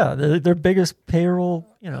 Sure. Yeah. Their biggest payroll,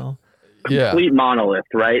 complete monolith,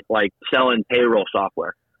 right? Selling payroll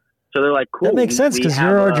software. So they're cool. That makes sense because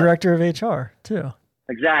you're our director of HR too.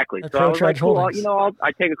 Exactly. So I was cool,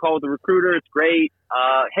 I take a call with the recruiter. It's great.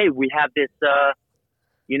 Hey, we have this,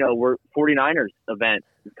 we're 49ers event.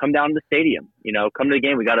 Come down to the stadium, come to the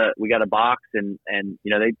game. We got a box and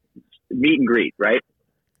they meet and greet, right?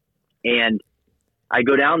 And I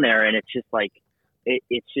go down there and it's just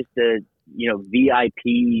it's just a,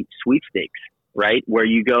 VIP sweepstakes, right? Where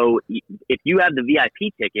you go, if you have the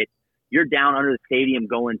VIP ticket, you're down under the stadium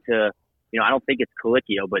going to, I don't think it's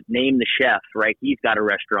Colicchio, but name the chef, right? He's got a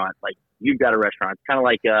restaurant. You've got a restaurant. It's kind of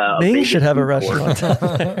like Maine should have a restaurant,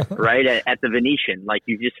 right? At the Venetian.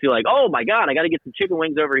 You just feel oh my God, I got to get some chicken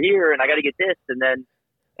wings over here, and I got to get this, and then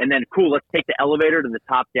cool. Let's take the elevator to the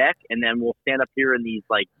top deck, and then we'll stand up here in these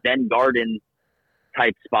Zen Garden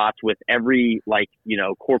type spots with every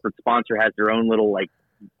corporate sponsor has their own little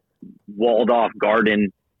walled off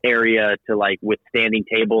garden area to with standing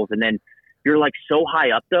tables, and then you're so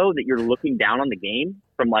high up though that you're looking down on the game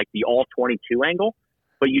from the all 22 angle,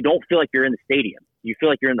 but you don't feel like you're in the stadium. You feel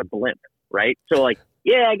like you're in the blimp, right? So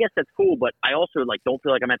yeah, I guess that's cool, but I also don't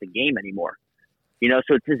feel like I'm at the game anymore.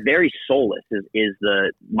 So it's just very soulless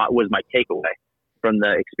was my takeaway from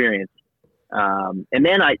the experience. And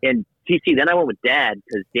then then I went with Dad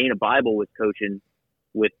because Dana Bible was coaching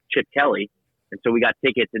with Chip Kelly, and so we got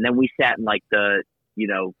tickets, and then we sat in the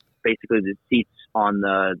basically the seats on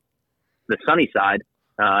the sunny side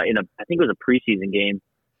I think it was a preseason game.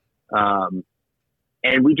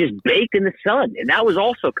 And we just baked in the sun. And that was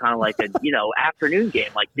also kind of a, afternoon game.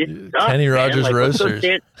 This sucks, Kenny Rogers Roasters.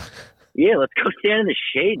 Let's go stand in the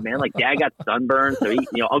shade, man. Dad got sunburned. So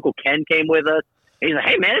Uncle Ken came with us. And he's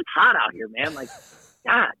hey man, it's hot out here, man.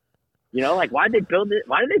 God, why did they build it?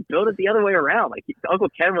 Why did they build it the other way around? Uncle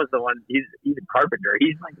Ken was the one. He's a carpenter.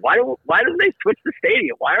 He's why don't they switch the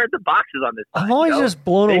stadium? Why aren't the boxes on this side? I'm always just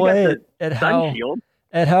blown away at how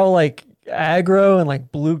aggro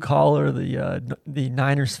and blue collar the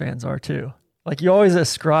Niners fans are too. You always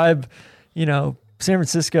ascribe, San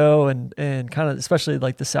Francisco and kind of especially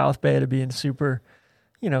the South Bay to being super,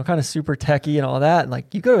 kind of super techie and all that. And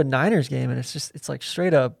you go to a Niners game and it's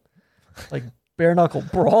straight up bare knuckle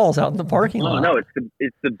brawls out in the parking lot. No,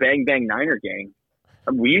 it's the Bang Bang Niner gang.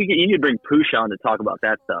 You need to bring Poosh on to talk about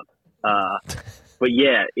that stuff. But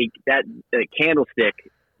yeah, that candlestick,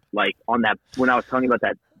 on that when I was telling you about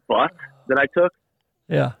that bus that I took.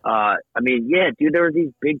 Yeah. Dude, there were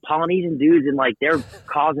these big Polynesian dudes and they're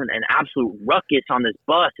causing an absolute ruckus on this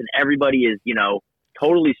bus, and everybody is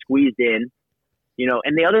totally squeezed in.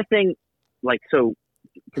 And the other thing, so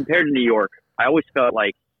compared to New York, I always felt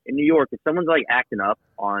in New York, if someone's acting up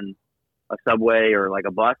on a subway or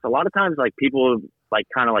a bus, a lot of times people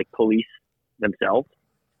kind of police themselves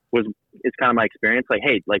is kind of my experience.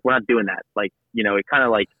 Hey, we're not doing that. It kind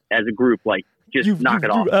of as a group, just knock it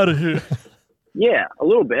off. Out of here. Yeah, a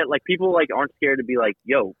little bit. People aren't scared to be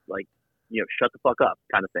yo, shut the fuck up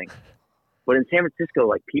kind of thing. But in San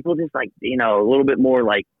Francisco, people just a little bit more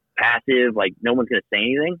passive, no one's gonna say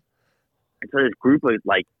anything. And so this group of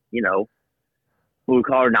blue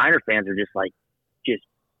collar Niner fans are just just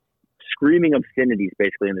screaming obscenities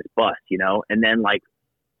basically in this bus, and then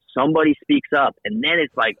somebody speaks up, and then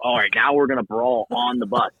it's all right, now we're gonna brawl on the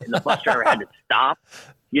bus, and the bus driver had to stop,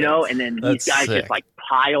 and then these guys sick. just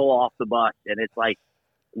pile off the bus, and it's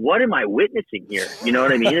what am I witnessing here? You know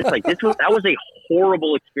what I mean? It's that was a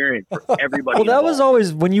horrible experience for everybody. Well, that involved. was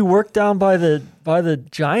always when you worked down by the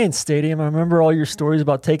Giants stadium. I remember all your stories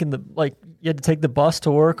about taking you had to take the bus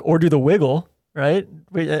to work or do the wiggle, right?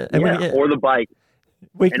 or the bike.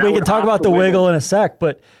 We And I can would talk hop about the the wiggle wiggle. in a sec,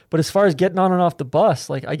 but as far as getting on and off the bus,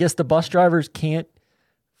 like I guess the bus drivers can't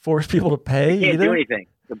force people to pay Can't either. do anything.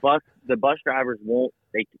 The bus drivers won't.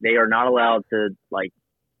 They are not allowed to like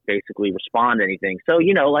basically respond to anything. So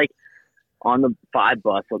like on the 5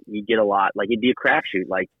 bus, you get a lot. Like it'd be a crapshoot.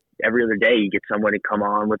 Like every other day, you get someone to come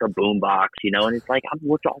on with a boombox, and it's like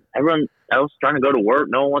everyone else trying to go to work.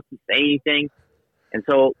 No one wants to say anything. And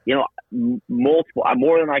so, multiple,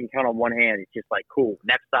 more than I can count on one hand. It's just like, cool.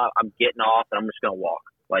 Next stop, I'm getting off and I'm just going to walk.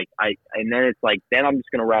 And then it's like, then I'm just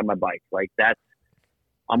going to ride my bike. Like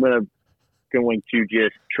I'm going to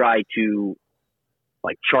just try to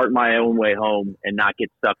like chart my own way home and not get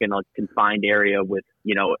stuck in a confined area with,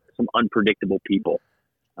 some unpredictable people.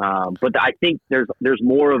 But I think there's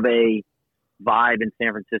more of a vibe in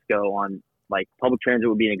San Francisco on like public transit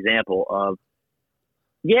would be an example of,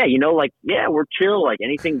 we're chill, like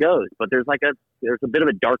anything goes, but there's a bit of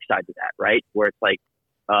a dark side to that, right? Where it's like,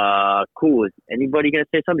 cool. Is anybody going to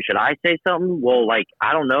say something? Should I say something? Well, like,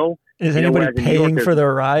 I don't know. Is anybody whereas in New York, paying for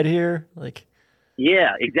their ride here? Like,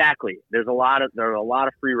 yeah, exactly. There are a lot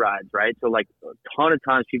of free rides, right? So like a ton of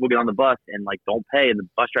times people get on the bus and like don't pay, and the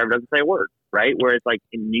bus driver doesn't say a word, right? Whereas like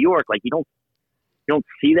in New York, like you don't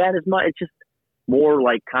see that as much. It's just more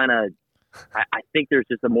like kind of. I think there's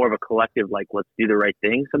just more of a collective like let's do the right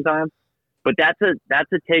thing sometimes. But that's a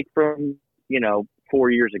take from 4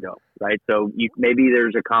 years ago, right? So maybe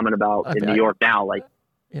there's a comment about in New York now, like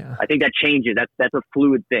yeah, I think that changes. That's a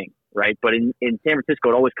fluid thing, right? But in San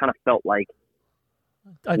Francisco, it always kind of felt like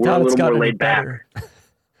I we're doubt a it's little more gotten laid back. better.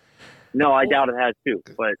 No, I doubt it has too.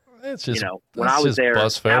 But It's just when I was there,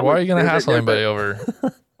 bus fare. Why are you going to hassle there's anybody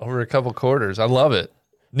over a couple quarters? I love it.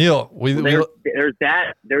 Neil, there's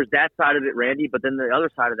that side of it, Randy. But then the other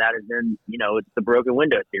side of that is then it's the broken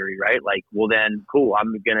window theory, right? Like, well, then cool,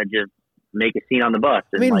 I'm gonna just make a scene on the bus.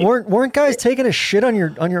 I mean, like, weren't guys taking a shit on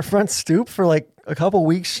your front stoop for like a couple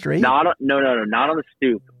weeks straight? not on the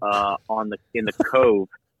stoop. In the cove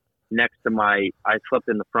next to I slept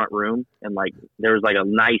in the front room, and like there was like a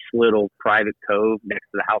nice little private cove next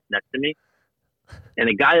to the house next to me, and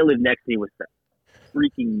the guy that lived next to me was the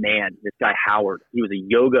freaking man. This guy Howard, he was a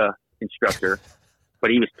yoga instructor,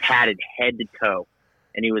 but he was tatted head to toe,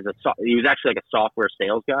 and he was actually like a software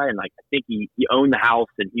sales guy, and like I think he owned the house,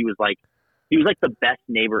 and he was like the best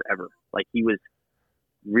neighbor ever. Like he was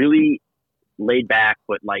really laid back,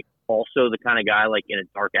 but like also the kind of guy like in a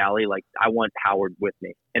dark alley. Like I want Howard with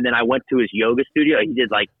me. And then I went to his yoga studio. He did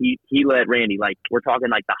like he let Randy, like we're talking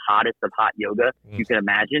like the hottest of hot yoga you can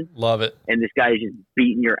imagine. love it. And this guy is just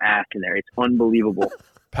beating your ass in there. It's unbelievable.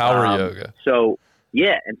 Power yoga. So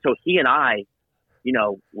yeah, and so he and I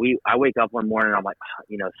I wake up one morning and I'm like,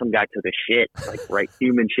 some guy took a shit, like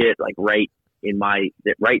human shit, like right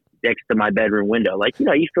next to my bedroom window. Like, you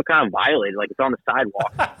feel kind of violated, like it's on the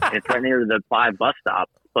sidewalk and it's right near the 5 bus stop.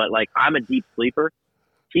 But like I'm a deep sleeper.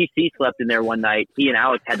 TC slept in there one night. He and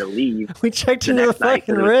Alex had to leave. We checked into the next night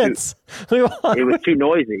fucking 'cause Ritz. It was too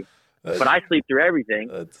noisy. But I sleep through everything.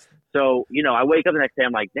 So, I wake up the next day,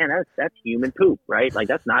 I'm like, man, that's human poop, right? Like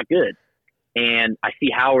that's not good. And I see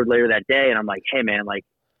Howard later that day and I'm like, hey man, like,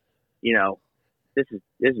 this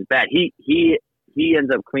is bad. He ends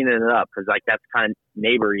up cleaning it up because like that's kind of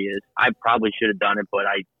neighbor he is. I probably should have done it, but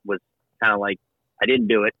I was kind of like I didn't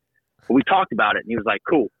do it. But we talked about it, and he was like,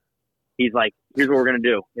 "Cool." He's like, "Here's what we're gonna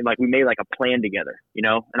do," and like we made like a plan together,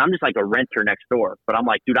 And I'm just like a renter next door, but I'm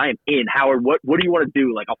like, "Dude, I am in." Howard, what do you want to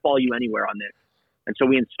do? Like, I'll follow you anywhere on this. And so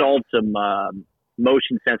we installed some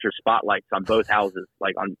motion sensor spotlights on both houses,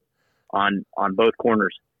 like on both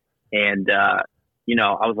corners, and I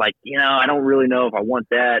was like, I don't really know if I want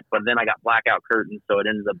that, but then I got blackout curtains, so it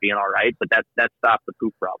ended up being all right. But that stopped the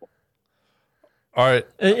poop problem. All right.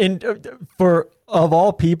 And for of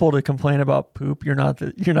all people to complain about poop, you're not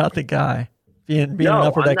the guy being an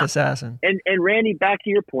upper deck assassin. And Randy, back to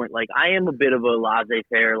your point, like I am a bit of a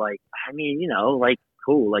laissez-faire. Like I mean, like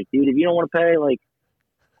cool, like dude, if you don't want to pay, like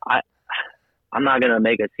I'm not gonna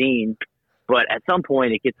make a scene. But at some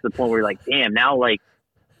point, it gets to the point where you're like, damn, now like.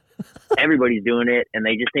 Everybody's doing it and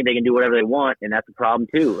they just think they can do whatever they want, and that's a problem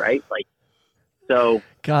too, right? Like, so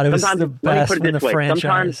God, it was the best in the franchise.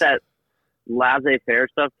 Sometimes that laissez-faire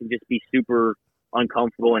stuff can just be super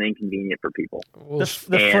uncomfortable and inconvenient for people. The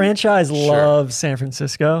franchise loves San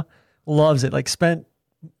Francisco, loves it. Like spent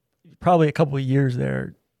probably a couple of years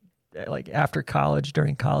there, like after college,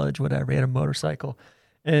 during college, whatever. He had a motorcycle.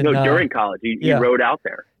 And, during college, you rode out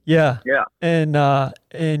there. Yeah. Yeah. And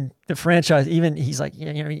the franchise, even he's like,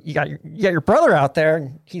 you got your brother out there,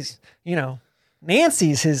 and he's,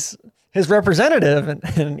 Nancy's his representative, and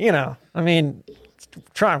I mean,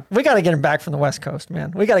 we got to get him back from the West Coast,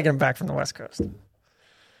 man. We got to get him back from the West Coast. And,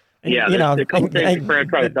 Yeah, there's a couple things the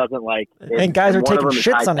franchise doesn't like. And guys are taking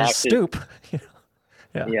shits on his taxes. stoop.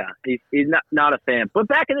 Yeah, he's not a fan. But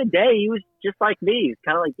back in the day, he was just like me. He's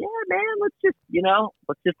kind of like, yeah, man, let's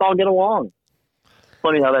just all get along.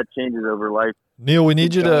 Funny how that changes over life. Neil, we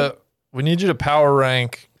need you to power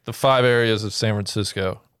rank the 5 areas of San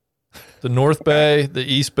Francisco: the North Bay, the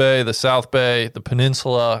East Bay, the South Bay, the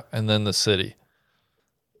Peninsula, and then the city.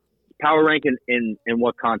 Power rank in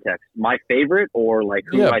what context? My favorite, or like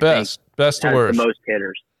who I best think to has worst, the most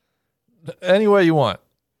hitters? Any way you want.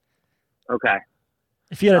 Okay.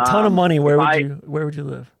 If you had a ton of money, where would you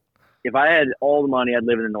live? If I had all the money, I'd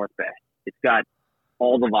live in the North Bay. It's got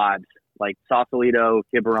all the vibes. Like Sausalito,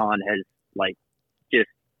 Quiberon has like just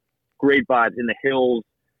great vibes in the hills.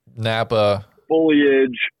 Napa.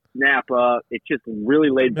 Foliage, Napa. It's just really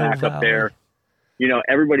laid back Mill up there.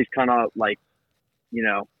 Everybody's kind of like,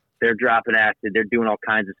 they're dropping acid. They're doing all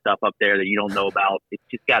kinds of stuff up there that you don't know about. It's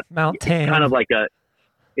just got Mount Tam. It's kind of like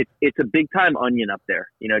it's a big time onion up there.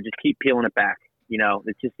 Just keep peeling it back.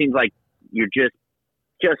 It just seems like you're just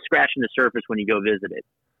scratching the surface when you go visit it.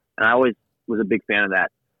 And I always was a big fan of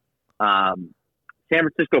that. San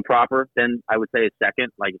Francisco proper, then I would say is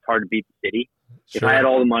second. Like, it's hard to beat the city. Sure. If I had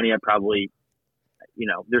all the money, I'd probably,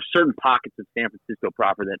 there's certain pockets of San Francisco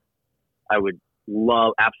proper that I would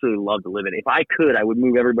absolutely love to live in. If I could, I would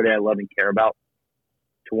move everybody I love and care about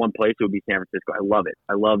to one place. It would be San Francisco. I love it.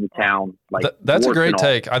 I love the town. Like, that's a great and all.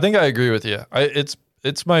 take. I think I agree with you.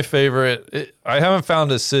 It's my favorite. I haven't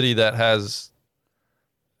found a city that has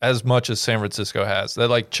as much as San Francisco has. That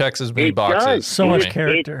like checks as many boxes. Does. So much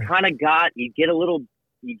character. It's kind of you get a little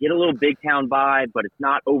big town vibe, but it's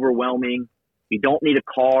not overwhelming. You don't need a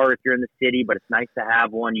car if you're in the city, but it's nice to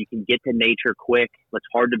have one. You can get to nature quick. It's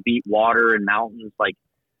hard to beat water and mountains. Like,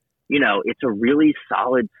 it's a really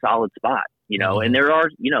solid spot, and there are,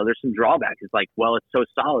 there's some drawbacks. It's like, well, it's so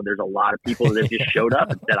solid. There's a lot of people that just showed up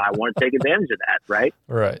and said, I want to take advantage of that. Right.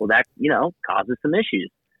 Right. Well, that, causes some issues.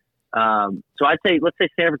 So let's say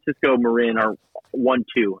San Francisco, Marin are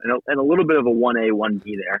 1-2 and a little bit of a 1A,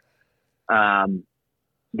 1B there.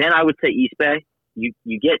 Then I would say East Bay. You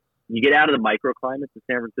get out of the microclimates of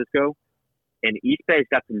San Francisco, and East Bay's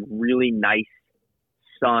got some really nice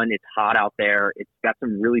sun. It's hot out there. It's got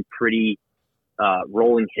some really pretty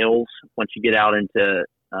rolling hills once you get out into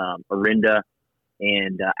Orinda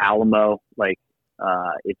and Alamo. Like,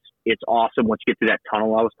 it's awesome once you get through that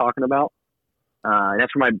tunnel I was talking about. And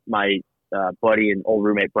that's where my buddy and old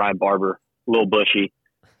roommate Brian Barber, Lil Bushy,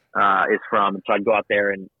 is from. So I'd go out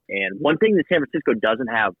there, and one thing that San Francisco doesn't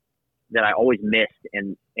have that I always missed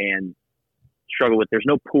and struggle with, there's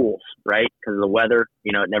no pools, right? Because of the weather,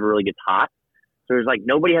 it never really gets hot. So there's like,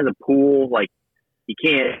 nobody has a pool. Like, you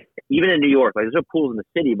can't, even in New York, like, there's no pools in the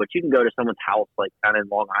city, but you can go to someone's house, like kind of in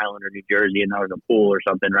Long Island or New Jersey, and there's a pool or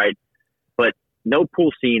something, right? But no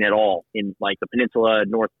pool scene at all in like the Peninsula,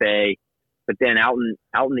 North Bay. But then out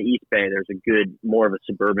in the East Bay, there's more of a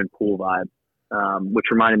suburban pool vibe, which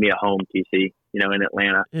reminded me of home, TC, in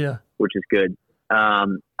Atlanta, Yeah. which is good.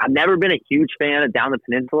 I've never been a huge fan of down the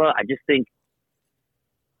Peninsula. I just think,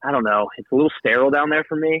 I don't know, it's a little sterile down there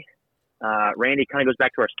for me. Randy, kind of goes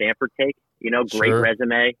back to our Stanford take, great Sure.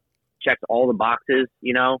 resume, checks all the boxes,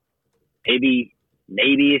 maybe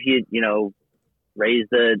if you, raise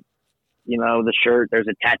the shirt, there's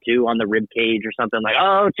a tattoo on the rib cage or something, like,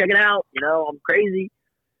 oh, check it out, I'm crazy.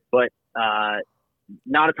 But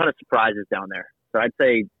not a ton of surprises down there. So I'd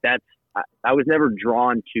say I was never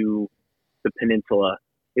drawn to the Peninsula.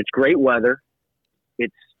 It's great weather.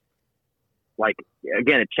 It's like,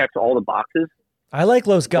 again, it checks all the boxes. I like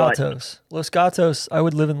Los Gatos. Los Gatos, I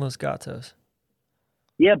would live in Los Gatos.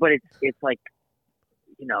 Yeah, but it's like,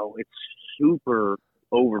 it's super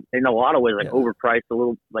over, in a lot of ways, like overpriced a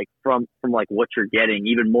little, like from like what you're getting,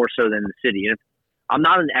 even more so than the city. And I'm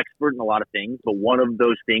not an expert in a lot of things, but one of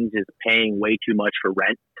those things is paying way too much for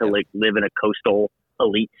rent to like live in a coastal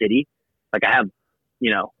elite city. Like, I have,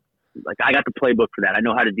 like, I got the playbook for that. I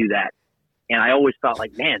know how to do that. And I always thought,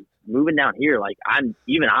 like, man, moving down here, like, I'm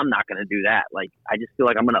not going to do that. Like, I just feel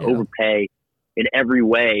like I'm going to overpay in every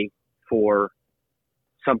way for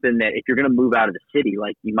something that, if you're going to move out of the city,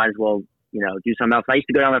 like, you might as well, do something else. I used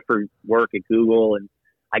to go down there for work at Google, and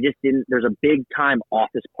I just didn't, there's a big time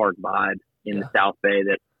office park vibe in the South Bay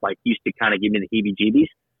that, like, used to kind of give me the heebie-jeebies.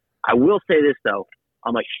 I will say this, though.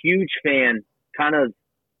 I'm a huge fan, kind of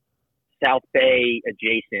South Bay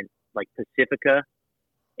adjacent, like Pacifica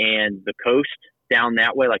and the coast down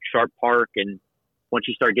that way, like Sharp Park, and once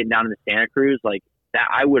you start getting down into Santa Cruz, like that,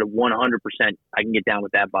 I would have 100%. I can get down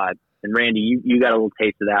with that vibe. And Randy, you got a little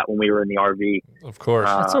taste of that when we were in the RV. Of course.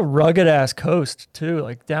 That's a rugged ass coast too.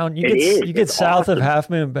 Like down, you get It's south awesome. of Half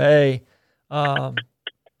Moon Bay,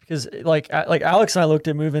 because like Alex and I looked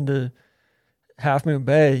at moving to Half Moon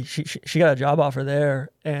Bay. She got a job offer there,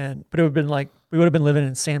 but it would have been like we would have been living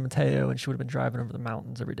in San Mateo, and she would have been driving over the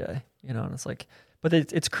mountains every day. You know, and it's like, but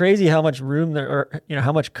it's crazy how much room there, or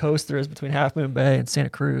how much coast there is between Half Moon Bay and Santa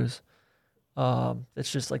Cruz.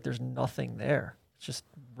 It's just like there's nothing there. It's just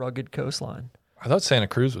rugged coastline. I thought Santa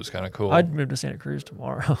Cruz was kind of cool. I'd move to Santa Cruz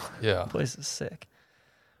tomorrow. Yeah. The place is sick.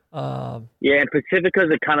 Yeah, and Pacifica's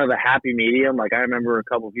a kind of a happy medium. Like I remember a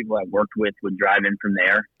couple of people I worked with would drive in from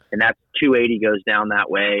there, and that's 280 goes down that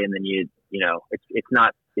way, and then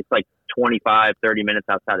it's like 25, 30 minutes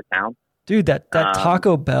outside of town. Dude, that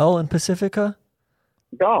Taco Bell in Pacifica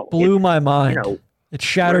Oh, blew my mind. It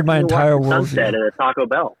shattered my entire Sunset worldview. at a Taco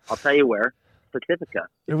Bell. I'll tell you where. Pacifica.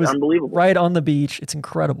 It was unbelievable. right on the beach. It's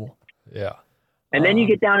incredible. Yeah. And then you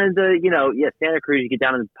get down into, Santa Cruz, you get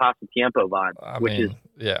down into the Paso Tiempo vibe, which is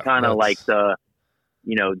kind of like the,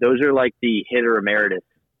 those are like the hitter emeritus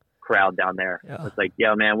crowd down there. Yeah. It's like,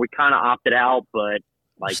 yeah, man, we kind of opted out, but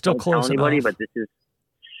like, Still don't tell close anybody, enough. but this is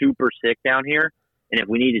super sick down here. And if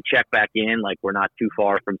we need to check back in, like we're not too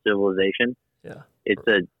far from civilization. Yeah. It's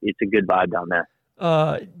a good vibe down there.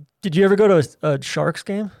 Did you ever go to a Sharks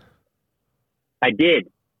game? I did.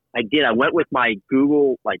 I went with my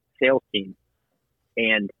Google sales team,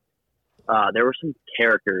 and there were some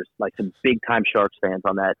characters, like some big time Sharks fans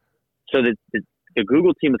on that. So the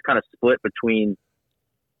Google team was kind of split between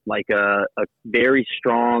like a very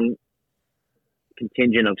strong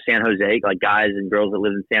contingent of San Jose, like guys and girls that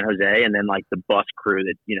live in San Jose, and then like the bus crew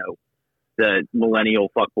that the millennial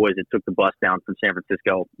fuckboys that took the bus down from San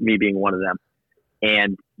Francisco, me being one of them,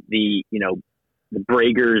 and the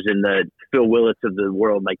Bragers and the Phil Willits of the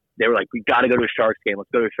world, like they were like, we got to go to a Sharks game. Let's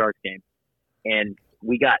go to a Sharks game. And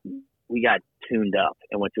we got tuned up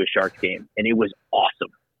and went to a Sharks game, and it was awesome.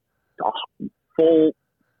 Full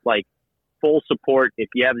support. If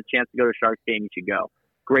you have the chance to go to a Sharks game, you should go.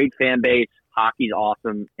 Great fan base. Hockey's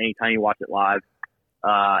awesome. Anytime you watch it live,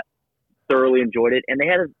 thoroughly enjoyed it. And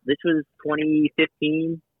this was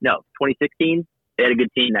 2016. They had a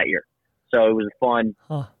good team that year, so it was fun.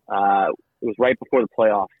 Huh. It was right before the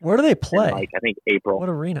playoffs. Where do they play? In, I think April. What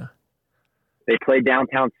arena? They played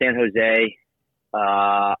downtown San Jose.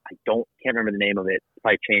 Can't remember the name of it. It's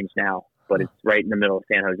probably changed now, but it's right in the middle of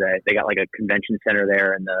San Jose. They got like a convention center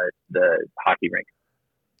there and the hockey rink.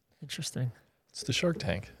 Interesting. It's the Shark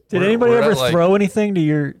Tank. Did anybody ever throw anything to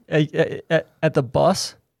your at the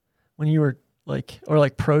bus when you were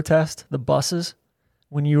protest the buses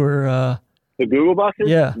when you were? The Google buses?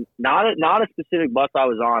 Yeah. Not a specific bus I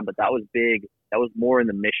was on, but that was big. That was more in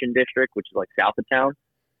the Mission District, which is like south of town,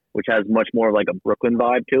 which has much more of like a Brooklyn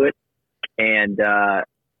vibe to it. And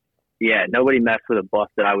nobody messed with a bus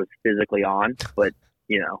that I was physically on, but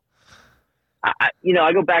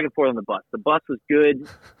I go back and forth on the bus. The bus was good.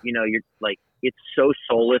 You're like, it's so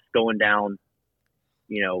soulless going down,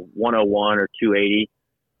 101 or 280.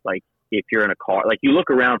 Like if you're in a car, like you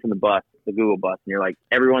look around from the bus, the Google bus, and you're like,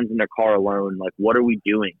 everyone's in their car alone. Like, what are we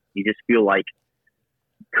doing? You just feel like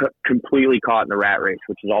completely caught in the rat race,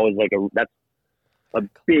 which is always like that's a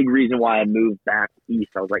big reason why I moved back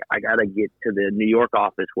east. I was like, I got to get to the New York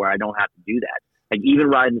office where I don't have to do that. Like even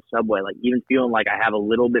riding the subway, like even feeling like I have a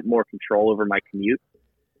little bit more control over my commute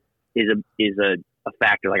is a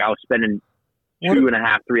factor. Like I was spending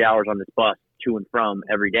 2.5, 3 hours on this bus to and from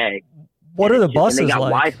every day. What are the buses and they got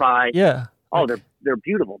like? Wi-Fi. Yeah. Oh, they're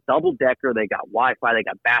beautiful. Double decker. They got Wi-Fi. They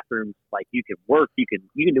got bathrooms. Like you can work. You can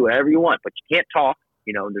do whatever you want, but you can't talk.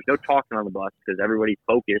 There's no talking on the bus because everybody's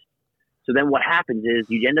focused. So then what happens is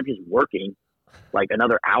you end up just working like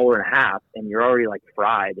another hour and a half, and you're already like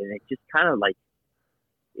fried, and it's just kind of like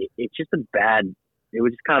it's just it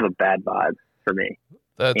was just kind of a bad vibe for me.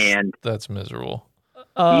 That's miserable.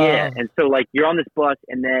 Yeah, and so like you're on this bus,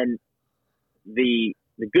 and then the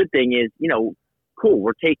good thing is, cool,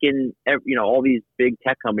 we're taking, all these big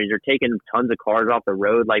tech companies are taking tons of cars off the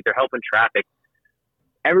road. Like they're helping traffic.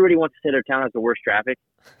 Everybody wants to say their town has the worst traffic.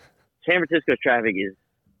 San Francisco's traffic is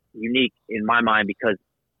unique in my mind because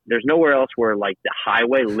there's nowhere else where like the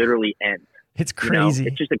highway literally ends. It's crazy.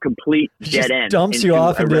 It's just a complete it dead just end. Dumps you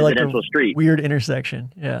off into like a street. Weird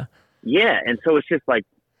intersection. Yeah. Yeah. And so it's just like,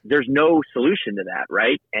 there's no solution to that.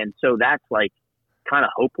 Right. And so that's like kind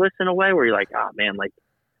of hopeless in a way where you're like, oh man, like,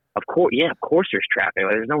 of course there's traffic.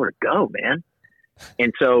 Like, there's nowhere to go, man.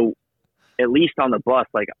 And so at least on the bus,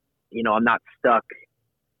 like, I'm not stuck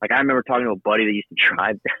Like I remember talking to a buddy that used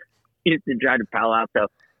to drive to Palo Alto,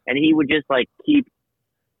 and he would just like keep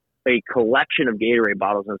a collection of Gatorade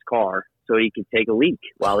bottles in his car so he could take a leak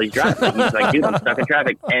while he's driving. He's like, dude, I'm stuck in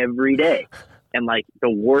traffic every day. And like the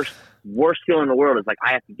worst feeling in the world is like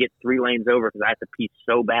I have to get 3 lanes over because I have to pee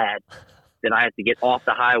so bad that I have to get off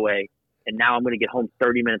the highway. And now I'm going to get home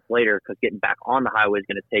 30 minutes later because getting back on the highway is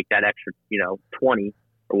going to take that extra, 20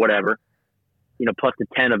 or whatever, plus the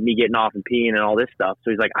 10 of me getting off and peeing and all this stuff.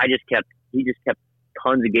 So he's like, he just kept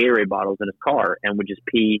tons of Gatorade bottles in his car and would just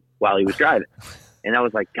pee while he was driving. And I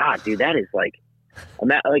was like, God, dude, that is like, he's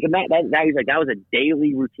like, that was a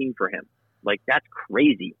daily routine for him. Like, that's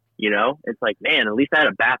crazy. It's like, man, at least I had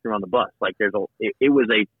a bathroom on the bus. Like it was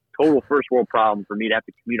a total first world problem for me to have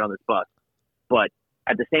to commute on this bus. But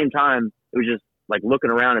at the same time, it was just like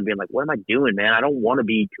looking around and being like, what am I doing, man? I don't want to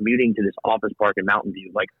be commuting to this office park in Mountain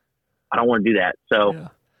View. Like, I don't want to do that. So yeah.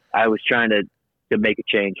 I was trying to make a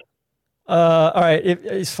change. All right.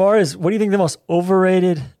 As far as what do you think the most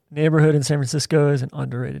overrated neighborhood in San Francisco is, an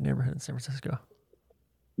underrated neighborhood in San Francisco?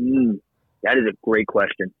 That is a great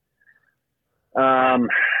question.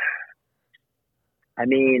 I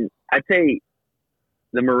mean, I'd say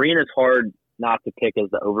the Marina's hard not to pick as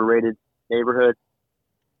the overrated neighborhood.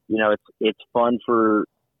 It's fun for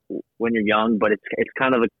when you're young, but it's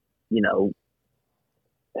kind of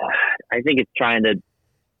I think it's trying to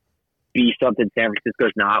be something San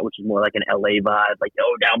Francisco's not, which is more like an LA vibe, like,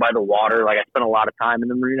 down by the water. Like I spent a lot of time in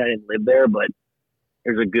the Marina. I didn't live there, but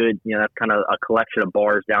there's a good, that's kind of a collection of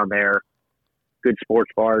bars down there, good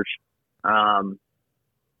sports bars.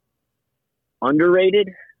 Underrated,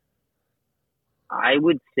 I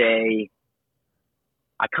would say,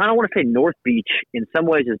 I kind of want to say North Beach in some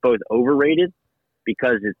ways is both overrated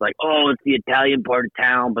because it's like, it's the Italian part of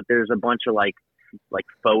town, but there's a bunch of like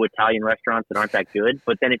faux Italian restaurants that aren't that good.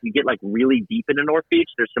 But then if you get like really deep into North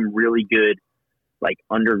Beach, there's some really good like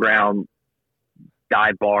underground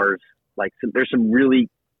dive bars. Like there's some really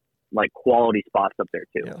like quality spots up there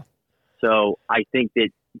too. Yeah. So I think that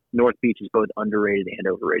North Beach is both underrated and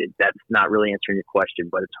overrated. That's not really answering your question,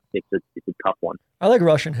 but it's a tough one. I like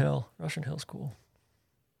Russian Hill. Russian Hill's cool.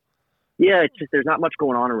 Yeah, it's just there's not much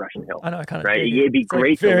going on in Russian Hill. I know, I kind of right. It'd be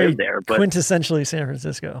great to live there, but quintessentially San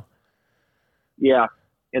Francisco. Yeah,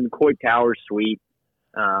 and the Coit Tower's sweet,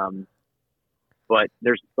 but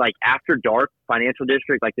there's like after dark financial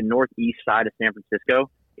district, like the northeast side of San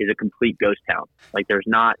Francisco is a complete ghost town. Like there's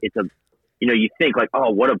not. It's a you think like,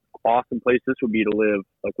 what an awesome place this would be to live,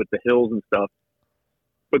 like with the hills and stuff.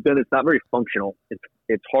 But then it's not very functional.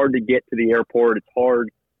 It's hard to get to the airport. It's hard,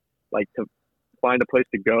 like, to find a place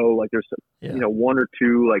to go. Like there's, one or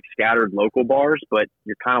two like scattered local bars, but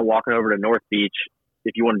you're kind of walking over to North Beach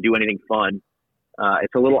if you want to do anything fun.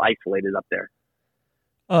 It's a little isolated up there.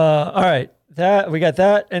 All right. We got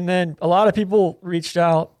that. And then a lot of people reached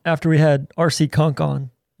out after we had RC Kunk on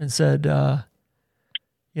and said,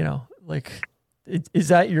 like, is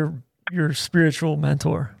that your spiritual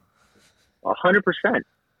mentor? 100%.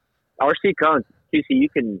 RC Kunk, TC, you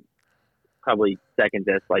can probably second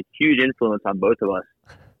this, like huge influence on both of us.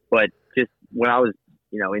 But just when I was,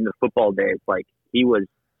 in the football days, like he was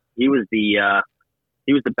the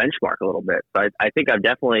benchmark a little bit. So I think I've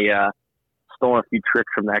definitely stolen a few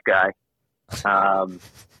tricks from that guy.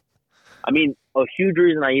 I mean, a huge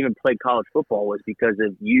reason I even played college football was because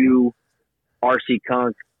of you, RC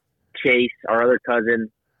Kunk, Chase, our other cousin.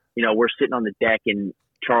 We're sitting on the deck in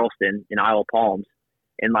Charleston in Isle of Palms,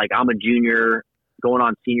 and like I'm a junior going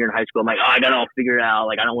on senior in high school. I'm like, I got it all figured out.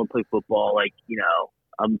 Like I don't want to play football. Like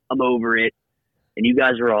I'm over it. And you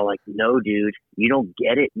guys are all like, no, dude, you don't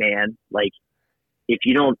get it, man. Like if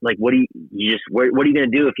you don't, like, what are you going to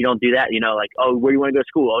do if you don't do that? Like, where do you want to go to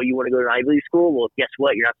school? You want to go to an Ivy League school? Well, guess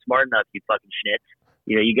what? You're not smart enough, you fucking schnitz.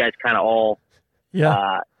 You guys kind of all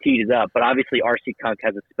teed it up. But obviously RC Kunk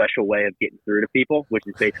has a special way of getting through to people, which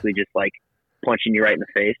is basically just like punching you right in the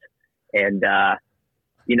face. And, I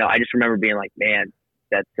just remember being like, man,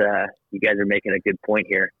 that's, you guys are making a good point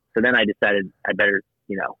here. So then I decided I better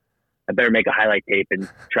make a highlight tape and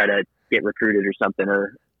try to get recruited or something,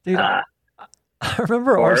 or, dude, I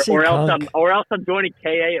remember RC Kunk. Or else I'm joining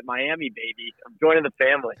KA at Miami, baby. I'm joining the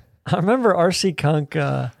family. I remember RC Kunk.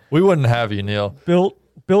 We wouldn't have you, Neil. Built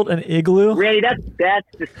an igloo. Randy, that's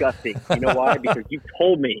disgusting. You know why? Because you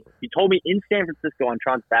told me in San Francisco on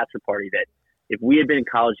Tron's bachelor party that if we had been in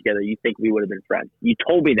college together, you think we would have been friends. You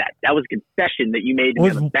told me that. That was a concession that you made to me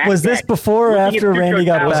on the back Was this before or after Randy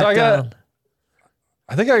got back down?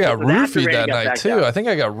 I think I got roofied that night too. I think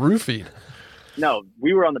I got roofied. No,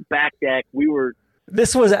 we were on the back deck.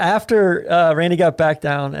 This was after Randy got back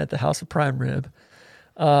down at the House of Prime Rib.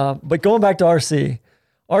 But going back to RC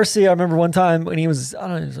RC, I remember one time when he was, I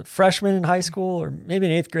don't know, he was a freshman in high school or maybe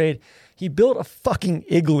in 8th grade, he built a fucking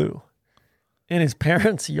igloo in his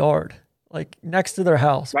parents' yard, like next to their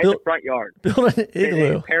house. Right in the front yard. Built an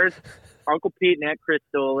igloo. His parents, Uncle Pete and Aunt Chris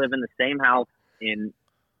still live in the same house in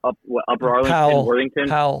Upper Arlington, Worthington.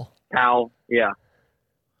 Powell, yeah.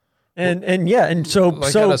 And so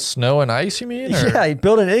Like out of snow and ice, you mean? Or? Yeah, he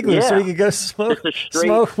built an igloo so he could go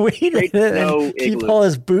smoke weed in it and keep all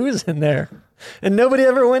his booze in there. And nobody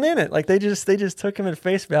ever went in it. Like they just took him at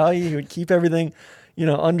face value. He would keep everything,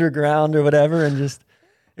 underground or whatever, and just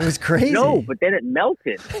it was crazy. No, but then it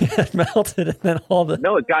melted. It melted, and then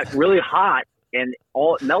it got really hot and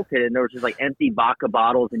all it melted, and there was just like empty vodka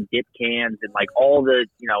bottles and dip cans and like all the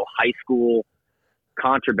high school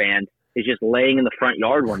contraband is just laying in the front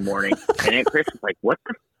yard one morning. And Aunt Chris was like, "What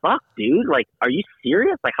the fuck, dude? Like, are you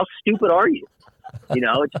serious? Like, how stupid are you?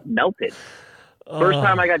 It just melted." First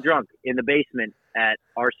time I got drunk in the basement at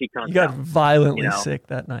RC Tun's You got house, violently sick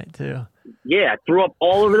that night too. Yeah, threw up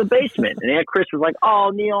all over the basement. And Aunt Chris was like,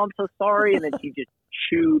 "Oh, Neil, I'm so sorry." And then she just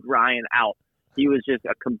chewed Ryan out. He was just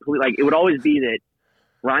a complete, it would always be that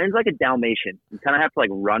Ryan's like a Dalmatian. You kind of have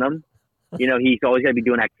to run him. He's always got to be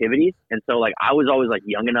doing activities. And so I was always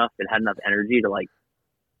young enough and had enough energy to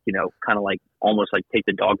almost take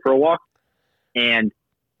the dog for a walk. And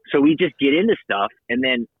so we just get into stuff and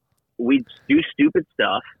then we'd do stupid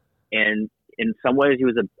stuff. And in some ways he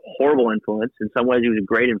was a horrible influence. In some ways he was a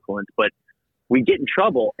great influence, but we'd get in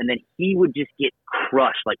trouble and then he would just get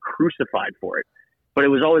crushed, crucified for it. But it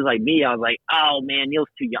was always me. I was like, "Oh man, Neil's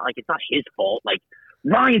too young. It's not his fault.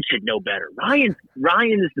 Ryan should know better. Ryan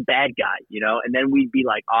is the bad guy, And then we'd be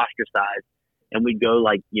ostracized, and we'd go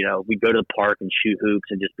we'd go to the park and shoot hoops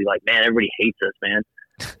and just be like, "Man, everybody hates us, man."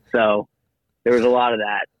 So there was a lot of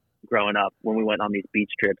that growing up when we went on these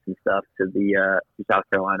beach trips and stuff to South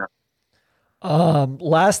Carolina.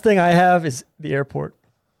 Last thing I have is the airport.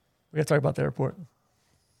 We got to talk about the airport.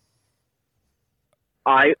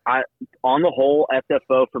 I on the whole,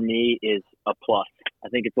 SFO for me is a plus. I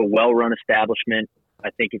think it's a well-run establishment. I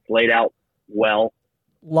think it's laid out well.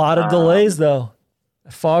 A lot of delays though.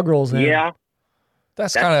 Fog rolls in. Yeah,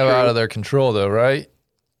 that's kind of out of their control though, right?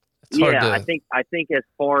 It's hard to... I think as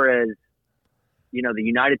far as the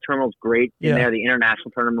United Terminal's great in there. The International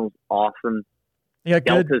Terminal's awesome. Yeah,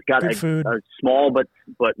 Delta's got good food. A small but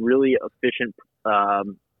really efficient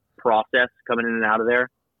process coming in and out of there.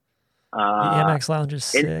 The Amex Lounge is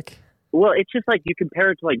sick. Well, it's just you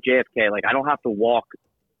compare it to JFK. I don't have to walk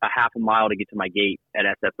a half a mile to get to my gate at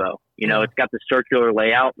SFO. It's got the circular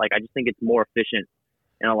layout. I just think it's more efficient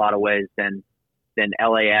in a lot of ways than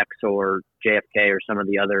LAX or JFK or some of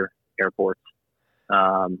the other airports.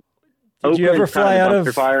 Did you ever fly out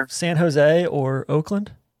of San Jose or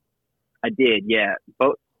Oakland? I did, yeah.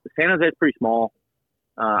 Both San Jose is pretty small.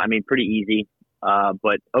 Pretty easy.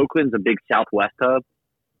 But Oakland's a big Southwest hub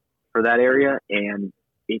for that area, and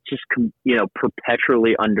it's just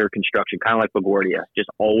perpetually under construction, kind of like LaGuardia. Just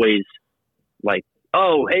always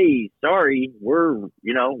 "Oh, hey, sorry, we're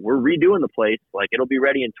redoing the place. It'll be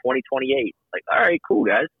ready in 2028." All right, cool,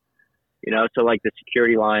 guys. So the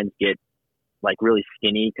security lines get really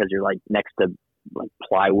skinny because you're next to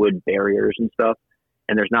plywood barriers and stuff,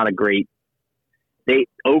 and there's not a great.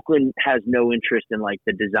 Oakland has no interest in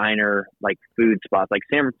the designer food spots.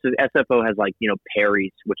 San Francisco SFO has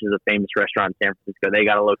Perry's, which is a famous restaurant in San Francisco. They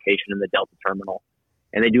got a location in the Delta Terminal,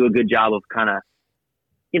 and they do a good job of kind of,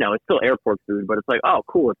 it's still airport food, but it's oh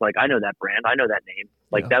cool. It's I know that brand, I know that name.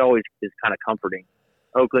 That always is kind of comforting.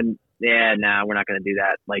 Oakland, we're not going to do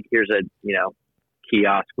that. Here's a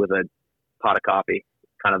kiosk with a pot of coffee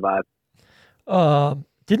kind of vibe.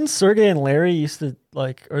 Didn't Sergey and Larry used to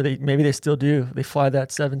or maybe they still do? They fly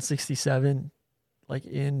that 767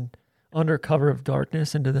 in under cover of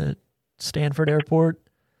darkness into the Stanford airport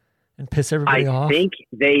and piss everybody off. I think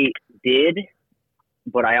they did,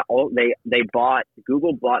 but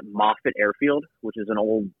Google bought Moffett Airfield, which is an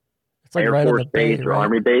old Air right Force base or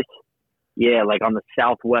Army base. Yeah, on the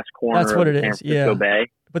southwest corner of San Francisco Bay.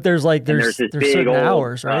 But there's there's certain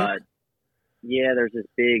hours, right? There's this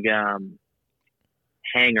big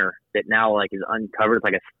hangar that now is uncovered.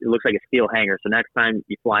 It looks like a steel hangar. So next time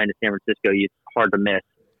you fly into San Francisco, it's hard to miss.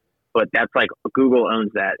 But that's Google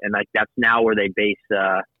owns that, and that's now where they base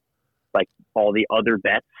all the other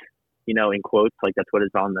bets, in quotes. That's what is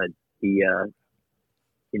on the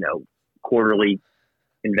quarterly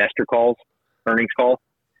investor calls, earnings call,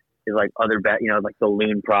 is other bet, the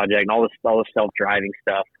Loon project and all the self-driving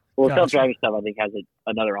stuff. Well, gotcha. Self-driving stuff I think has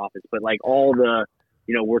another office, but all the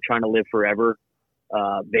we're trying to live forever.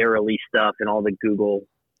 Verily stuff and all the Google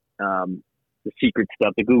the secret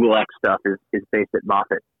stuff, the Google X stuff is based at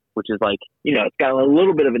Moffett, which is like, it's got a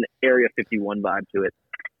little bit of an Area 51 vibe to it.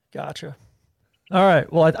 Gotcha. All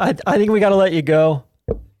right. Well, I think we got to let you go.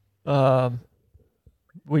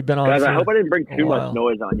 We've been on. Guys, I hope I didn't bring too much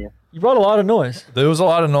noise on you. You brought a lot of noise. There was a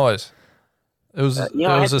lot of noise. It was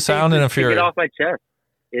a sound and a fury. Get off my chest.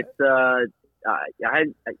 It's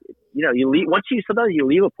you leave sometimes you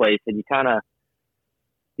leave a place and you kind of.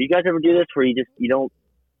 Do you guys ever do this where you don't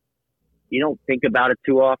think about it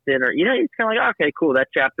too often, or it's kind of like, okay, cool, that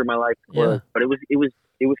chapter of my life is closed. Yeah. But it was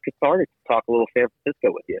cathartic to talk a little San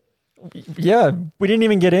Francisco with you. Yeah, we didn't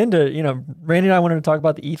even get into Randy and I wanted to talk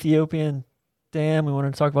about the Ethiopian Dam. We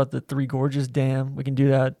wanted to talk about the Three Gorges Dam. We can do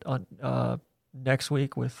that on next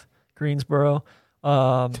week with Greensboro.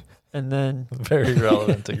 And then very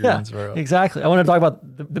relevant to Greensboro. Yeah, exactly. I want to talk about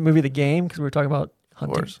the movie The Game because we were talking about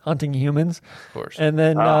hunting humans. Of course. And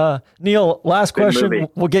then Neil, last question.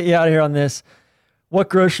 We'll get you out of here on this. What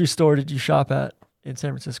grocery store did you shop at in San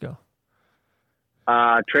Francisco?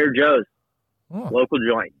 Trader Joe's, local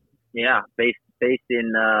joint. Yeah, based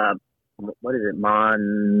in what is it,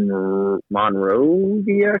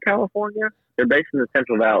 Monrovia, California. They're based in the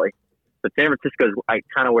Central Valley, but San Francisco is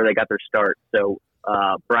kind of where they got their start. So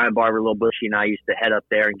Brian Barber, Lil Bushy, and I used to head up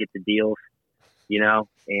there and get the deals,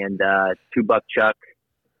 and $2 Chuck.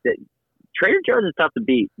 Trader Joe's is tough to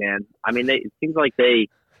beat, man. I mean, it seems like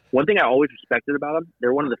one thing I always respected about them,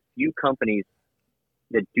 they're one of the few companies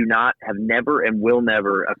that have never and will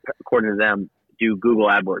never, according to them, do Google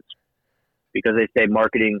AdWords, because they say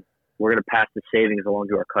marketing, we're going to pass the savings along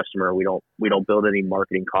to our customer. We don't build any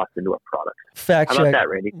marketing costs into our product. Fact check. How about that,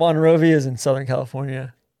 Randy? Monrovia is in Southern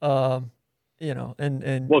California. And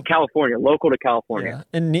California, local to California.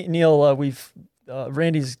 Yeah. And Neil,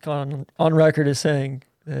 Randy's gone on record as saying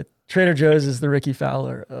that Trader Joe's is the Ricky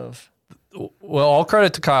Fowler of. Well, all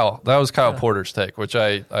credit to Kyle. That was Kyle Porter's take, which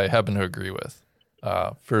I happen to agree with.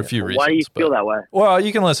 For a few reasons. Why do you feel that way? Well,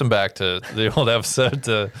 you can listen back to the old episode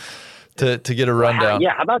to get a rundown.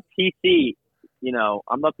 Yeah, how about TC?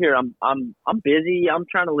 I'm up here. I'm busy. I'm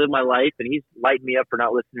trying to live my life, and he's lighting me up for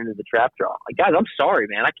not listening to the Trap Draw. Guys, I'm sorry,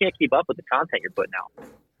 man. I can't keep up with the content you're putting out.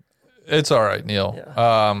 It's all right, Neil.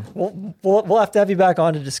 Yeah. We'll have to have you back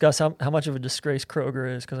on to discuss how much of a disgrace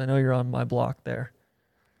Kroger is, because I know you're on my block there.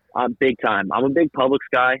 Big time. I'm a big Publix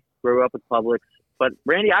guy. Grew up with Publix. But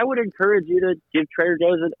Randy, I would encourage you to give Trader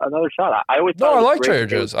Joe's another shot. I like Trader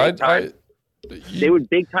Joe's. They would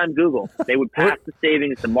big time Google. They would pass the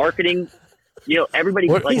savings, the marketing. Everybody.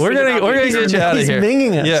 We're gonna get you out of here. He's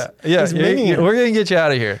minging us. Yeah. We're gonna get you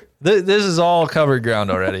out of here. This is all covered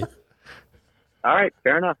ground already. All right,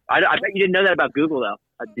 fair enough. I bet you didn't know that about Google though.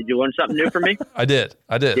 Did you learn something new from me? I did.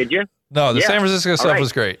 Did you? No, the San Francisco stuff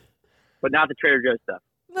was great, but not the Trader Joe's stuff.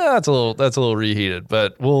 No, that's a little reheated,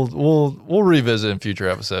 but we'll revisit in future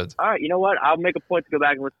episodes. All right, you know what? I'll make a point to go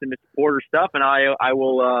back and listen to Mr. Porter's stuff, and I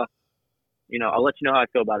will. I'll let you know how I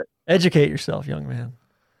feel about it. Educate yourself, young man.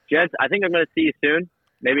 Gents, I think I'm going to see you soon.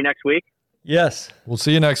 Maybe next week. Yes, we'll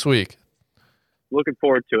see you next week. Looking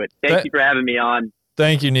forward to it. Thank you for having me on.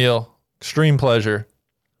 Thank you, Neil. Extreme pleasure.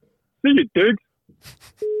 See you, dude.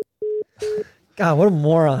 God, what a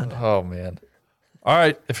moron! Oh man. All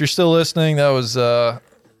right, if you're still listening, that was the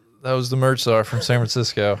merch czar from San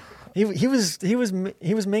Francisco. He was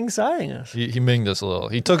ming-siing us. He minged us a little.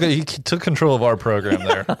 He took control of our program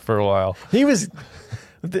there for a while. He was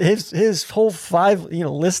his whole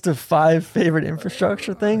list of 5 favorite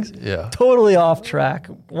infrastructure things. Yeah, totally off track.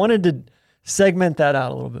 Wanted to segment that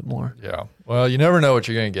out a little bit more. Yeah. Well, you never know what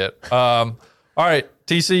you're gonna get. All right,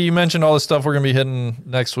 TC, you mentioned all the stuff we're going to be hitting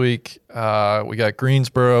next week. We got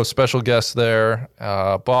Greensboro, special guests there,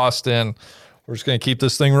 Boston. We're just going to keep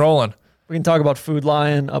this thing rolling. We can talk about Food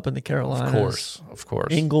Lion up in the Carolinas. Of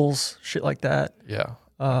course. Ingalls, shit like that. Yeah.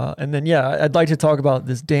 And then, I'd like to talk about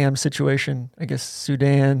this dam situation. I guess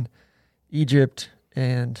Sudan, Egypt,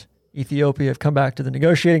 and Ethiopia have come back to the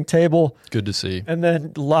negotiating table. Good to see. And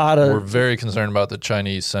then we're very concerned about the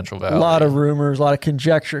Chinese Central Valley. A lot of rumors, a lot of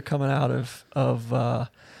conjecture coming out of the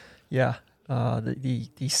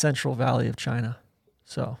Central Valley of China.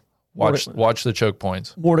 So watch the choke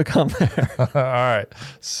points. More to come there. All right.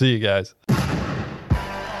 See you guys.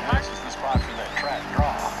 Nice is the spot for that track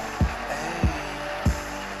draw.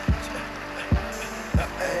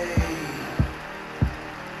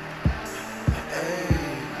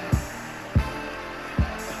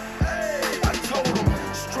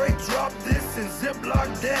 Ziploc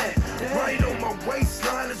that right on my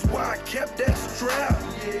waistline is why I kept that strap.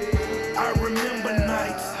 I remember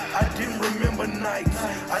nights, I didn't remember nights.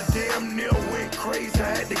 I damn near went crazy,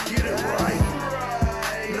 I had to get it right.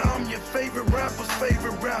 Now I'm your favorite rapper's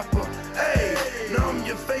favorite rapper. Hey,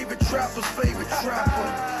 trapper's favorite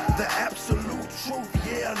trapper, the absolute